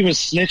Louis was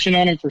snitching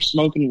on him for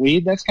smoking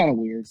weed. That's kind of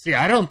weird. see,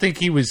 I don't think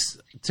he was.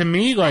 To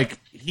me,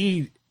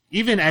 he,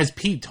 even as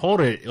Pete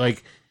told it,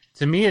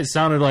 to me, it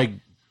sounded like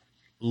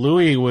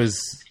Louis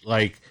was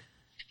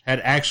had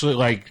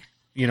actually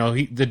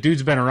the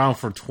dude's been around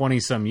for 20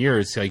 some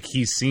years.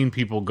 He's seen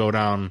people go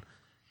down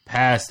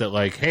past that.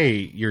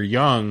 Hey, you're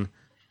young,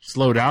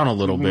 slow down a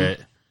little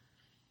bit,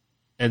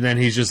 and then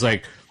he's just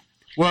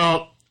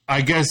well,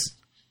 I guess.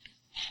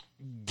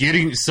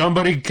 Getting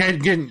somebody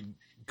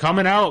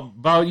coming out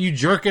about you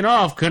jerking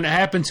off couldn't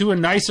happen to a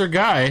nicer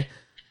guy.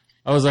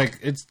 I was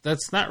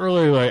that's not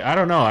really I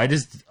don't know. I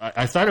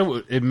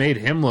thought it made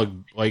him look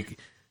like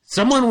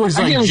someone was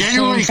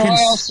genuinely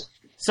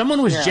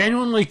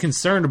genuinely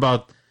concerned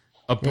about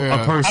a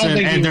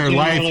person and their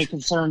life. Really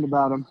concerned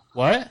about him.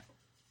 What?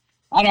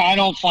 I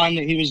don't find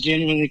that he was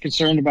genuinely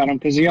concerned about him,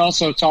 because he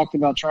also talked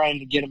about trying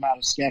to get him out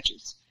of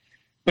sketches.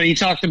 But he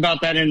talked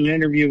about that in an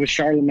interview with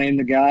Charlemagne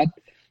the God,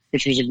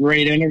 which was a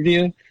great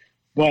interview,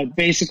 but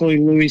basically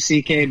Louis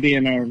C.K.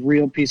 being a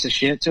real piece of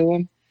shit to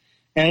him.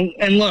 And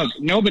look,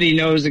 nobody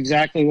knows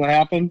exactly what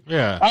happened.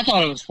 Yeah. I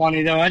thought it was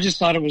funny, though. I just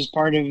thought it was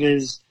part of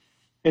his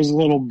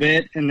little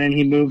bit, and then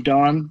he moved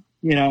on,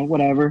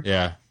 whatever.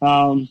 Yeah.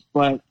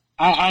 But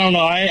I don't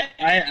know.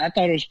 I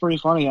thought it was pretty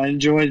funny. I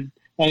enjoyed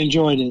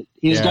it.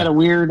 He's got a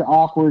weird,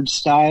 awkward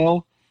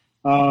style,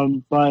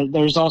 but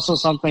there's also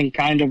something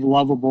kind of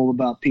lovable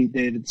about Pete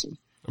Davidson.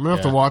 I'm going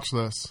to have to watch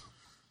this.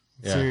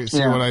 Yeah. See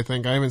what I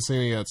think. I haven't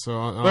seen it yet, so.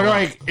 But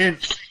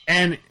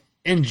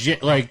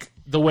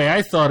the way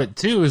I thought it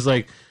too is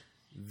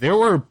there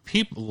were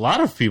a lot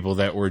of people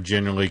that were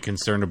genuinely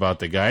concerned about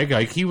the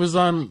guy. He was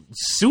on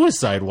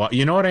suicide watch.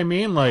 You know what I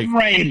mean?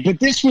 Right, but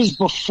this was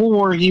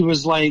before he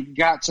was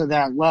got to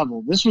that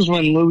level. This was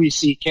when Louis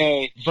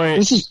C.K.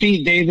 This is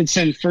Pete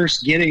Davidson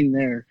first getting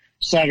there.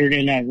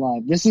 Saturday Night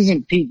Live. This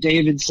isn't Pete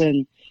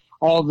Davidson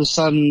all of a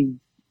sudden.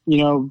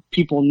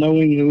 People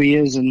knowing who he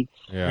is and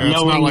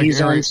knowing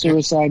he's on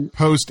suicide.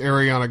 Post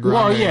Ariana Grande.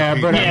 Well, yeah,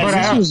 but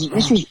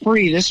this was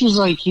pre. This was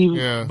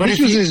this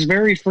was his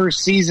very first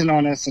season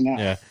on SNL.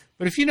 Yeah,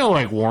 but if you know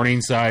warning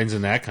signs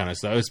and that kind of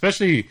stuff,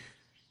 especially,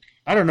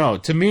 I don't know.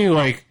 To me,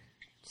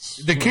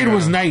 the kid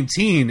was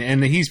 19,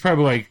 and he's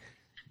probably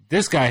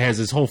this guy has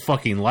his whole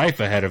fucking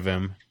life ahead of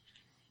him.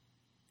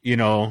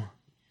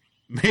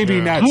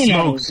 Maybe not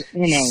smoke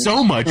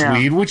so much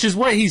weed, which is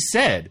what he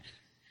said.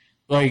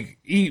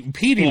 Pete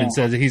even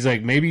says that he's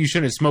maybe you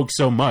shouldn't smoke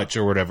so much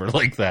or whatever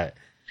like that.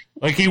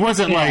 He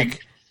wasn't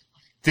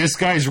this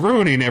guy's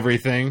ruining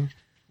everything.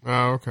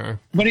 Oh, okay.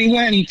 But he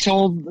went and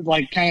told,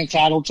 kind of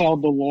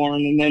tattletale to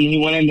Lauren, and then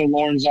he went into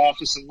Lauren's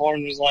office, and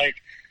Lauren was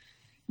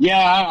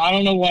I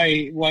don't know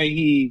why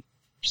he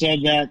said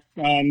that.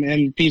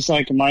 And Pete's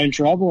am I in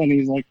trouble? And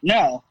he's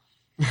no.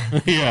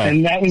 Yeah.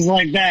 And that was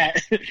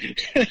that.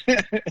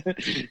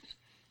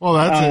 Well,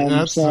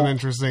 that's an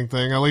interesting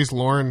thing. At least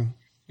Lauren...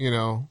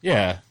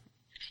 Yeah.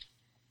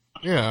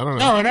 Yeah, I don't know.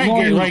 No, and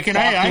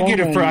I get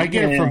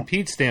it from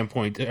Pete's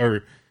standpoint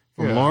or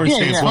from Lauren's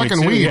standpoint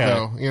fucking too. weed, Yeah.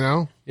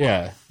 though.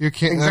 Yeah. You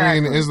can't. Exactly. I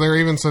mean, is there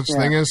even such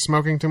thing as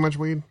smoking too much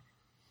weed?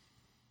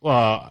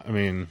 Well, I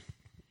mean,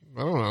 I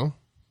don't know.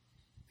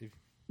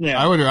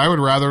 Yeah. I would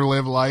rather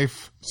live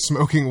life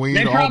smoking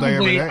weed all day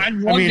every day. I'd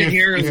love to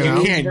hear if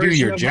you can't do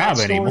your job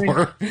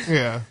anymore.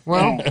 Yeah.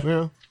 Well,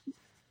 yeah.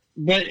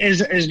 But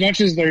as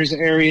much as there's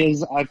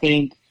areas, I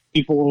think,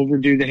 people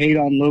overdo the hate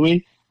on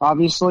Louis,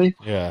 obviously.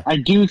 Yeah. I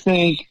do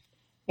think,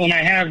 and I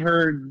have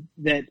heard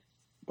that,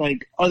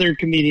 like, other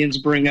comedians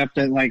bring up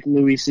that, like,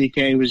 Louis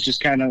C.K. was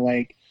just kind of,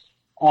 like,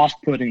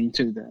 off-putting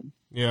to them.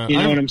 Yeah, You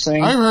know what I'm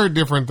saying? I've heard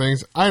different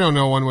things. I don't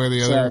know one way or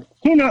the other.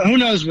 So, who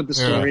knows what the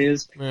story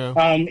is? Yeah.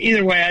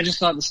 Either way, I just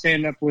thought the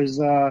stand-up was,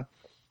 I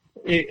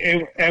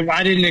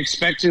didn't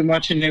expect too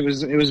much, and it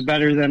was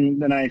better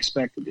than I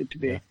expected it to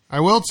be. I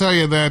will tell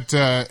you that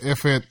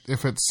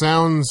if it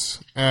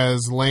sounds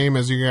as lame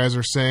as you guys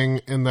are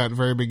saying in that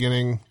very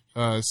beginning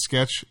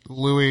sketch,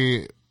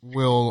 Louis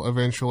will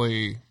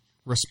eventually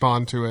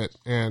respond to it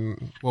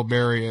and will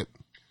bury it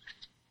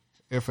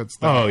if it's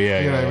that. Oh, yeah,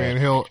 you know yeah, what I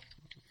mean?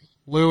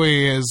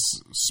 Louis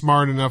is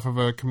smart enough of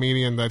a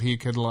comedian that he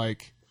could,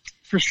 like,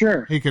 For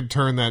sure. he could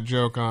turn that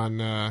joke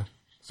on.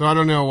 So I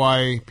don't know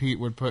why Pete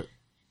would put.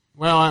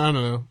 Well, I don't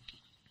know.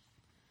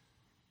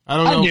 I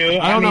don't know. do.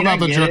 I don't know I mean, about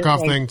the I get jerk it, off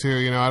like- thing too.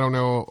 You know, I don't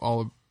know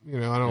all. I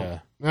don't. Yeah.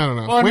 I don't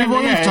know. Well,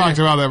 we've yeah, talked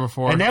about that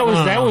before, And that was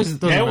I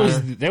don't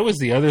know. that was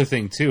the other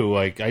thing too.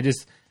 Like I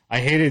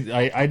hated.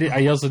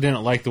 I also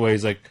didn't like the way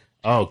he's like,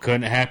 oh,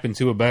 couldn't it happen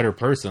to a better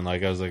person?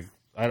 Like I was like,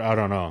 I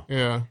don't know.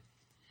 Yeah.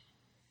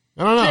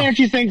 I don't know. If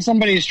you think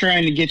somebody's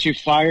trying to get you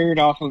fired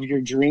off of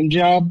your dream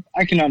job,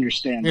 I can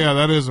understand. Yeah,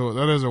 that is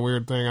a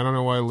weird thing. I don't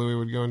know why Louis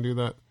would go and do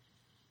that.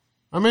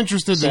 I'm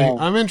interested So-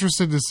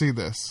 to see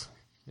this.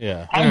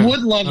 Yeah. I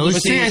would love to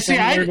least- see it See,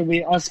 similar to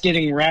be us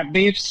getting rap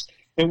beefs.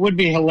 It would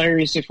be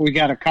hilarious if we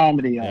got a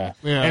comedy on Yeah. it.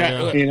 Yeah,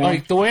 And You know?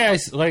 like the way I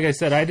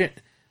said,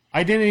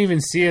 I didn't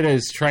even see it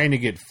as trying to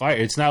get fired.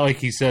 It's not like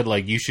he said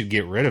like you should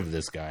get rid of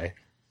this guy.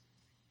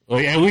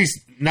 Like at least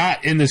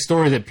not in the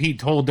story that Pete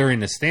told during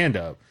the stand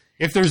up.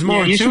 If there's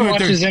more you should to it, watch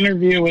there's- his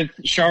interview with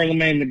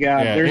Charlemagne the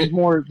God. Yeah, There's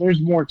more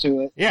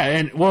to it. yeah,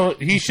 and well,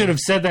 he should have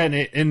said that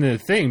in the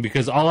thing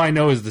because all I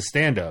know is the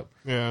stand up.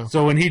 Yeah.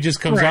 So when he just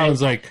comes out Right. and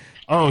is like,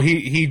 oh,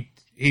 he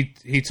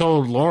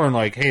told Lauren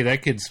like, hey,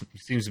 that kid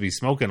seems to be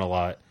smoking a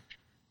lot,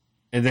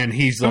 and then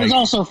he's It was like,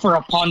 also for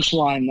a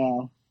punchline,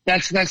 though.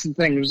 That's the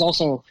thing. It was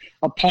also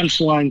a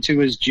punchline to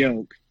his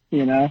joke.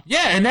 You know?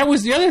 yeah, and that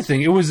was the other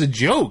thing. It was a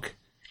joke.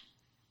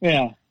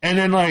 Yeah. And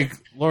then, like,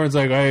 Lauren's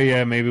like, oh,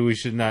 yeah, maybe we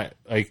should not.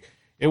 Like,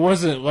 it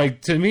wasn't,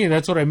 like, to me,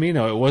 that's what I mean,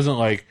 though. It wasn't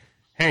like,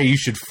 hey, you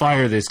should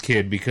fire this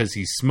kid because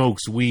he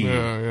smokes weed.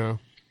 Yeah.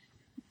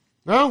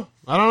 No,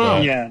 I don't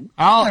know. Yeah.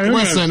 I'll Who knows?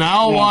 listen.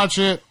 I'll Yeah. watch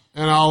it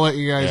and I'll let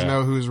you guys Yeah.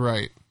 know who's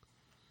right.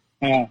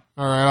 Yeah.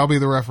 All right, I'll be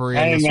the referee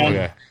on Hey, this man. one.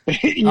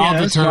 Okay. Yeah,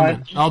 that's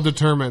fine. I'll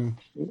determine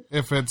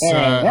if it's. Hey,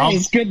 I'll,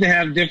 it's good to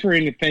have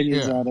differing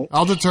opinions yeah. on it.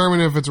 I'll determine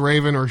if it's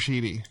Raven or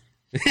Sheedy.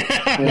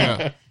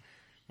 Yeah.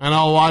 And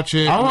I'll watch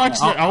it. I'll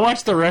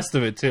watch the rest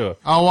of it, too.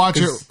 I'll watch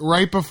it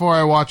right before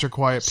I watch A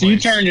Quiet Place. So you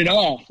turned it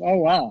off. Oh,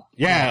 wow.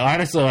 Yeah,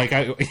 honestly, like,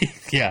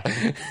 yeah.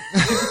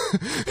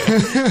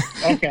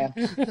 Okay.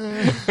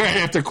 Right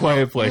after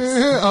Quiet Place.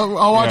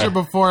 I'll watch Yeah. it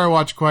before I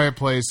watch Quiet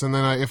Place, and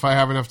then if I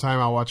have enough time,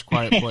 I'll watch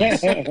Quiet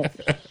Place.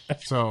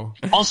 So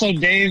Also,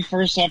 Dave,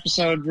 first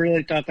episode,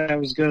 really thought that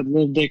was good.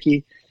 Lil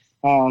Dicky.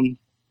 I need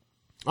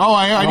to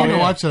yeah.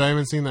 watch it. I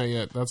haven't seen that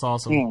yet. That's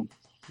awesome.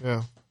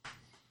 Yeah.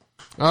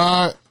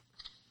 Yeah.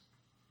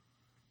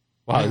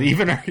 Wow,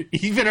 even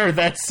our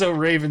That's So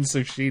Raven,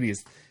 So Sheedy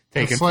is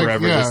taking It's like,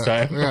 forever yeah, this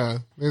time. Yeah.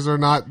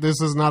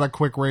 This is not a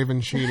quick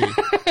Raven Sheedy.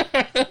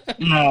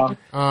 No.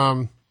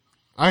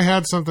 I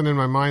had something in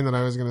my mind that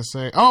I was going to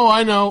say. Oh,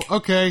 I know.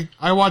 Okay.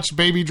 I watched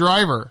Baby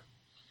Driver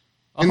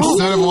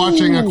instead of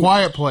watching A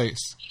Quiet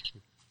Place.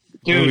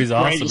 Dude, Movie's great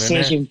awesome, isn't it?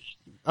 decision.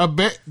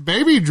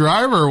 Baby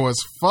Driver was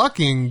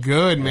fucking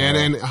good, man.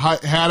 And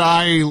had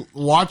I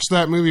watched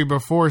that movie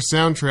before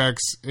soundtracks,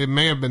 it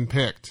may have been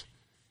picked.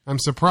 I'm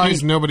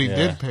surprised nobody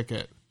did pick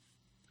it.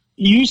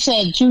 You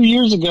said 2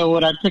 years ago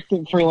when I picked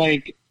it for,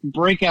 like,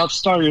 Breakout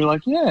Star, you're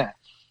like, yeah,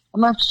 I'm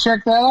going to have to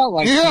check that out.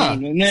 Like, Yeah.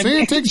 soon. And then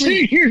See, it takes 2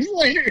 me- years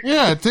later.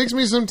 Yeah, it takes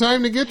me some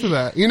time to get to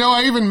that. You know,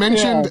 I even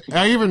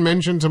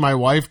mentioned to my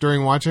wife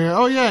during watching it,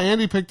 oh yeah,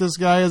 Andy picked this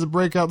guy as a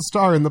breakout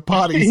star in the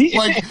potties.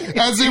 Like,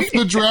 as if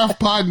the draft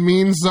pod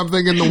means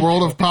something in the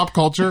world of pop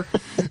culture.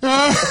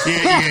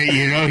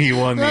 You know he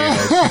won the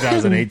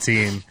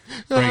 2018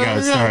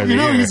 Breakout Star of the you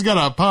know Year. he's got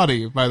a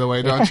potty, by the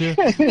way, don't you?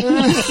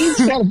 He's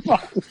got a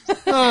fucking-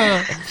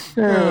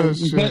 Oh,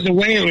 shit. But the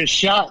way it was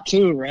shot,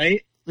 too,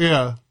 right?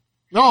 Yeah.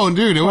 Oh,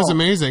 dude, it was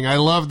amazing. I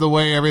loved the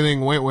way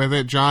everything went with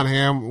it. John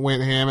Hamm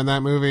went ham in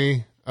that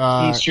movie.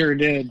 He sure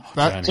did.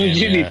 That So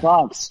Jimmy yeah.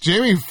 Fox.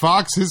 Jamie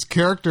Foxx, his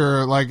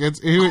character, like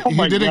he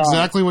my did God.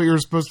 exactly what you were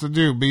supposed to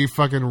do. Be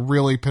fucking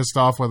really pissed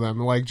off with him,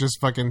 like just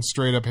fucking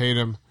straight up hate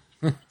him.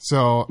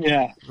 So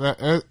Yeah,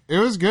 it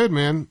was good,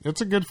 man. It's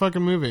a good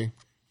fucking movie.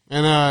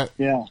 And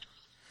yeah.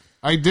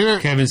 I didn't.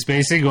 Kevin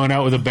Spacey going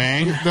out with a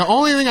bang. The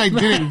only thing I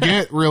didn't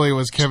get really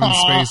was Kevin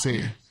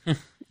Spacey.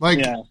 Like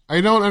Yeah.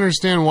 I don't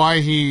understand why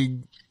he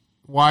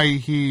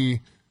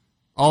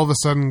all of a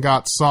sudden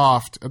got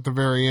soft at the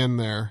very end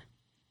there.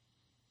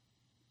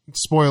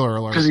 Spoiler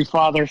alert. Because he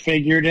father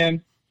figured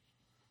him.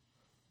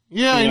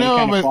 Yeah, I You know, know,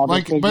 kind of but father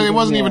like, figure but it thing,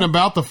 wasn't yeah. even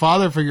about the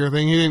father figure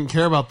thing. He didn't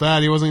care about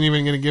that. He wasn't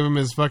even going to give him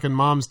his fucking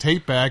mom's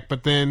tape back.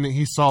 But then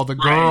he saw the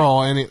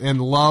girl,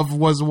 and love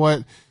was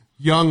what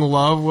young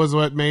love was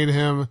what made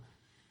him.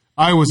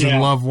 I was in Yeah.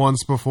 love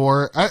once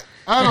before. I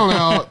don't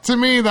know. To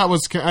me, that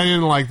was I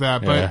didn't like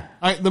that,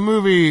 but the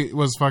movie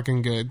was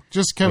fucking good.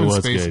 Just Kevin was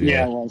Spacey. good,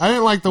 Yeah, it was. I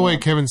didn't like the way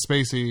Kevin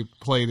Spacey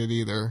played it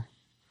either,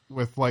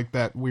 with like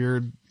that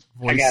weird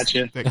voice. I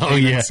gotcha. That Oh,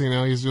 cadence, yeah. you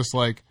know, he's just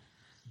like,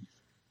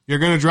 "You're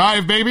gonna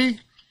drive, baby."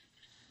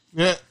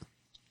 Yeah.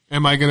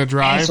 Am I gonna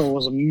drive? Ansel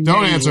was amazing,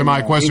 Don't answer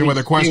my though. question He with a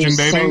was- question, he was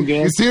baby. so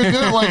good.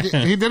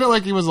 He did it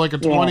like he was like a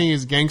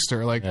 20s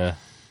gangster. Like, Yeah.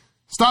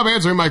 stop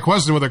answering my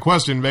question with a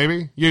question,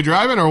 baby. You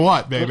driving or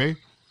what, baby?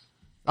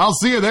 I'll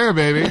see you there,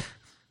 baby.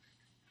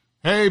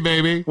 Hey,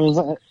 baby. It was,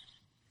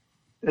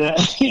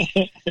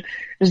 it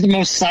was the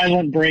most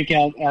silent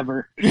breakout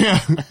ever. Yeah.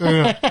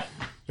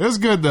 It was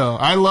good though.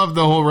 I love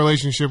the whole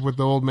relationship with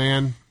the old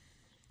man.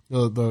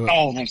 The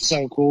Oh, that's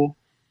so cool.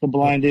 The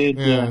blind dude.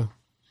 yeah.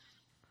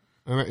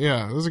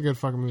 Yeah, it was a good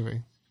fucking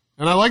movie.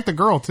 And I like the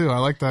girl too. I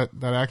like that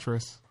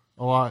actress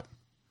a lot.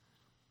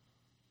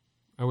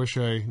 I wish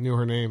I knew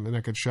her name and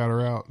I could shout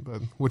her out,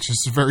 but which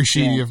is very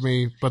shitty of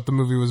me, but the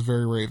movie was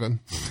very Raven.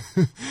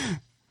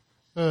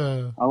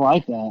 I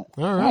like that. All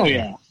right. Oh,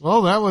 yeah.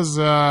 Well, that was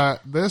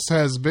this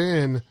has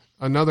been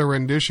another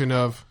rendition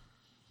of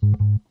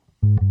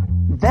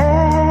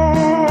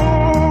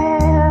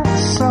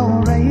That's so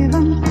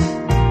Raven.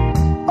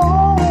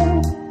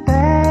 Oh,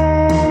 that's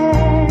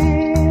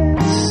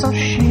so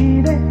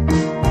shady.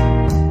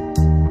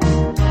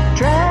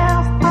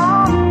 Draft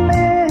on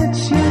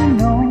lets you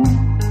know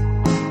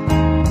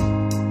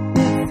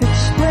if it's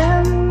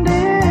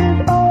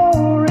splendid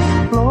or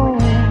it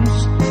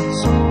blows.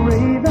 So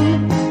Raven,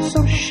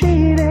 so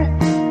shady.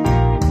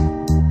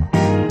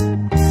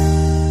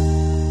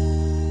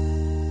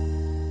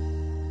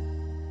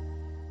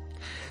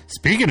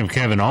 Speaking of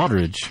Kevin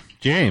Aldridge,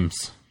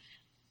 James,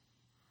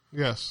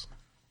 yes.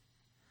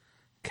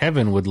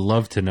 Kevin would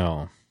love to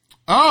know.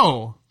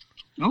 Oh,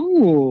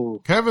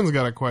 Oh, Kevin's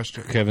got a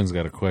question. Kevin's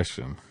got a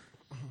question.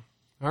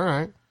 All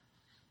right.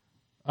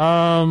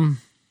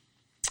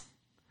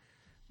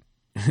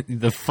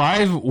 The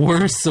 5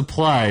 worst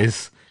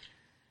supplies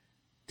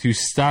to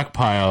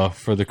stockpile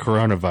for the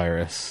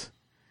coronavirus.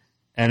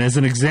 And as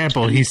an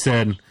example, he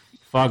said,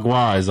 foie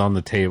gras is on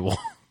the table.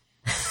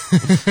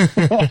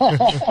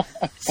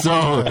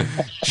 So,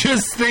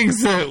 just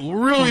things that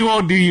really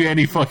won't do you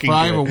any fucking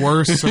 5 good.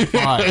 worst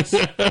supplies.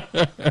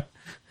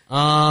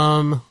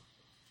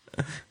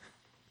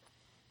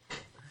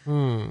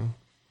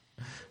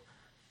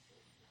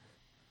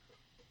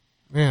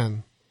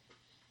 Man.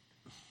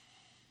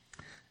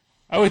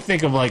 I would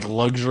think of like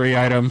luxury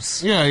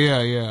items.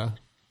 Yeah.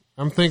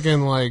 I'm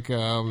thinking like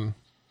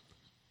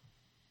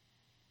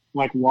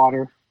like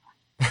water.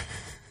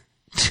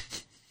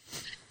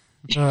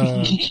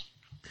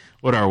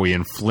 What are we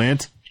in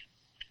Flint?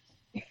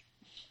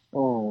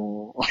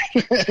 Oh,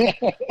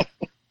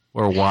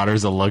 Where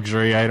water's a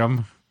luxury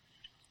item?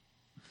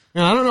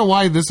 man, I don't know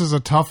why this is a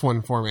tough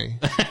one for me.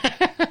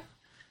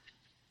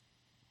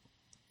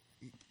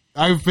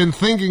 I've been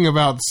thinking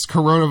about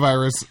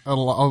coronavirus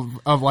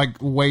of like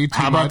way too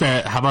How about much.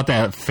 that? How about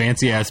that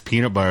fancy ass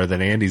peanut butter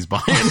that Andy's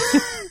buying?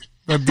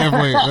 That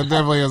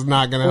definitely is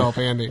not going to help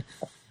Andy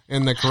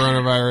in the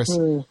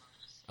coronavirus.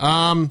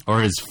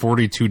 Or his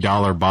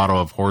 $42 bottle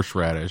of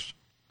horseradish?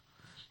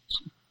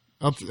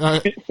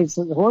 it's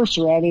a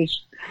horseradish.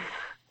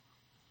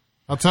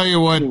 I'll tell you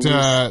what.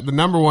 The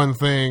number one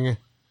thing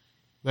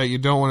that you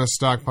don't want to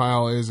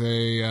stockpile is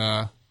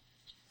a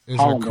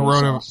Hollandaise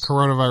sauce.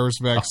 coronavirus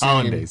vaccine,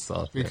 Hollandaise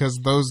sauce, yeah. because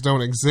those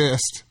don't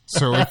exist.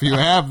 So if you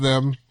have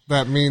them,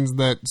 that means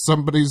that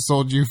somebody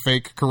sold you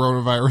fake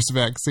coronavirus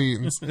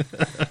vaccines.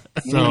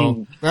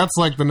 So that's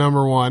like the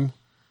number one.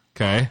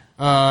 Okay.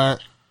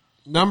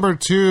 Number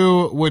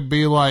two would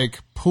be like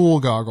pool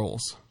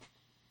goggles.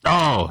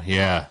 Oh,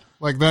 yeah.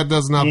 Like that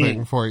does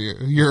nothing for you.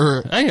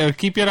 Hey,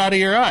 keep it out of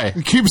your eye.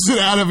 It keeps it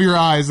out of your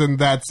eyes, and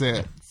that's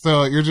it.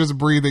 So you're just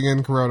breathing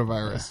in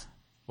coronavirus.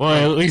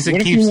 Well, at least it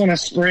What if keeps... you want to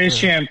spray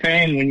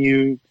champagne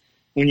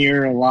when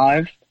you're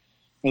alive,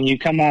 and you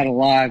come out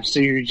alive? So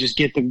you just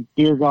get the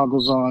beer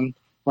goggles on,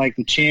 like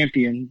the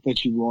champion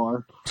that you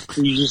are.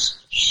 And you just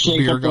shake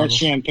Beer up goggles. that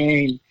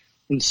champagne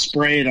and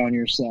spray it on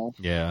yourself.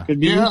 Yeah. Could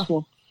be Yeah.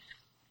 useful.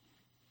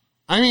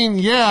 I mean,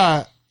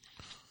 yeah,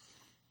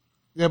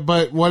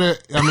 but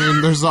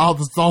there's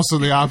also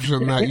the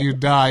option that you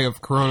die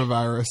of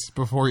coronavirus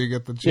before you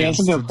get the Yeah, chance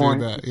that's a to good point.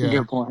 do that. That's a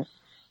good point.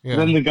 Yeah.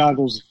 Then the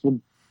goggles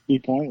would be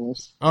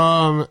pointless.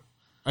 I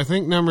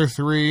think number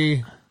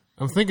three,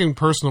 I'm thinking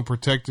personal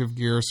protective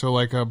gear, so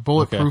like a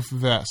bulletproof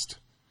vest.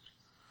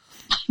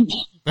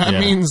 That Yeah.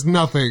 means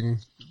nothing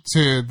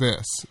to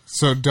this,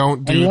 so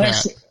don't do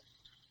Unless that.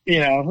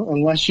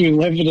 unless you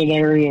live in an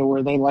area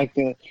where they like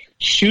to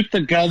shoot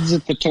the guns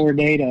at the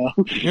tornado.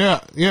 Yeah.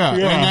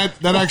 And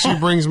that actually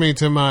brings me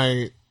to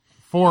my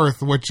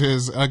fourth, which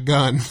is a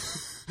gun.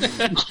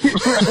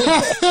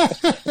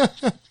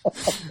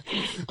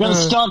 Gotta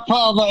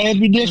stockpile the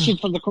ammunition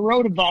for the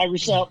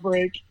coronavirus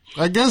outbreak.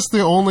 I guess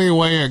the only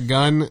way a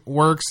gun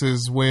works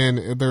is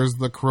when there's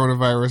the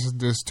coronavirus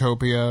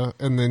dystopia,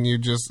 and then you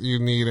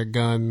need a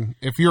gun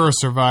if you're a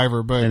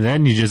survivor. But And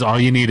then all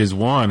you need is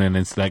one, and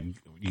it's that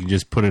you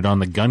just put it on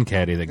the gun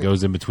caddy that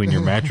goes in between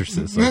your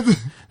mattresses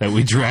that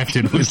we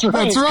drafted with.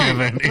 that's right.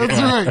 Kevin. That's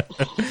Yeah.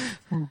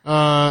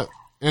 right.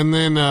 And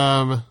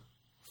then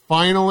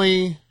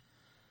finally,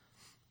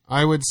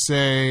 I would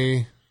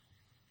say.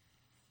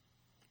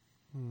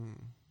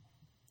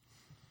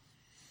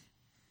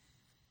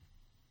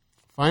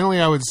 Finally,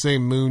 I would say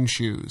moon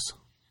shoes.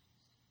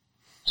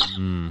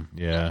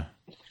 Yeah.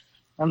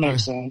 That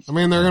makes sense. I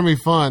mean, they're going to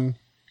be fun.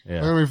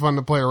 Yeah. They're going to be fun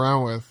to play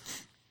around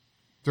with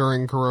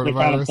during They're kind of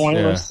coronavirus.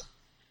 pointless.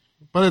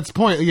 But it's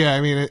yeah, I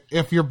mean,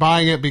 if you're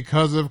buying it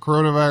because of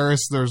coronavirus,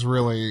 there's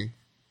really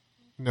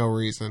no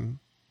reason.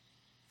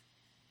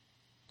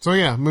 So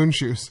yeah, moon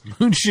shoes.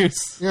 Moon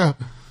shoes. Yeah.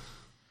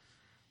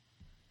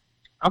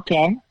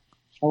 Okay.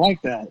 I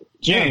like that.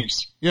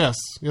 James, Yes.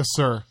 Yes,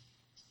 sir.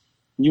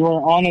 you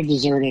are on a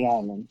deserted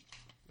island.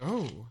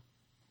 Oh.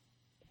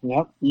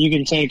 Yep. You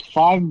can take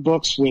 5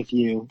 books with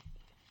you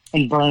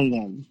and burn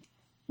them.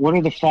 What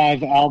are the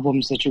 5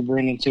 albums that you're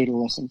bringing to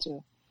listen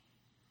to?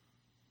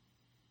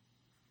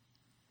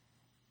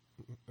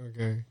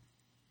 Okay.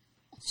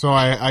 So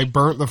I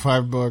burnt the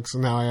 5 books,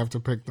 and now I have to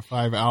pick the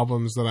 5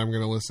 albums that I'm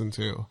going to listen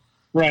to.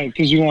 Right,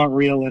 because you want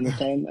real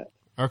entertainment.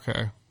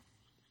 Okay.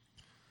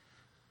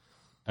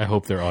 I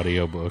hope they're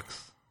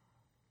audiobooks.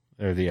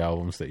 They're the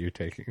albums that you're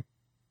taking.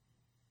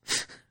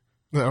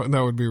 That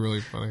would be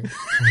really funny.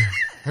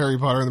 Harry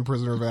Potter and the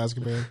Prisoner of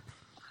Azkaban.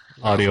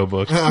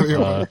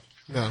 Audiobooks.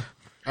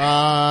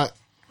 No.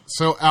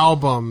 So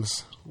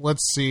albums.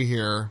 Let's see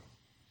here.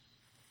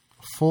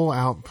 Full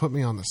out. Put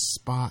me on the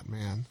spot,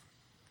 man.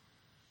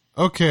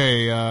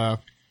 Okay.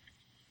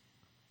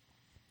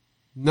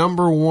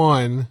 Number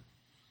 1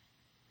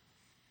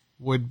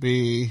 would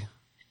be.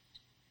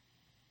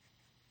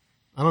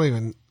 I don't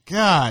even.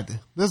 God,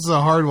 this is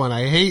a hard one.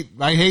 I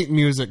hate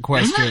music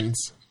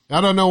questions. I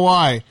don't know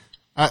why.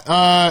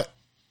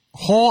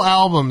 Whole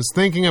albums.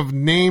 Thinking of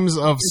names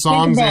of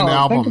songs and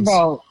albums. Think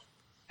about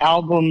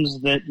albums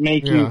that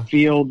make you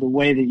feel the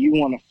way that you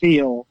want to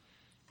feel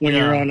when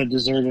you're on a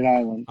deserted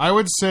island. I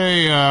would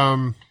say,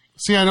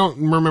 see, I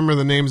don't remember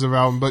the names of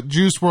albums, but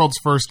Juice WRLD's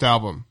first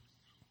album.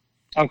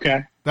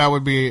 Okay. That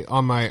would be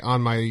on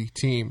my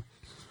team.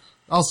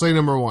 I'll say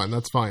number 1.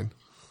 That's fine.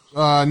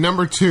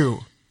 Number 2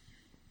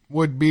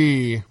 would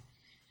be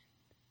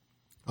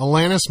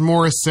Alanis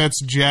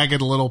Morissette's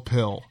Jagged Little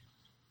Pill.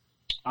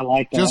 I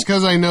like that. Just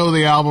because I know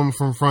the album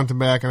from front to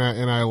back, and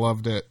I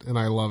loved it, and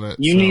I love it.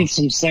 You need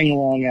some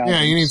sing-along albums.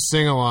 Yeah, you need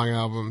sing-along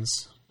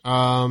albums.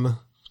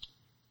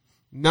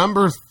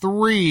 Number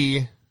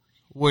 3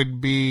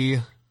 would be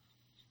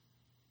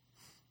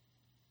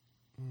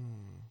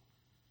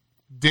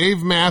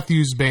Dave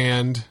Matthews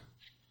Band,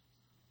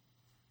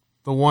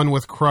 the one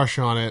with Crush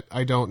on it.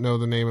 I don't know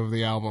the name of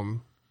the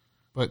album,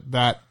 but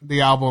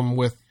the album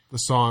with the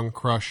song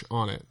Crush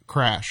on it.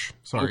 Crash.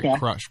 Sorry, Okay.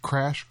 Crash.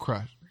 Crash.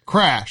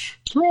 Trash.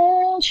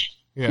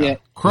 Yeah.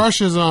 Crush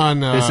is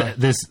on...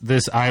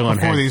 This island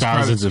before had these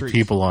thousands crowded of streets.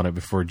 people on it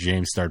before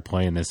James started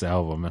playing this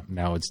album.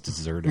 Now it's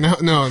deserted.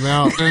 No,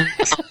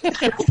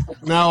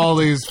 now all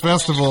these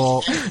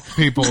festival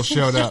people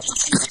showed up.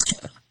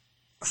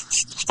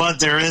 But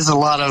there is a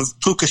lot of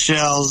puka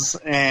shells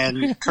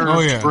and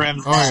curved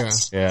brimmed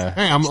hats. Yeah.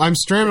 Hey, I'm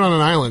stranded on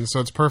an island, so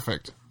it's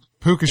perfect.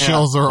 Puka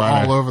shells are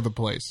Lot of- all over the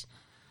place.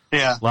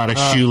 Yeah. A lot of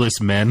shoeless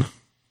men.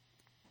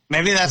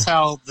 Maybe that's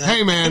how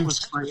Hey, man. it was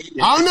created.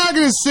 I'm not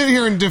going to sit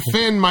here and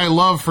defend my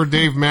love for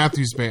Dave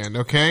Matthews Band,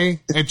 okay?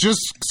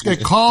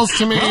 It calls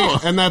to me,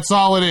 and that's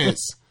all it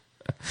is.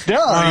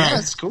 Yeah,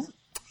 it's cool.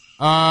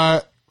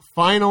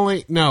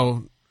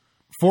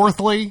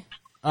 Fourthly,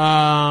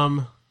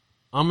 I'm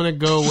going to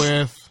go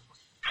with...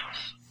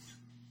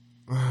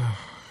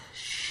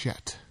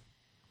 shit.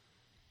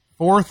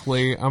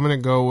 Fourthly, I'm going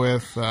to go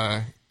with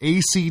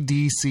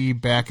AC/DC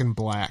Back in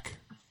Black.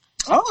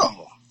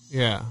 Oh.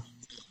 Yeah.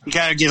 You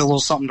gotta get a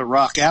little something to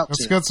rock out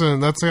That's to. got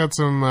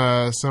some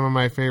of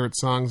my favorite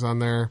songs on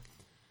there,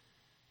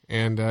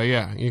 and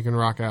yeah, you can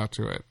rock out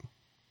to it.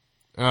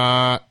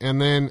 And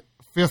then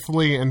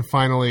fifthly and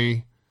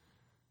finally,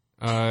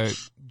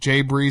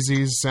 Jay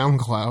Breezy's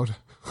SoundCloud.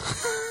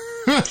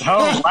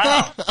 Oh,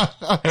 wow.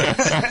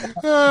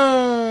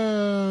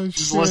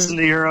 Just Shit. listen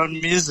to your own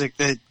music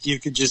that you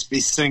could just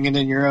be singing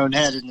in your own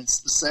head and it's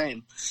the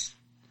same.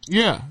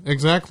 Yeah,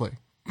 exactly.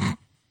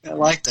 I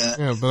like that.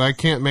 Yeah, but I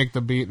can't make the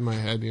beat in my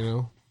head. You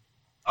know,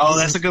 Oh,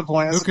 that's a good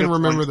point. who That's a can good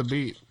remember point. the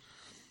beat?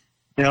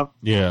 Yep.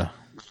 Yeah.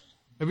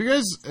 Have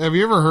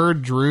you ever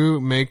heard Drew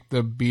make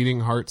the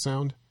beating heart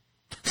sound?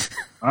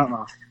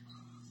 Uh-uh.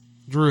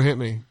 Drew, hit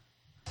me.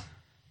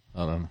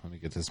 Hold on. Let me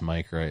get this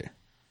mic right.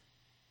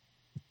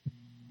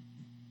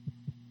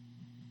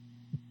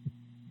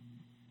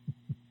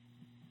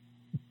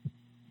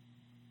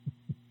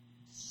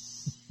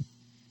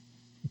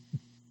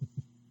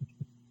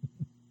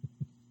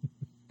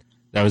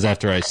 That was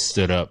after I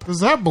stood up. Does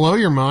that blow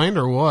your mind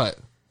or what?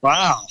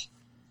 Wow.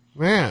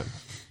 Man,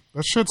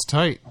 that shit's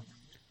tight.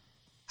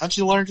 How'd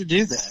you learn to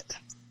do that?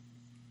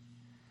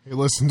 He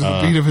listened to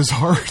the beat of his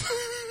heart.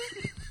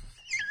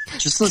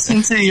 Just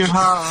listen to your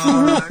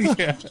heart.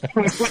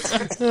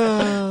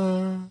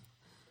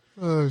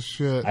 Oh,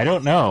 shit. I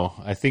don't know.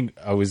 I think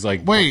I was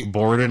like Wait.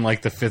 bored in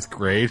like the 5th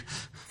grade.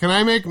 Can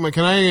I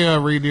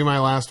redo my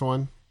last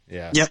one?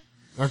 Yeah. Yep.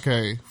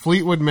 Okay.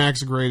 Fleetwood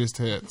Mac's greatest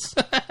hits.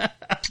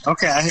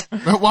 Okay.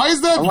 Why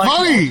is that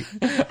funny?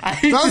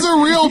 That's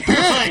a real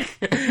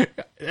pick.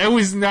 It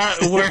was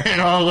not at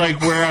all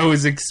like where I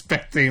was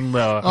expecting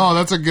though. Oh,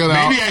 that's a good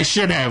Maybe I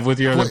should have with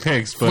your other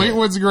picks, but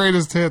Fleetwood's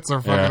greatest hits are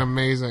fucking Yeah.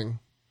 amazing.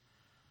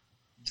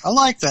 I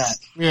like that.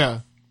 Yeah.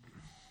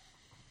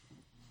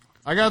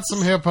 I got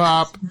some hip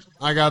hop.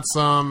 I got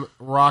some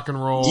rock and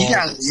roll. You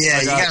got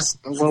I got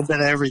a little bit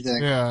of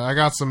everything. Yeah, I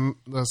got some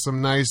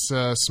nice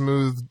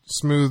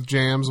smooth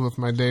jams with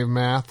my Dave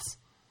Maths.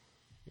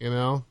 You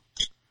know.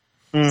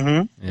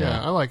 Mm-hmm.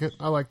 Yeah, I like it.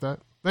 I like that.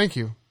 Thank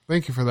you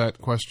for that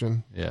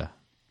question, yeah.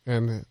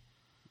 and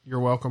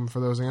you're welcome for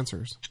those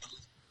answers.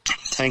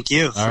 Thank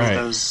you for right.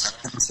 those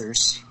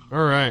answers.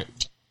 All right,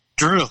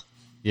 Drew.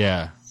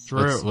 Yeah.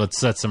 Drew. Let's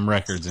set some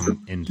records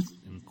in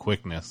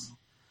quickness.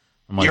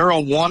 I'm like, You're a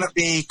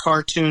wannabe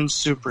cartoon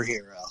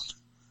superhero.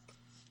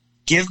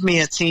 Give me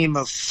a team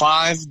of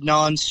 5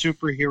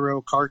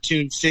 non-superhero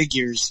cartoon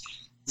figures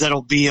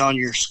that'll be on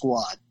your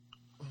squad.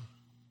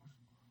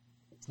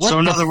 what so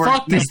in the other words,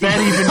 fuck does that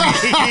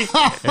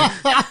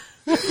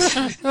even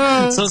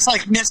mean? So it's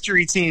like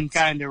mystery team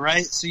kind of,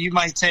 right? So you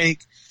might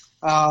take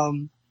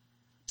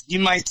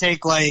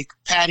like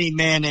Patty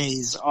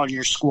Mayonnaise on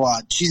your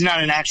squad. She's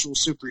not an actual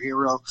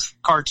superhero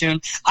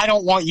cartoon. I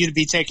don't want you to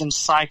be taking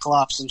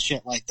Cyclops and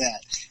shit like that.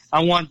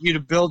 I want you to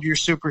build your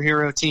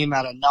superhero team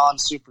out of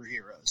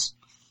non-superheroes.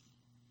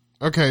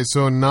 okay.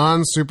 So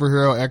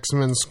non-superhero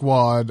X-Men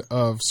squad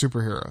of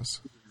superheroes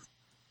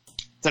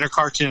That are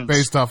cartoons.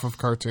 based off of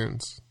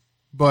cartoons,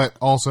 but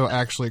also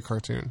actually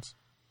cartoons.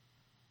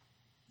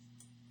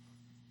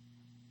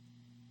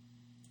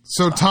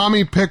 So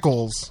Tommy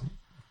Pickles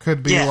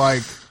could be Yeah.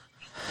 like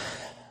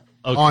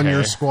on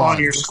your squad.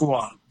 On your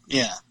squad.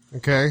 Yeah.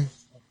 Okay.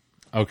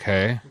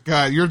 Okay.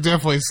 God, you're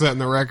definitely setting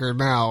the record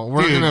now.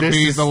 We're Dude, going to this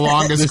be is- the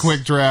longest this-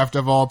 quick draft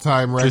of all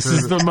time record. This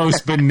is the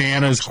most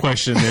bananas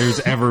question there's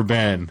ever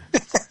been.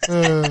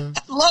 Love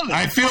it.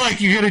 I feel like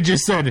you could have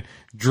just said,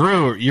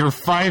 Drew, your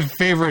 5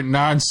 favorite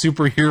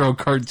non-superhero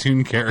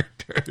cartoon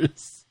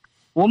characters.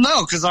 Well,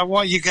 no, because I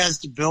want you guys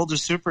to build a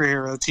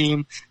superhero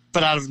team,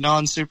 but out of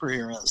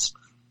non-superheroes.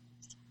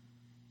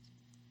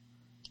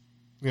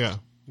 Yeah.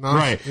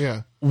 Right.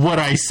 Yeah. What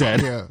I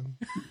said. Yeah.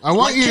 I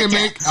want you to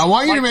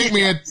Like make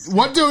me a,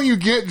 what don't you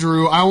get,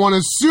 Drew? I want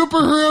a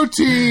superhero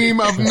team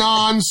of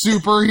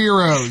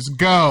non-superheroes.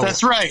 Go.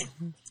 That's right.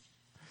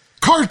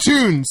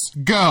 Cartoons.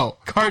 Go.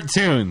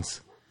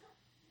 Cartoons.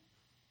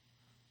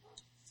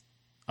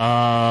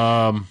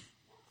 Okay,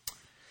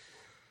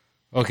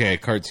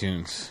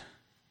 cartoons.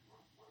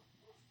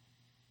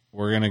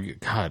 We're gonna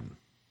God,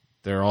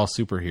 they're all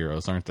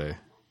superheroes, aren't they?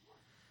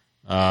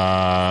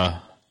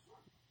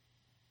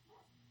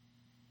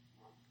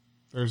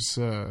 There's,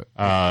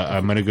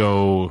 I'm gonna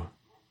go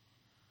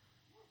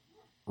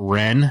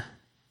Ren.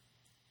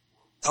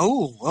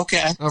 Oh,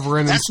 okay. of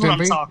Ren and That's what I'm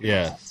Stimpy. talking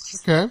Yeah. about.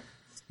 Okay.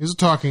 He's a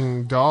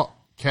talking dog.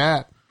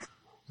 Cat.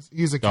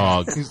 He's a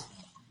cat. Dog. He's,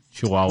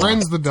 Chihuahua.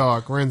 Ren's the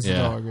dog. Ren's the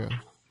Yeah. dog, yeah.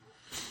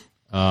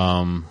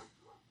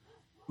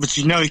 But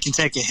you know he can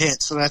take a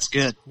hit, so that's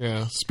good.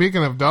 Yeah.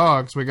 Speaking of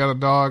dogs, we got a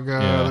dog,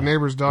 Yeah. the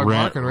neighbor's dog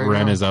barking right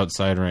Ren now. is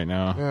outside right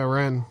now. Yeah,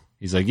 Ren.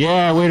 He's like,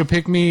 yeah, way to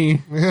pick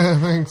me. Yeah,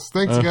 thanks.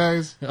 Thanks,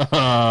 guys.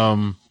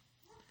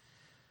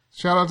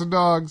 Shout out to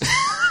dogs.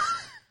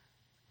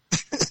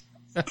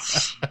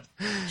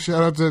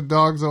 Shout out to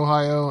Dogs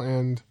Ohio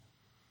and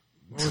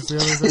what was the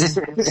other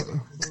thing? What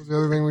was the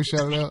other thing we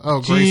shouted out?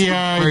 Oh,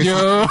 G.I.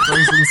 Joe.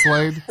 Grayson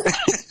Slade.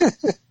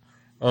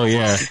 Oh,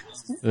 yeah.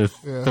 The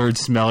third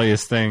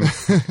smelliest thing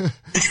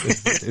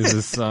is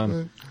his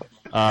son.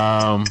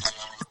 I'm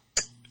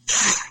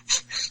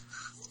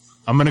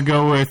going to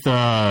go with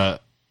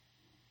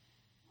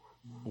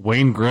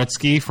Wayne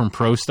Gretzky from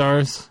Pro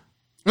Stars.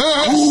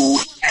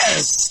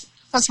 Yes!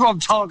 That's what I'm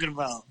talking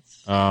about.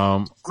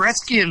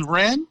 Gretzky and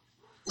Ren?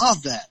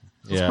 Love that.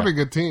 Yeah. Pretty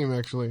good team,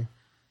 actually.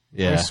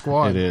 Yeah, Nice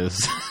squad. it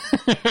is.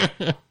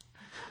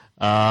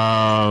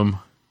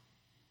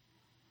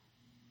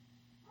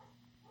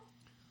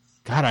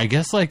 God, I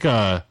guess like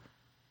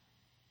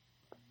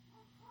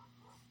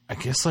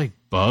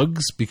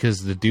Bugs,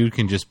 because the dude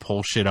can just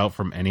pull shit out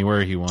from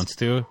anywhere he wants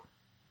to.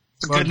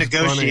 It's a Bugs good is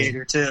funny.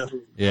 negotiator,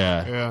 too.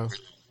 Yeah, Yeah.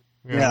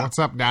 Yeah. What's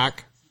up,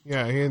 Doc?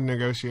 Yeah, he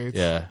negotiates.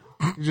 yeah.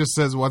 He just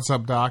says, "What's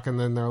up, Doc?" And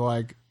then they're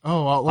like,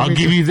 "Oh, well, I'll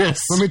give you this.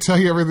 Let me tell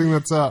you everything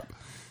that's up.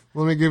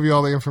 Let me give you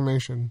all the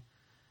information."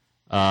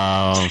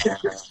 I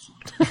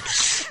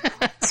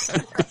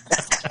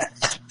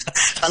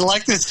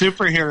like the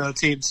superhero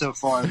team so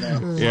far,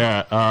 though.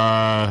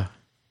 Yeah.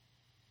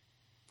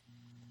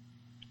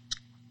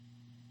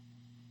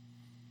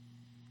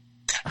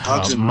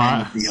 Bugs and Ren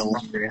would be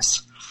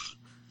hilarious.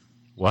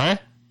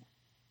 What?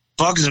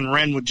 Bugs and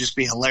Ren would just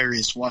be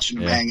hilarious watching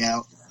them hang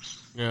out.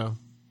 Yeah.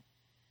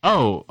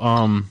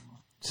 Oh,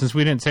 since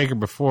we didn't take her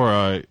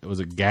before, was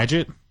it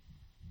Gadget?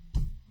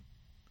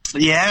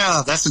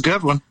 Yeah, that's a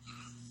good one.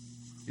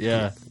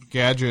 Yeah.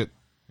 Gadget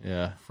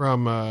Yeah.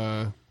 from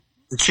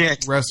The chick.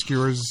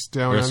 Rescuers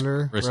Down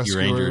Under. Rescue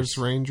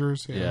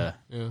Rangers. Yeah.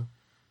 Yeah.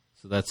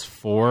 So that's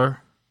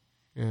 4.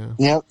 Yeah.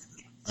 Yep.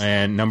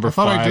 And number I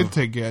thought 5. I did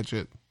take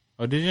Gadget.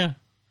 Oh, did you?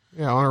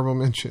 Yeah, honorable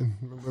mention.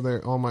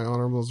 All my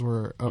honorables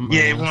were up my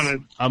Yeah, ass. you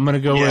wanted. I'm gonna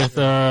go with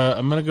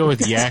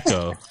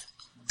Yakko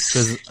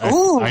because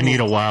I need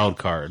a wild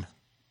card.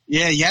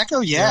 Yeah,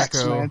 Yakko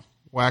Yaks, man.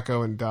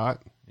 Wacko and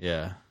Dot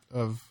Yeah.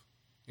 of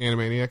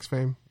Animaniacs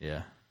fame.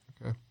 Yeah.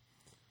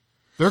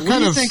 They're What kind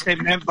do you of. think they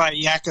meant by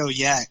Yakko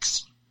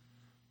Yaks?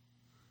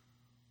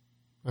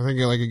 I think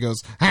it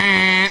goes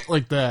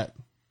like that.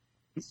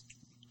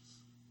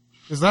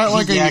 Is that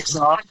like Yaks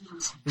off.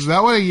 Is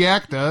that what a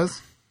yak does?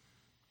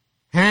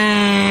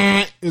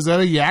 Is that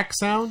a yak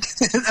sound?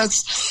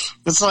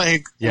 that's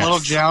like Yes. Little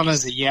John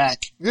as a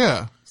yak.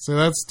 Yeah. See,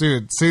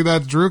 See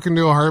that Drew can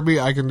do a heartbeat.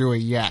 I can do a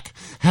yak.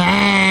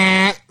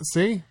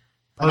 See?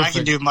 And I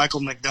can do Michael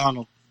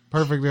McDonald.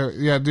 Perfect.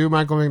 Yeah, do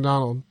Michael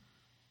McDonald.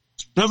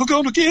 Never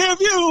gonna give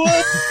you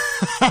up.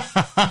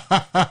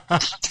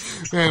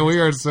 Man, we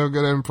are so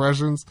good at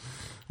impressions.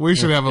 We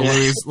should have a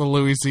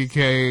Louis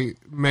C.K.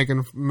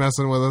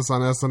 messing with us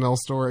on SNL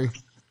story.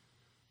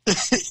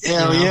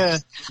 Hell yeah.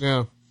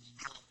 Yeah.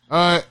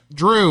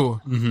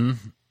 Drew. Mm-hmm.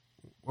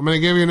 I'm going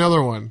to give you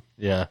another one.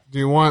 Yeah. Do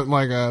you want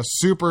like a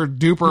super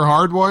duper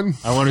hard one?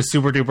 I want a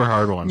super duper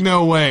hard one.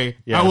 No way.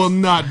 Yes. I will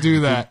not do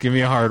that. Give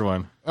me a hard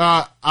one.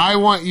 I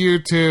want you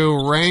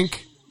to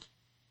rank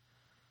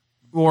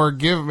or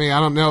give me, I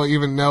don't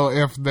even know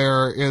if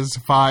there is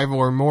 5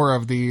 or more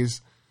of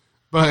these,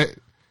 but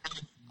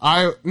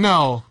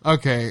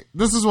okay.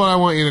 This is what I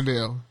want you to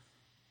do.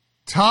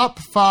 Top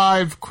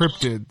 5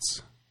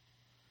 cryptids.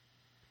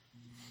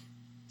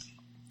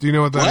 Do you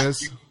know what that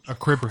is? A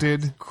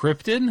cryptid?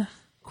 Cryptid?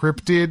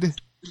 Cryptid?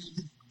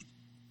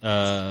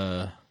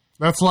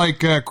 That's like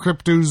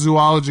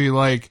cryptozoology.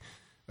 Like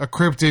a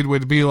cryptid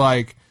would be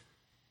like,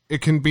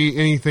 it can be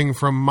anything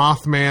from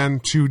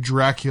Mothman to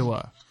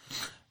Dracula.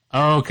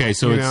 Oh, okay,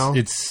 so You know?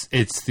 it's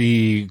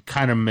the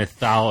kind of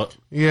mythology.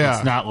 Yeah.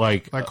 It's not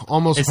like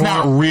almost it's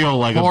not real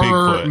like a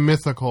horror Bigfoot.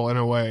 mythical in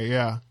a way.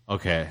 Yeah.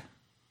 Okay.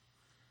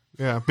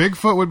 Yeah.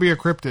 Bigfoot would be a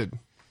cryptid.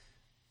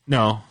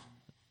 No.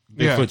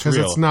 Yeah, Bigfoot's because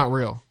real. it's not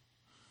real.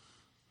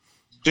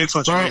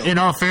 Bigfoot's But real. in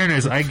all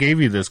fairness, I gave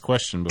you this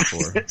question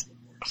before.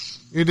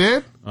 You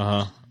did?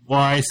 Well,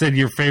 I said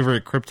your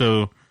favorite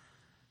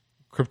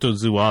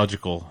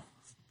cryptozoological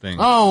thing.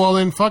 Oh, well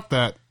then fuck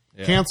that.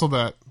 Yeah. Cancel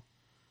that.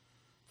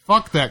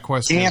 Fuck that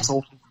question.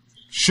 Cancel.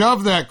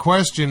 Shove that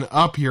question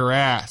up your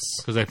ass.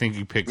 Because I think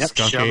you picked Yep,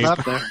 skunk shove it ape.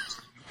 up there.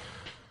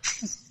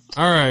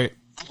 All right.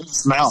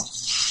 Smell.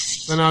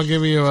 Then I'll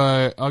give you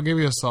a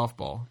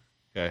softball.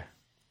 Okay.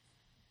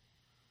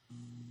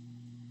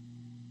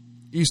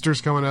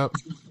 Easter's coming up.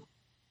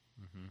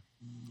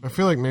 I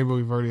feel like maybe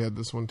we've already had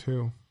this one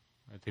too.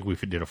 I think we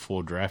did a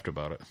full draft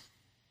about it.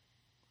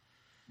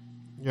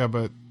 Yeah,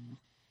 but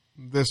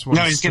this one.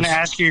 No, he's going to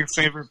ask you your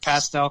favorite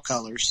pastel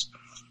colors.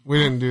 We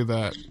didn't do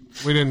that.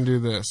 We didn't do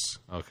this.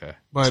 Okay.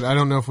 But I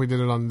don't know if we did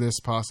it on this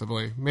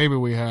possibly. Maybe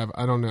we have.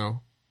 I don't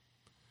know.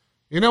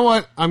 You know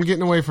what? I'm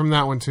getting away from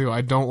that one too.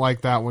 I don't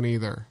like that one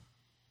either.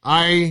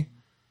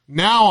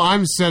 Now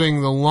I'm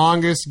setting the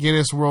longest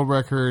Guinness World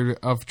Record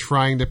of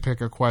trying to pick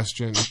a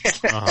question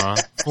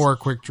for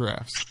quick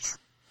drafts.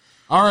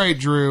 All right,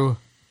 Drew.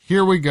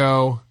 Here we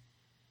go.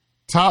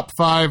 Top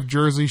 5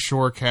 Jersey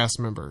Shore cast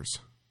members.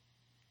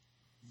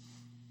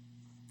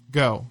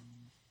 Go.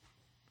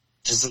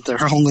 Isn't there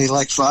only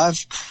like 5?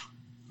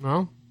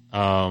 No?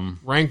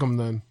 Rank them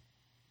then.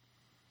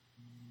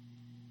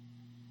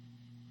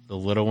 The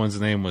little one's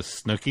name was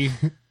Snooky.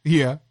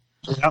 Yeah.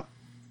 Yep.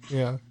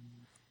 Yeah.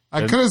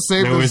 I could have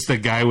saved There was this. the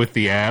guy with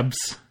the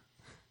abs.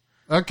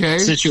 Okay.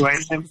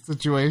 Situation.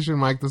 Situation,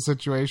 Mike the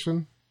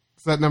Situation.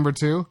 Is that number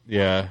 2?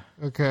 Yeah.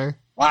 Okay.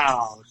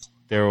 Wow.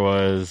 There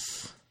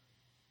was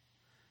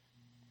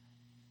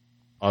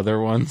other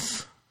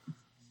ones.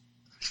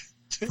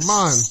 Come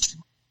on.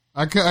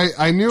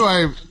 I knew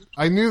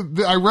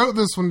I wrote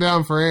this one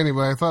down for Annie,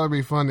 but I thought it'd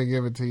be fun to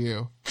give it to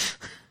you.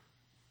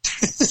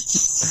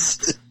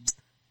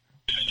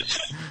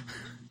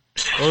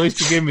 Well, at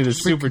least you gave me the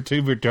super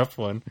tuber tough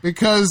one.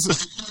 Because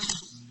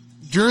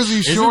Jersey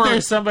Isn't Shore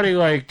there somebody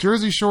like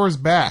Jersey Shore's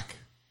back.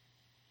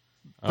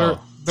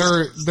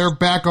 They're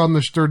back on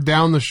they're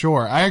down the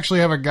shore. I actually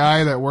have a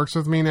guy that works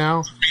with me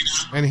now,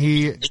 and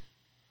he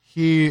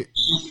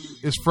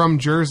is from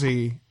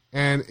Jersey.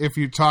 And if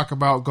you talk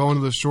about going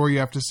to the shore, you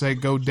have to say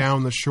go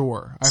down the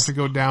shore. I have to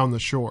go down the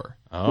shore.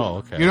 Oh,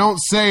 okay. You don't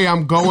say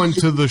I'm going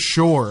to the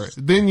shore.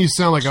 Then you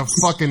sound like a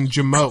fucking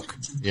jamoke.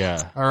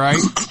 Yeah. All right?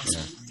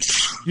 Yeah.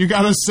 You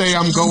got to say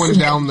I'm going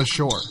down the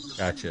shore.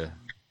 Gotcha.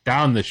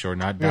 Down the shore,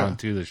 not down Yeah.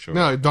 to the shore.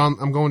 No,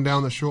 I'm going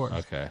down the shore.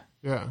 Okay.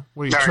 Yeah.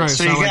 What are you All right, trying to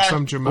so sound you like got-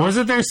 some Jamal?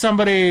 Wasn't there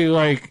somebody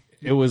like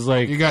it was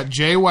like You got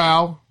Jay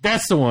Wow.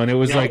 that's the one? It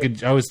was Yeah.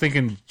 like I was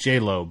thinking J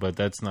Lo, but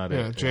that's not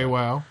Yeah, it. Jay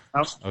Wow.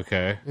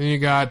 Okay. And you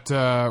got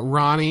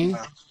Ronnie, who's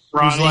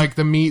Ronnie, like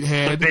the the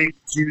meathead. big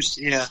juice,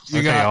 yeah. You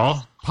Okay, got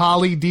all.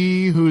 Polly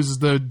D, who's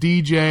the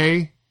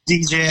DJ.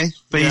 DJ,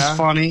 but Yeah. he's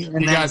funny.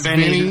 And You then got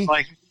Vinny, Vinny. who's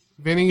like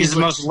Vinny he's is the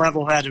the most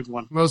level-headed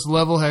one. most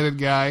level-headed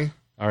guy.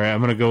 All right,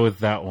 I'm gonna go with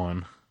that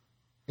one.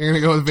 You're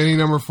gonna go with Vinny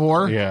number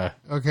 4. Yeah.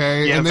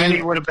 Okay. Yeah, and then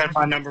Vinny would have been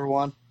my number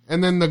one.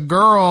 and then the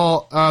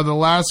girl, the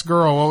last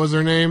girl, what was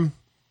her name?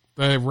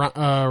 The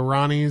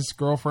Ronnie's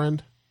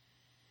girlfriend.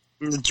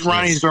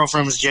 Ronnie's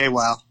girlfriend was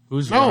JWoww.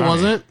 Who's No, it Ronnie?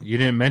 wasn't. You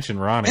didn't mention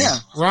Ronnie. Yeah,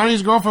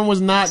 Ronnie's girlfriend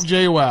was not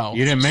JWoww.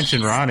 You didn't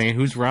mention Ronnie.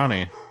 Who's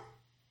Ronnie?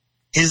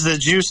 he's the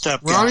juiced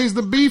up guy. Ronnie's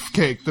the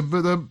beefcake. The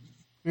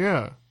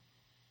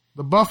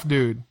buff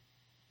dude.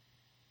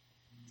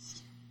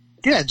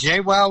 Yeah,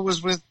 JWoww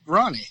was with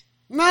Ronnie.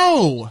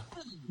 No,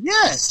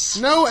 Yes.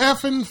 no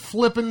effing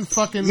flipping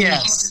fucking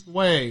Yes.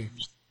 way.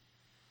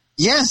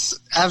 Yes,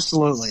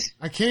 absolutely.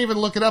 I can't even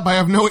look it up. I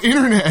have no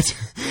internet.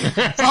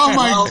 Oh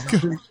my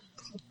god,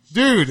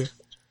 dude!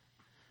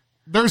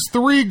 There's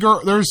three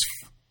girls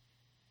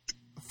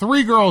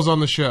on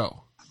the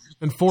show,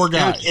 and 4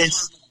 guys. Dude,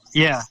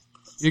 yeah.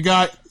 You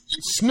got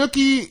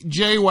Snooki, And then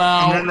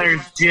JWoww.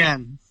 there's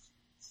Jen.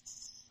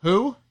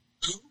 Who?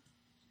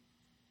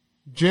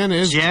 Jen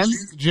is Jen?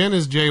 Jen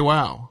is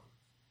JWoww.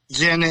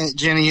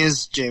 Jenny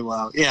is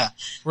JWoww. Yeah.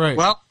 Right.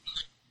 Well,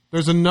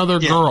 There's another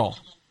Yeah. girl.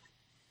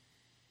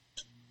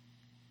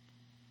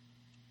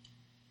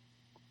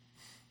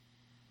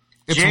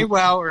 It's-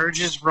 JWoww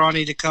urges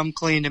Ronnie to come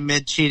clean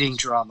amid cheating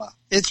drama.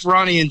 It's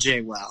Ronnie and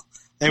JWoww.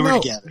 They were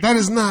No, together. that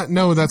is not.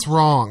 No, that's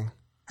wrong.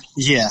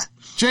 Yeah.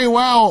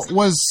 JWoww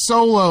was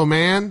solo,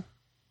 man.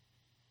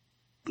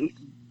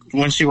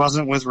 When she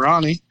wasn't with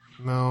Ronnie.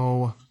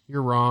 No,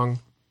 you're wrong.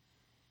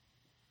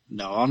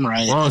 No, I'm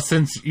right. Well,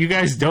 since you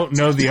guys don't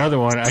know the other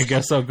one, I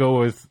guess I'll go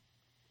with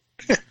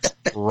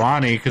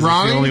Ronnie because it's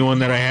Ronnie? the only one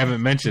that I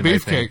haven't mentioned. I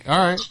think. Beefcake. All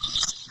right.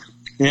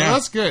 Well, yeah.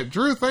 that's good.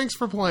 Drew, thanks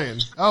for playing.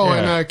 Oh,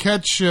 Yeah. and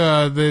catch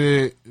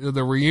the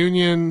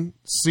reunion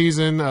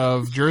season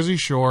of Jersey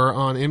Shore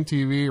on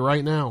MTV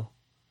right now.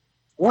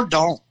 Or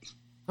don't.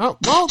 Oh,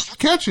 well,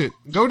 catch it.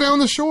 Go down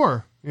the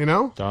shore, you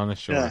know? Down the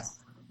shore. Yeah.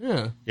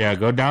 Yeah. Yeah,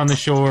 go down the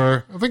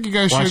shore. I think you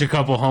guys Watch should. a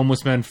couple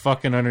homeless men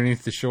fucking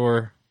underneath the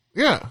shore.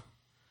 Yeah.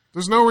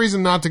 There's no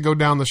reason not to go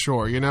down the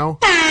shore, you know?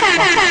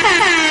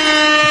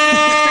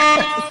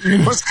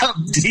 What's up,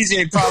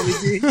 DJ Polly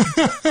D?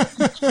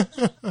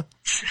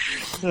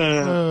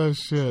 Oh,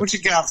 shit. What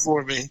you got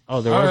for me?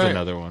 Oh, there All was right.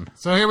 another one.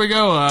 So here we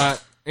go.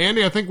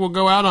 Andy, I think we'll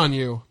go out on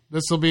you.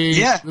 This will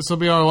be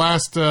our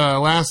last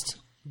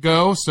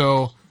go,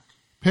 so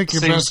pick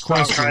your Seems best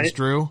questions, right.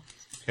 Drew.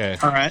 Okay,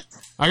 All right.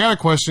 I got a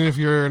question if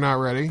you're not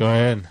ready. go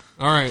ahead.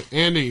 All right,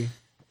 Andy.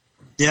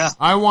 Yeah.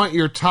 I want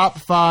your top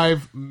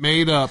 5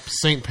 made-up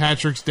St.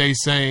 Patrick's Day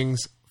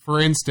sayings. For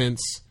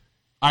instance,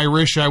 I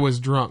wish I was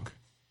drunk.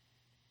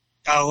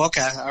 Oh,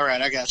 okay. All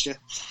right. I got you.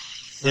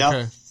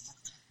 Yep.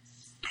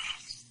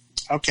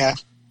 Okay. Okay.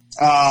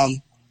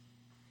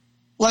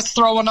 Let's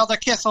throw another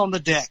kiss on the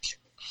dick.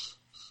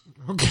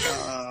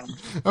 Okay.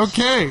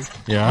 Okay.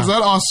 Yeah. Is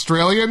that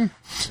Australian?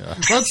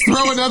 Let's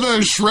throw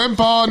another shrimp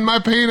on my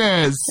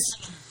penis.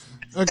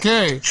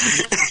 Okay.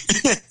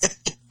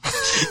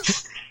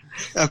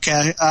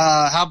 Okay.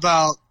 How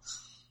about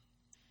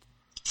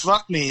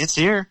fuck me? It's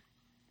here.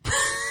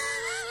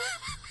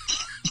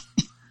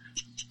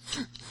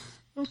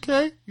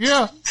 Okay.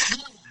 Yeah.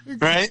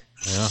 Right?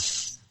 Yeah.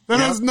 That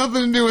Yep. has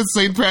nothing to do with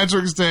St.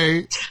 Patrick's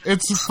Day.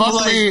 It's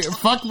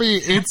fuck me,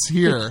 it's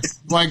here.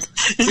 Like,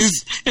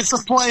 It's a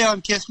play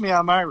on Kiss Me,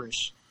 I'm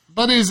Irish.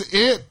 but is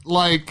it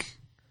like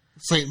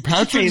St.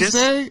 Patrick's Penis.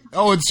 Day?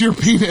 Oh, it's your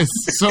penis.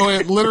 So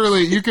it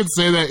literally, you could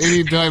say that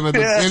any time of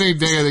Yeah. any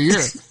day of the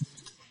year.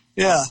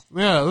 Yeah.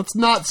 Yeah, that's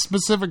not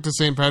specific to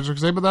St.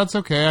 Patrick's Day, but that's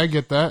okay. I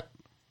get that.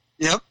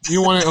 Yep.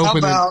 You want to How open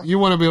about- it. You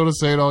want to be able to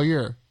say it all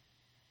year.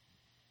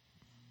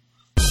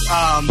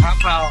 How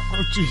about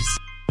Oh, jeez.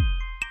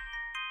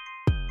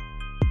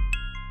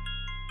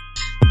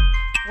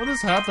 What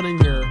is happening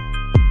here?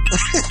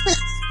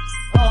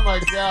 Oh my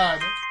god.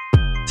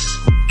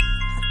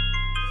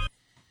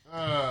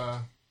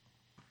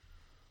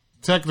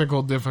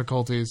 Technical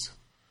difficulties.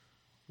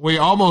 We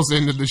almost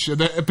ended the show.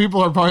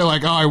 People are probably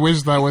like, "Oh, I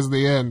wish that was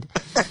the end."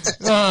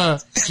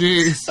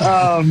 Jeez.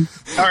 all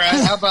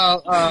right, how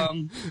about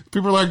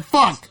People are like,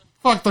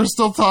 "Fuck, they're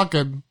still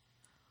talking."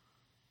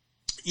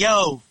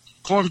 yo,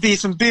 corned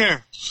beef and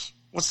beer.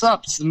 What's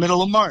up? It's the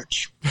middle of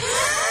March.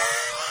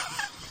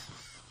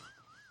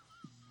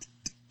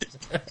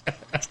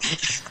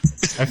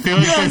 I feel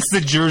like that's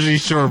the Jersey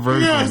Shore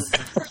version.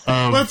 Yes.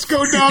 Um, Let's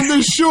go down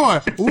the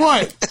shore.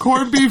 What?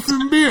 Corned beef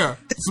and beer.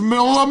 It's the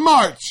middle of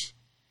March.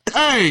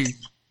 Hey.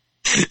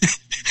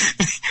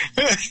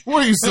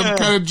 What are you, some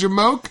kind of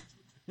jamoke?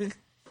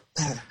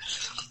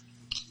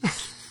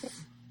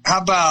 How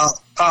about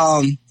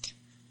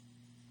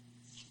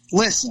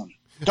listen,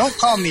 don't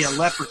call me a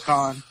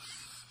leprechaun.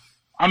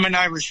 I'm an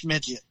Irish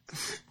midget.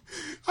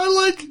 I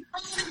like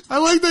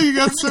that you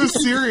got so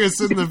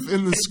serious in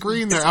the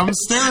screen there. I'm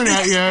staring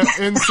at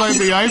you inside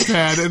the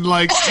iPad, and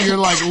like you're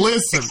like,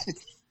 listen.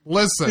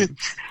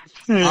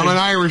 I'm an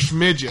Irish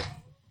midget.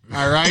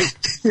 All right.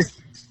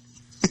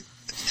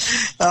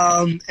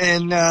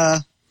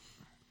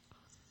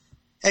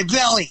 Hey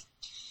Billy,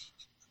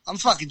 I'm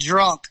fucking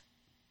drunk.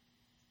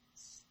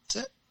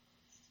 That's it.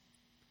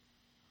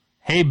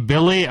 Hey,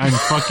 Billy, I'm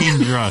fucking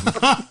drunk.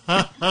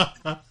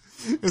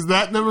 Is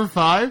that number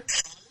 5?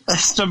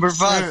 That's number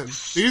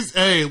 5. Man,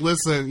 hey,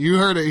 listen, you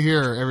heard it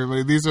here,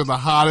 everybody. These are the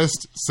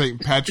hottest St.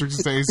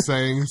 Patrick's Day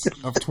sayings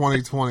of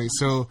 2020.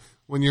 So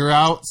when you're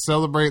out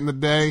celebrating the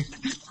day,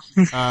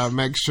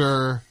 make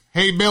sure,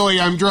 hey, Billy,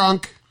 I'm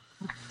drunk,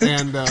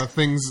 and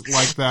things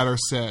like that are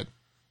said.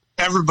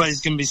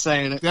 Everybody's going to be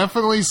saying it.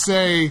 Definitely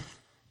say,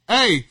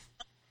 hey,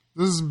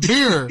 this is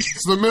beer.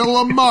 It's the middle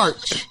of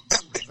March.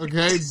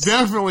 Okay?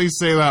 Definitely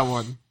say that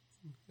one.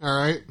 All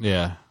right?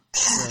 Yeah.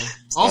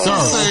 Also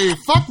say,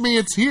 fuck me,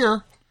 it's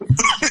here.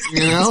 You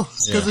know?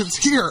 Because it's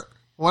here.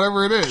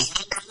 Whatever it is.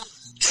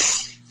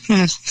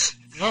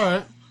 All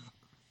right.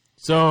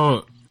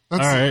 So,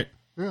 That's- all right.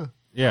 Yeah.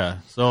 Yeah.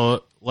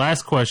 So,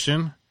 last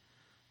question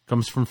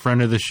comes from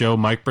friend of the show,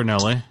 Mike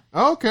Bernelli.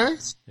 Okay.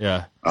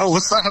 Yeah. Oh,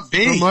 what's that?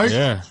 B? So, Mike.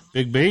 Yeah.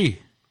 Big B.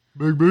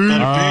 Big B.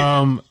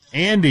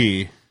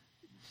 Andy.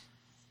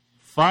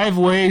 5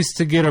 ways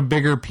to get a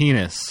bigger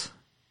penis.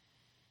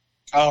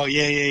 Oh,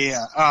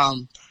 yeah.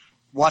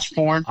 Watch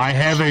porn. I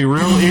have a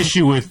real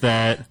issue with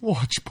that.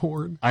 Watch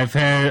porn. I've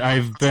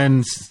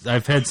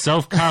had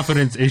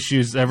self-confidence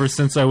issues ever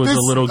since I was a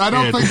little kid. I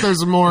don't think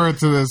there's more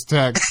to this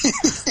text.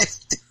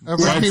 I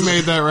think he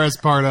made that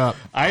rest part up.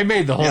 I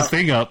made the whole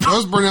thing up.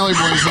 Those Bernelli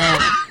boys out.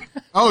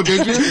 Oh,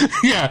 did you?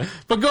 Yeah,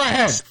 but go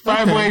ahead.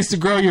 5 ways to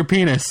grow your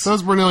penis.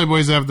 Those Bernelli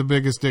boys have the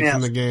biggest dick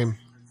in the game.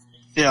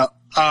 Yeah.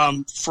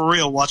 For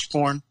real, watch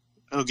porn.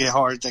 It'll get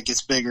hard. That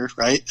gets bigger,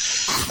 right?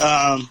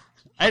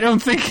 I don't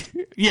think...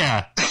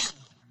 Yeah.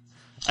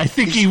 I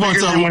think he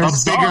wants a than when bigger,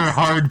 it's soft.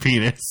 hard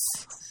penis.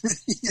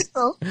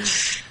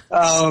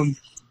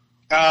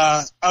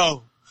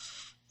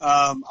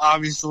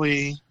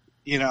 Obviously,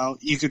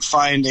 you could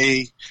find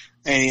a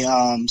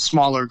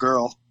smaller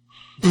girl.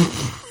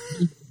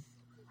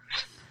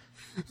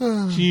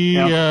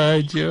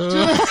 G.I. Joe.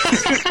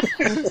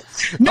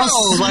 No,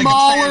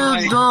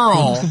 Smaller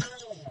girl.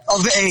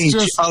 Of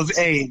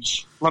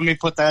age. Let me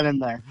put that in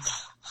there.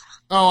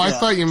 Oh, I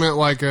thought you meant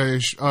like a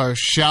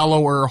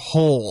shallower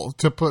hole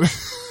to put.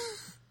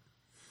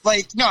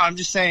 No, I'm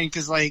just saying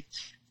because, I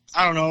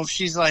don't know if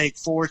she's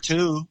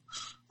 4'2",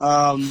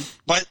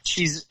 but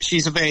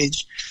she's of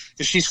age.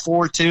 If she's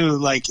 4'2",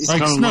 it's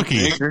Like gonna look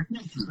Snooki. bigger.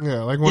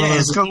 Yeah, like one of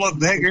It's those gonna look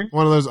bigger.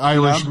 one of those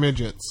Irish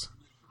midgets.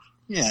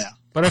 Yeah.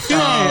 But I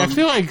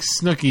feel like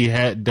Snooki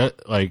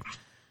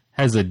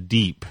has a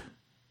deep.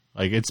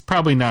 It's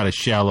probably not a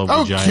shallow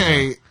vagina.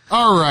 Okay,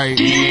 all right.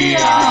 But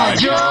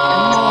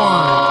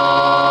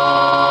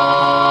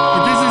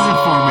this isn't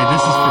for me.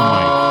 This is for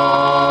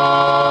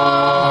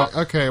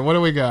Mike. Okay, what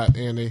do we got,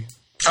 Andy?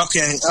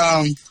 Okay.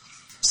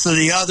 So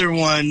the other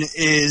one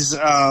is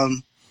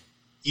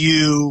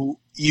you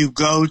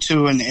go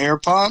to an air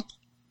pump,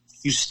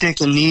 you stick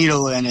a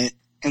needle in it,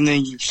 and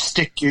then you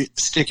stick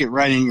it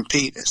right in your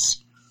penis.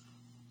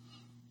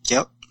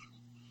 Yep.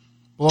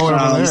 Blow it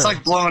over there. It's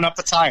like blowing up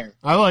a tire.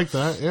 I like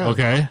that. Yeah.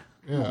 Okay.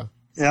 Yeah.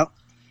 Yep.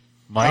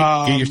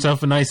 Mike, get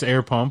yourself a nice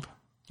air pump.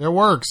 It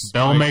works.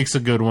 Bell Like, makes a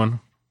good one.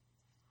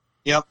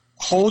 Yep.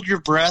 Hold your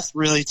breath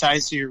really tight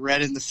so you're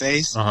red in the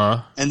face,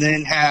 Uh-huh. and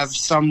then have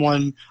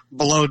someone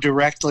blow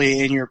directly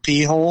in your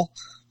pee hole,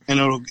 and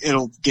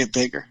it'll get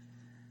bigger.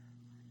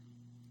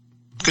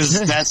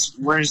 Because that's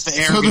where's the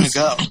air So going to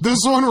go. this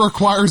one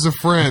requires a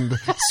friend.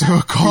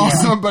 So call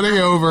somebody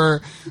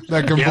over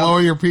that can blow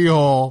in your pee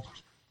hole.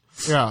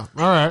 Yeah.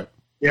 All right.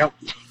 Yep.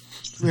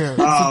 Yeah. It's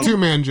a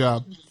 2-man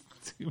job.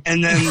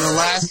 And then the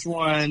last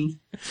one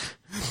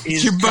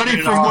is Your buddy cut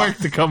it from off. work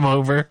to come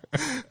over.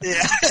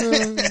 Yeah.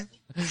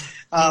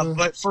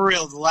 But for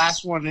real, the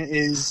last one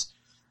is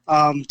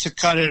to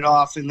cut it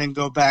off and then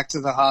go back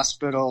to the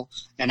hospital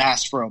and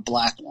ask for a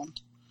black one.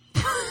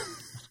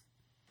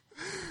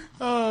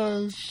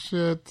 Oh,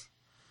 shit.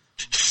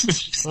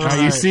 All You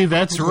right. see,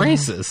 that's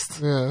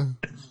racist. Yeah.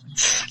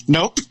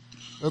 Nope.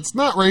 It's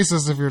not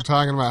racist if you're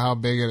talking about how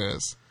big it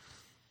is.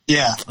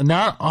 Yeah.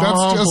 Not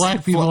all just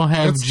black people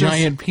have it's just-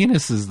 giant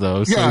penises,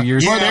 though, so Yeah, you're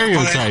but-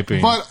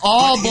 stereotyping. But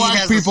all But he black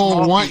has a people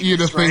small want you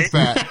to penis, think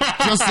that.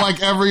 Just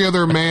like every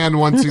other man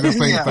wants you to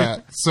think Yeah.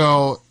 that.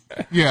 So,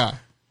 yeah.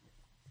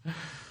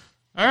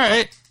 All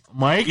right,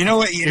 Mike. You know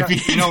what? You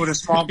know what a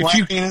small black if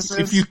you, penis is?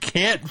 If you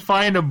can't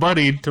find a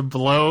buddy to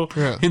blow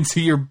Yeah. into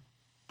your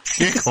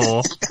dick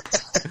hole,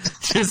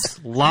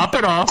 just lop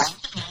it off.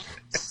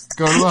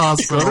 Go to the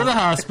hospital. Go to the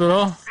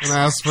hospital. and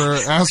ask for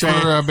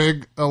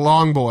a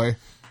long boy.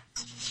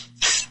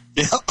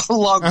 Yeah,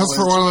 long Ask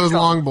for boys. one of those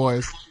long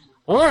boys.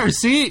 Or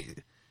see,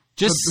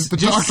 The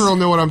doctor will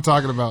know what I'm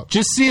talking about.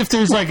 just see if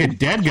there's like a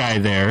dead guy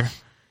there.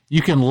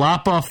 you can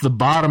lop off the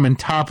bottom and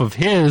top of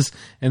his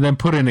and then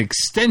put an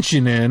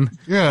extension in.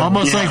 Yeah.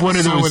 Almost Yeah, like one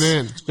of sew it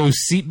in. those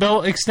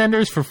seatbelt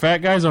extenders for fat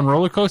guys on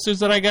roller coasters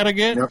that I got to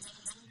get. Yep.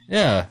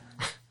 Yeah.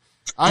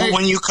 But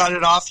when you cut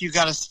it off, you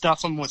got to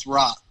stuff them with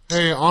rock.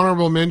 Hey,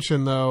 honorable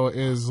mention, though,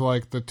 is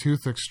like the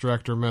tooth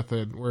extractor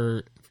method,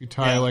 where if you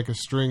tie like a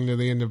string to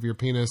the end of your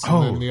penis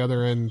and then the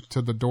other end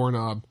to the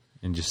doorknob,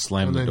 And just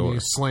slam and the then door. you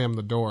slam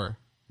the door.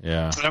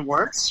 Yeah. But it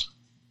works.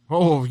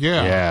 Oh,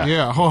 yeah.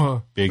 Yeah.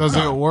 Oh, Big does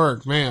time. it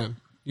work, man?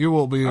 You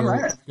will be...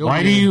 right. you'll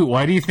Why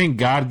be- do you think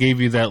God gave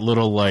you that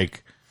little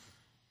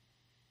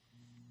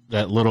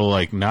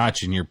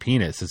notch in your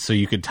penis? It's so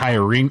you could tie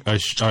a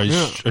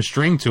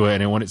string to it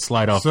and it wouldn't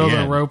slide off So the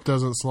the end. rope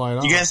doesn't slide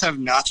off. You guys have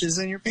notches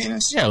in your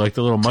penis? Yeah, like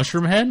the little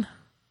mushroom head.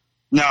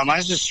 No,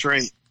 mine's just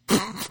straight.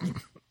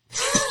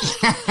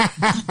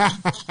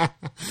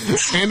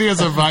 Andy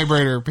has a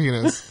vibrator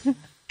penis.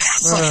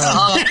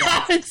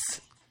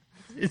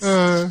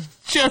 it's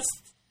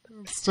just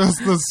It's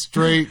just the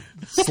straight,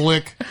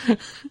 slick,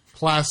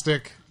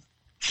 plastic.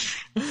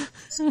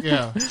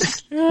 Yeah,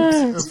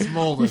 it's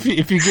molded.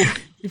 if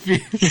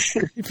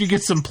you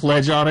get some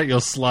pledge on it, you'll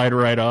slide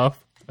right off.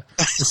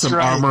 With some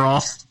right. armor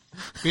off.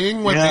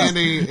 Being with Yeah.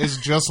 Andy is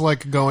just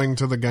like going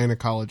to the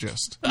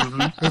gynecologist.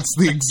 It's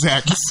the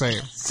exact same.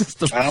 It's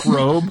just a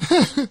probe.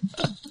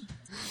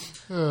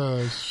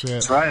 Oh shit,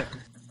 That's right.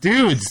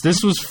 Dudes,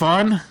 this was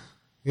fun.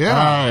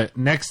 yeah.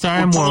 Next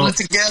time Pull we'll it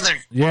together.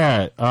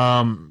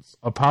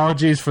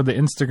 apologies for the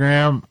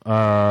Instagram.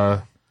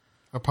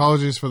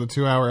 Apologies for the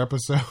 2-hour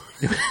episode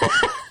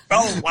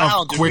Oh,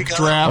 wow. of did quick we go-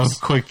 drafts.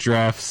 Of quick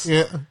drafts.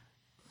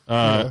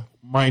 Yeah,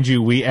 Mind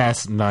you, we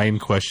asked 9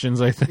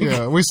 questions, I think.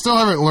 yeah. We still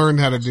haven't learned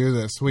how to do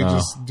this. We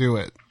just do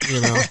it.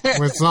 You know,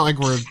 it's not like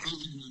we're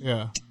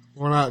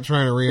not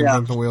trying to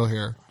reinvent the wheel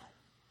here.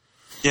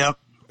 Yep.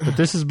 But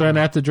this has been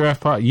At the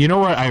Draft Pod. You know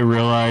what I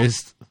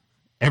realized?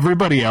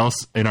 Everybody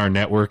else in our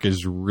network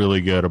is really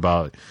good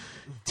about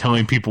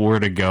telling people where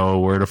to go,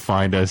 where to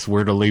find us,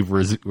 where to leave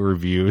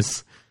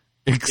reviews,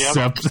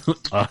 except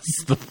us,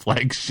 the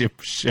flagship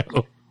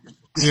show.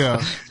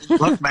 Yeah,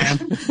 Look, man.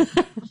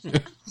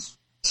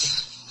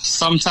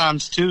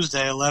 Sometimes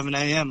Tuesday, 11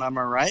 a.m. Am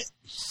I right?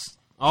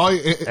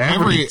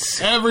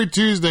 every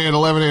Tuesday at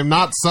 11 a.m.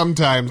 Not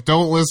sometimes.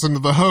 Don't listen to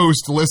the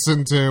host.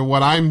 Listen to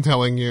what I'm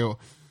telling you.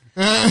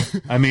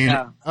 I mean,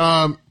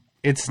 Yeah.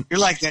 it's You're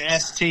like the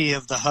ST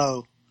of the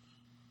hoe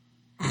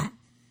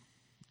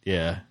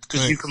yeah.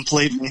 because you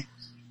complete me.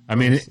 I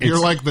mean, You're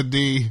like the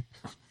D.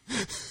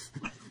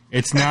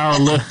 it's now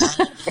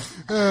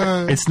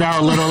it's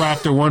now a little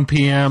after 1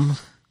 p.m.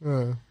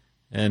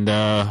 And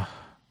I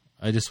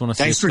just want to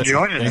say Thanks for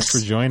joining thanks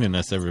us. for joining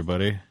us,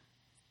 everybody.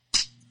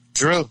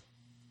 Drew.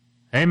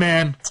 Hey,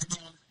 man.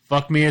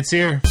 Fuck me, it's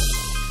here.